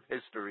matter of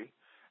history,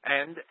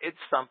 and it's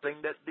something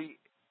that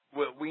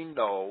we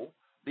know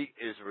the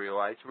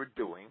Israelites were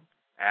doing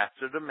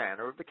after the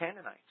manner of the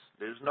Canaanites.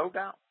 There's no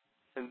doubt.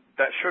 And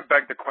that should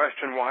beg the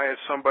question, why is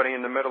somebody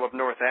in the middle of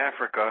North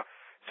Africa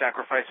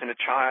sacrificing a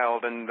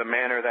child in the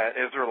manner that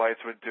Israelites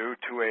would do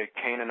to a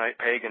Canaanite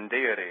pagan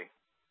deity.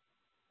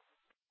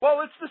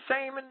 Well, it's the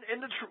same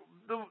in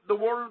the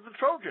War of the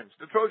Trojans,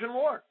 the Trojan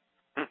War.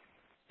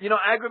 You know,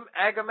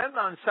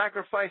 Agamemnon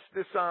sacrificed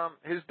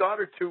his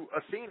daughter to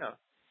Athena.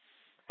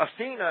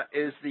 Athena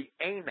is the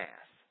Anath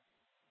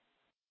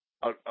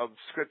of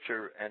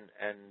Scripture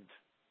and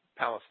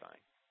Palestine.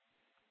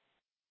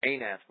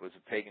 Anath was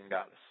a pagan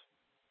goddess.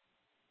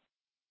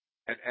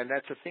 And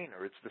that's Athena.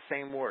 It's the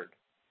same word.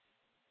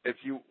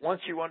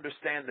 Once you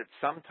understand that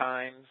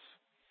sometimes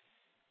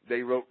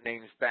they wrote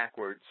names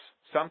backwards,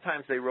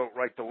 sometimes they wrote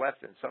right to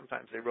left, and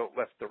sometimes they wrote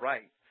left to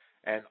right,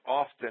 and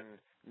often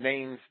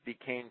names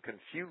became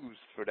confused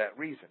for that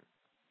reason.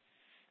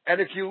 And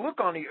if you look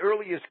on the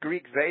earliest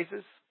Greek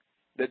vases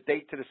that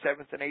date to the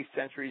 7th and 8th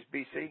centuries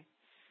BC,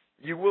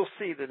 you will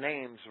see the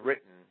names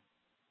written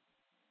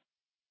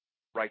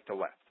right to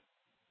left,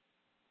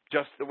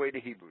 just the way the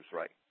Hebrews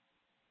write.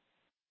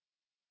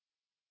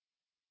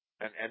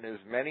 And there's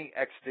many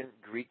extant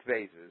Greek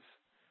vases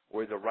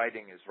where the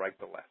writing is right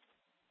to left.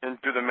 And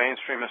do the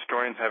mainstream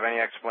historians have any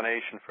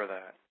explanation for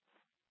that?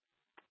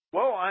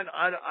 Well,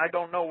 I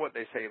don't know what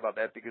they say about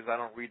that because I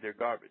don't read their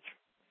garbage.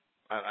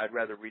 I'd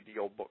rather read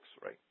the old books,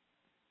 right?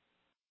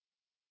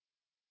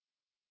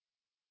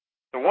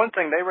 The one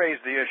thing they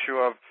raised the issue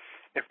of,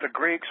 if the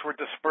Greeks were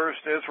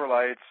dispersed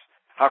Israelites,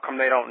 how come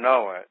they don't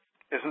know it?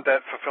 Isn't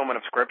that fulfillment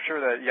of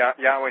Scripture that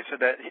Yahweh said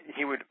that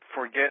He would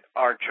forget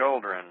our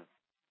children?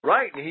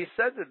 Right, and He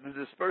said that the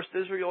dispersed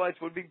Israelites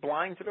would be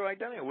blind to their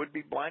identity, would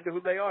be blind to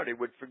who they are. They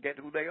would forget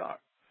who they are.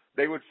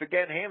 They would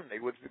forget Him. They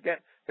would forget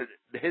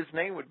His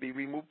name would be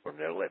removed from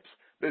their lips.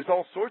 There's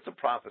all sorts of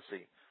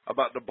prophecy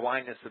about the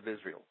blindness of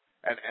Israel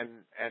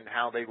and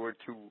how they were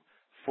to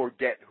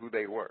forget who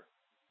they were.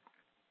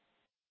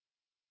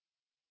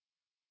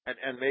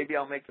 And maybe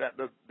I'll make that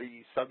the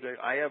subject.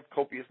 I have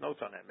copious notes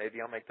on that. Maybe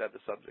I'll make that the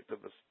subject of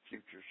a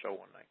future show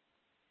one night.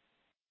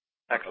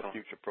 Excellent. A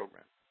future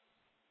program.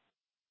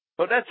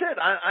 But that's it.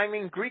 I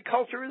mean, Greek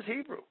culture is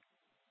Hebrew.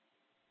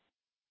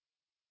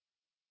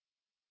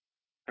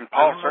 And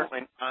Paul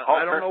certainly.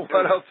 I don't know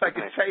what else I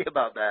could say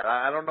about that.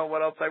 I don't know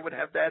what else I would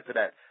have to add to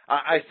that.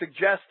 I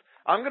suggest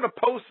I'm going to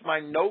post my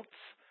notes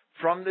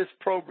from this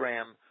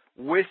program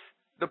with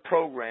the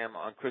program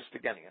on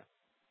Christogenea.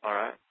 All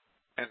right.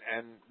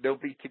 And they'll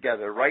be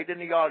together. Right in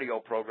the audio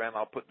program,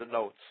 I'll put the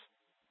notes.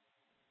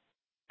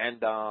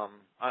 And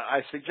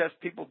I suggest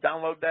people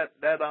download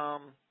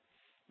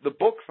the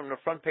book from the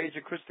front page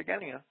of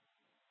Christogenea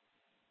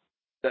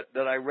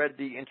that I read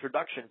the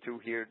introduction to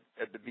here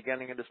at the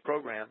beginning of this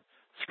program.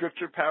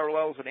 Scripture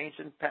Parallels and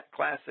Ancient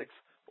Classics,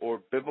 or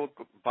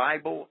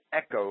Bible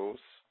Echoes.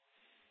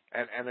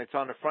 And it's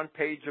on the front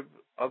page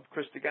of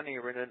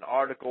Christogenea in an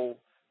article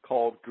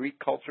called Greek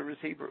Culture is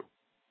Hebrew.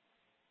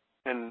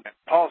 And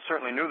Paul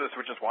certainly knew this,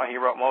 which is why he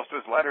wrote most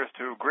of his letters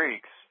to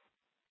Greeks.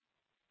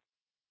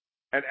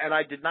 And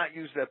I did not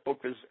use that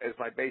book as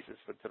my basis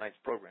for tonight's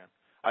program.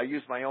 I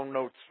used my own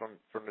notes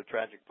from the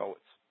tragic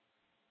poets.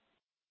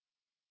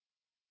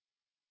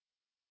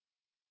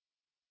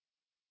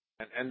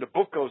 And the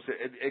book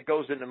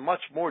goes into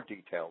much more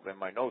detail than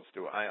my notes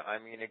do. I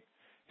mean,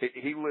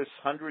 he lists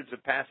hundreds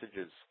of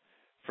passages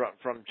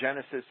from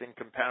Genesis in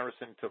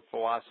comparison to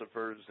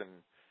philosophers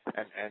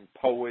and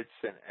poets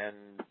and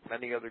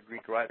many other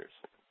Greek writers.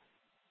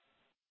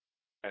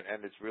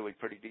 And it's really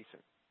pretty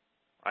decent.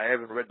 I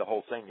haven't read the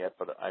whole thing yet,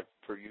 but I've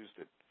perused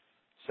it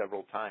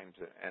several times.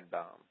 And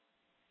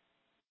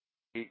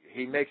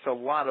he makes a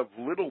lot of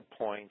little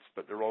points,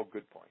 but they're all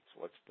good points.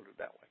 Let's put it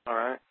that way. All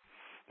right.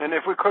 And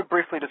if we could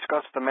briefly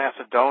discuss the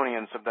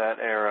Macedonians of that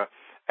era,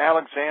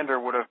 Alexander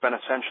would have been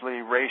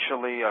essentially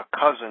racially a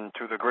cousin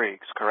to the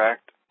Greeks,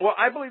 correct? Well,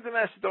 I believe the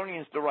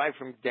Macedonians derived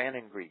from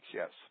Danaan Greeks,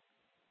 yes.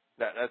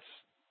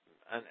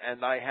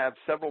 And I have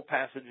several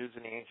passages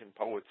in the ancient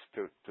poets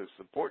to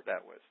support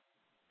that with.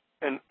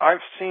 And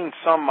I've seen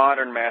some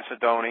modern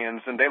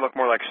Macedonians, and they look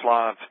more like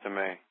Slavs to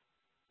me.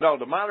 No,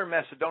 the modern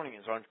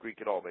Macedonians aren't Greek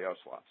at all. They are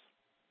Slavs.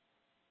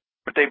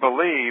 But they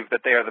believe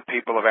that they are the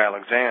people of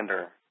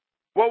Alexander.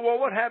 Well,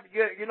 what happened?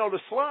 You know, the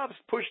Slavs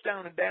pushed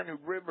down the Danube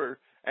River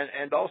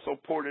and also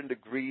poured into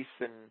Greece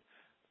and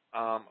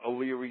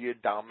Illyria,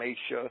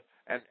 Dalmatia,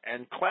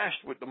 and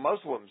clashed with the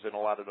Muslims in a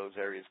lot of those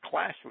areas,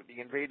 clashed with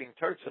the invading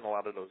Turks in a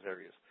lot of those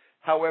areas.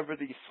 However,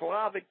 the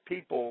Slavic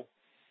people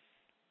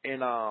in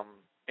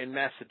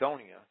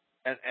Macedonia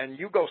and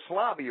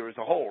Yugoslavia as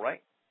a whole,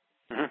 right?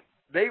 Mm-hmm.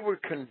 They were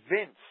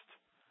convinced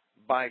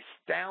by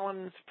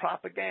Stalin's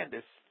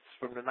propagandists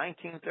from the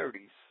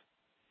 1930s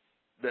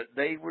that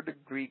they were the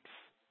Greeks,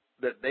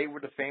 that they were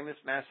the famous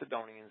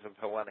Macedonians of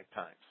Hellenic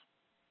times.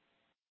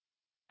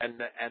 And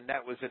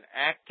that was an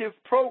active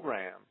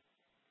program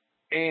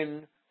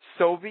in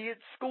Soviet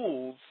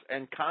schools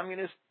and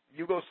communist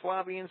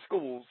Yugoslavian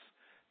schools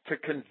to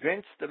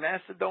convince the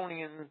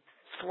Macedonian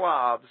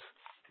Slavs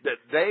that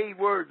they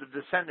were the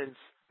descendants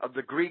of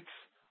the Greeks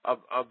of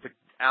the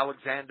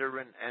Alexander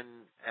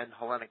and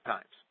Hellenic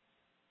times.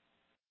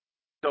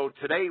 So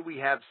today we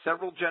have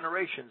several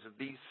generations of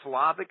these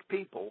Slavic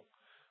people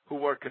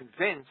who are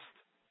convinced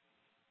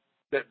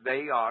that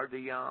they are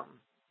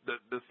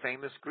the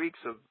famous Greeks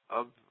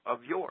of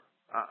yore.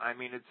 I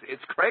mean,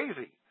 it's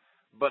crazy,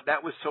 but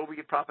that was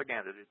Soviet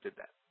propaganda that did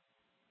that.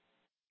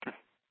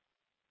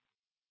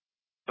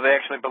 So they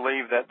actually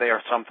believe that they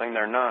are something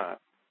they're not.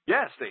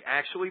 Yes, they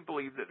actually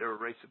believe that they're a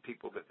race of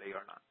people that they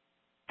are not.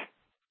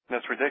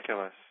 That's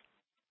ridiculous.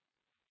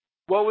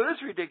 Well, it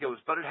is ridiculous,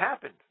 but it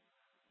happened.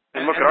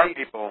 And look at our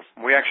people.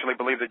 We actually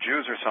believe the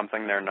Jews are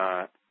something they're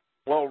not.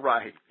 Well,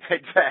 right,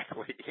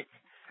 exactly,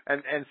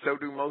 and so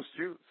do most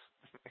Jews.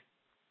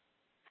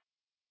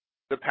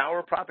 The power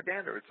of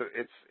propaganda,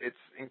 it's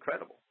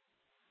incredible.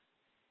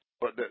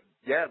 But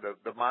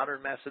the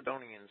modern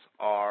Macedonians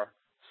are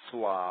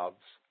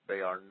Slavs. They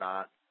are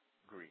not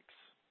Greeks.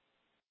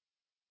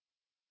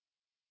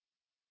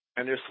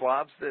 And they're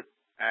Slavs that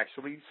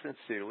actually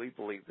sincerely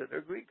believe that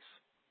they're Greeks.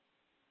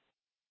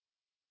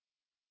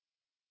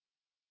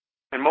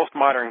 And most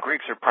modern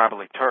Greeks are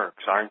probably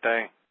Turks, aren't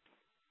they?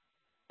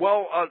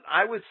 Well,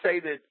 I would say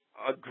that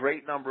a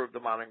great number of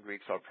the modern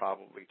Greeks are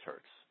probably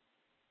Turks.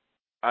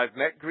 I've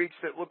met Greeks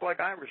that look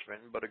like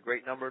Irishmen, but a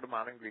great number of the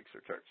modern Greeks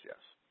are Turks,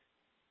 yes.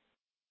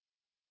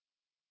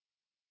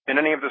 In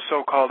any of the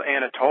so-called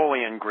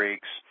Anatolian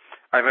Greeks,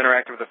 I've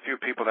interacted with a few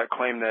people that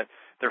claim that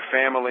their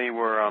family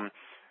were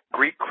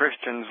Greek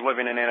Christians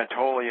living in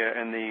Anatolia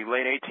in the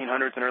late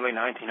 1800s and early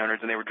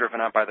 1900s, and they were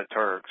driven out by the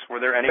Turks. Were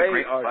there any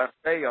Greeks left?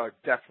 They are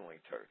definitely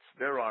Turks.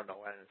 There are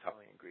no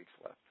Anatolian Greeks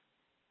left.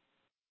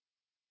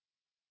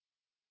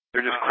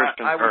 They're just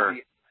Christian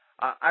Turks.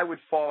 I would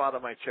fall out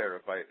of my chair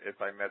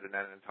if I met an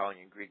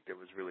Anatolian Greek that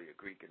was really a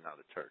Greek and not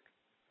a Turk.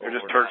 They're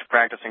just Turks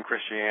practicing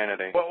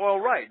Christianity. Well,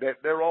 right.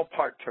 They're all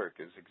part Turk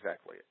is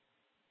exactly it.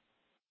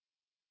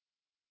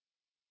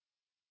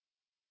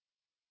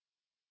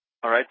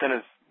 All right, then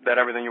is that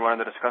everything you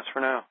wanted to discuss for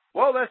now?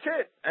 Well, that's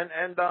it.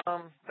 And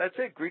that's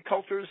it. Greek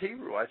culture is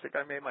Hebrew. I think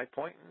I made my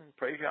point, and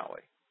praise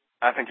Yahweh.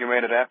 I think you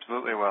made it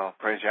absolutely well.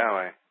 Praise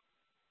Yahweh.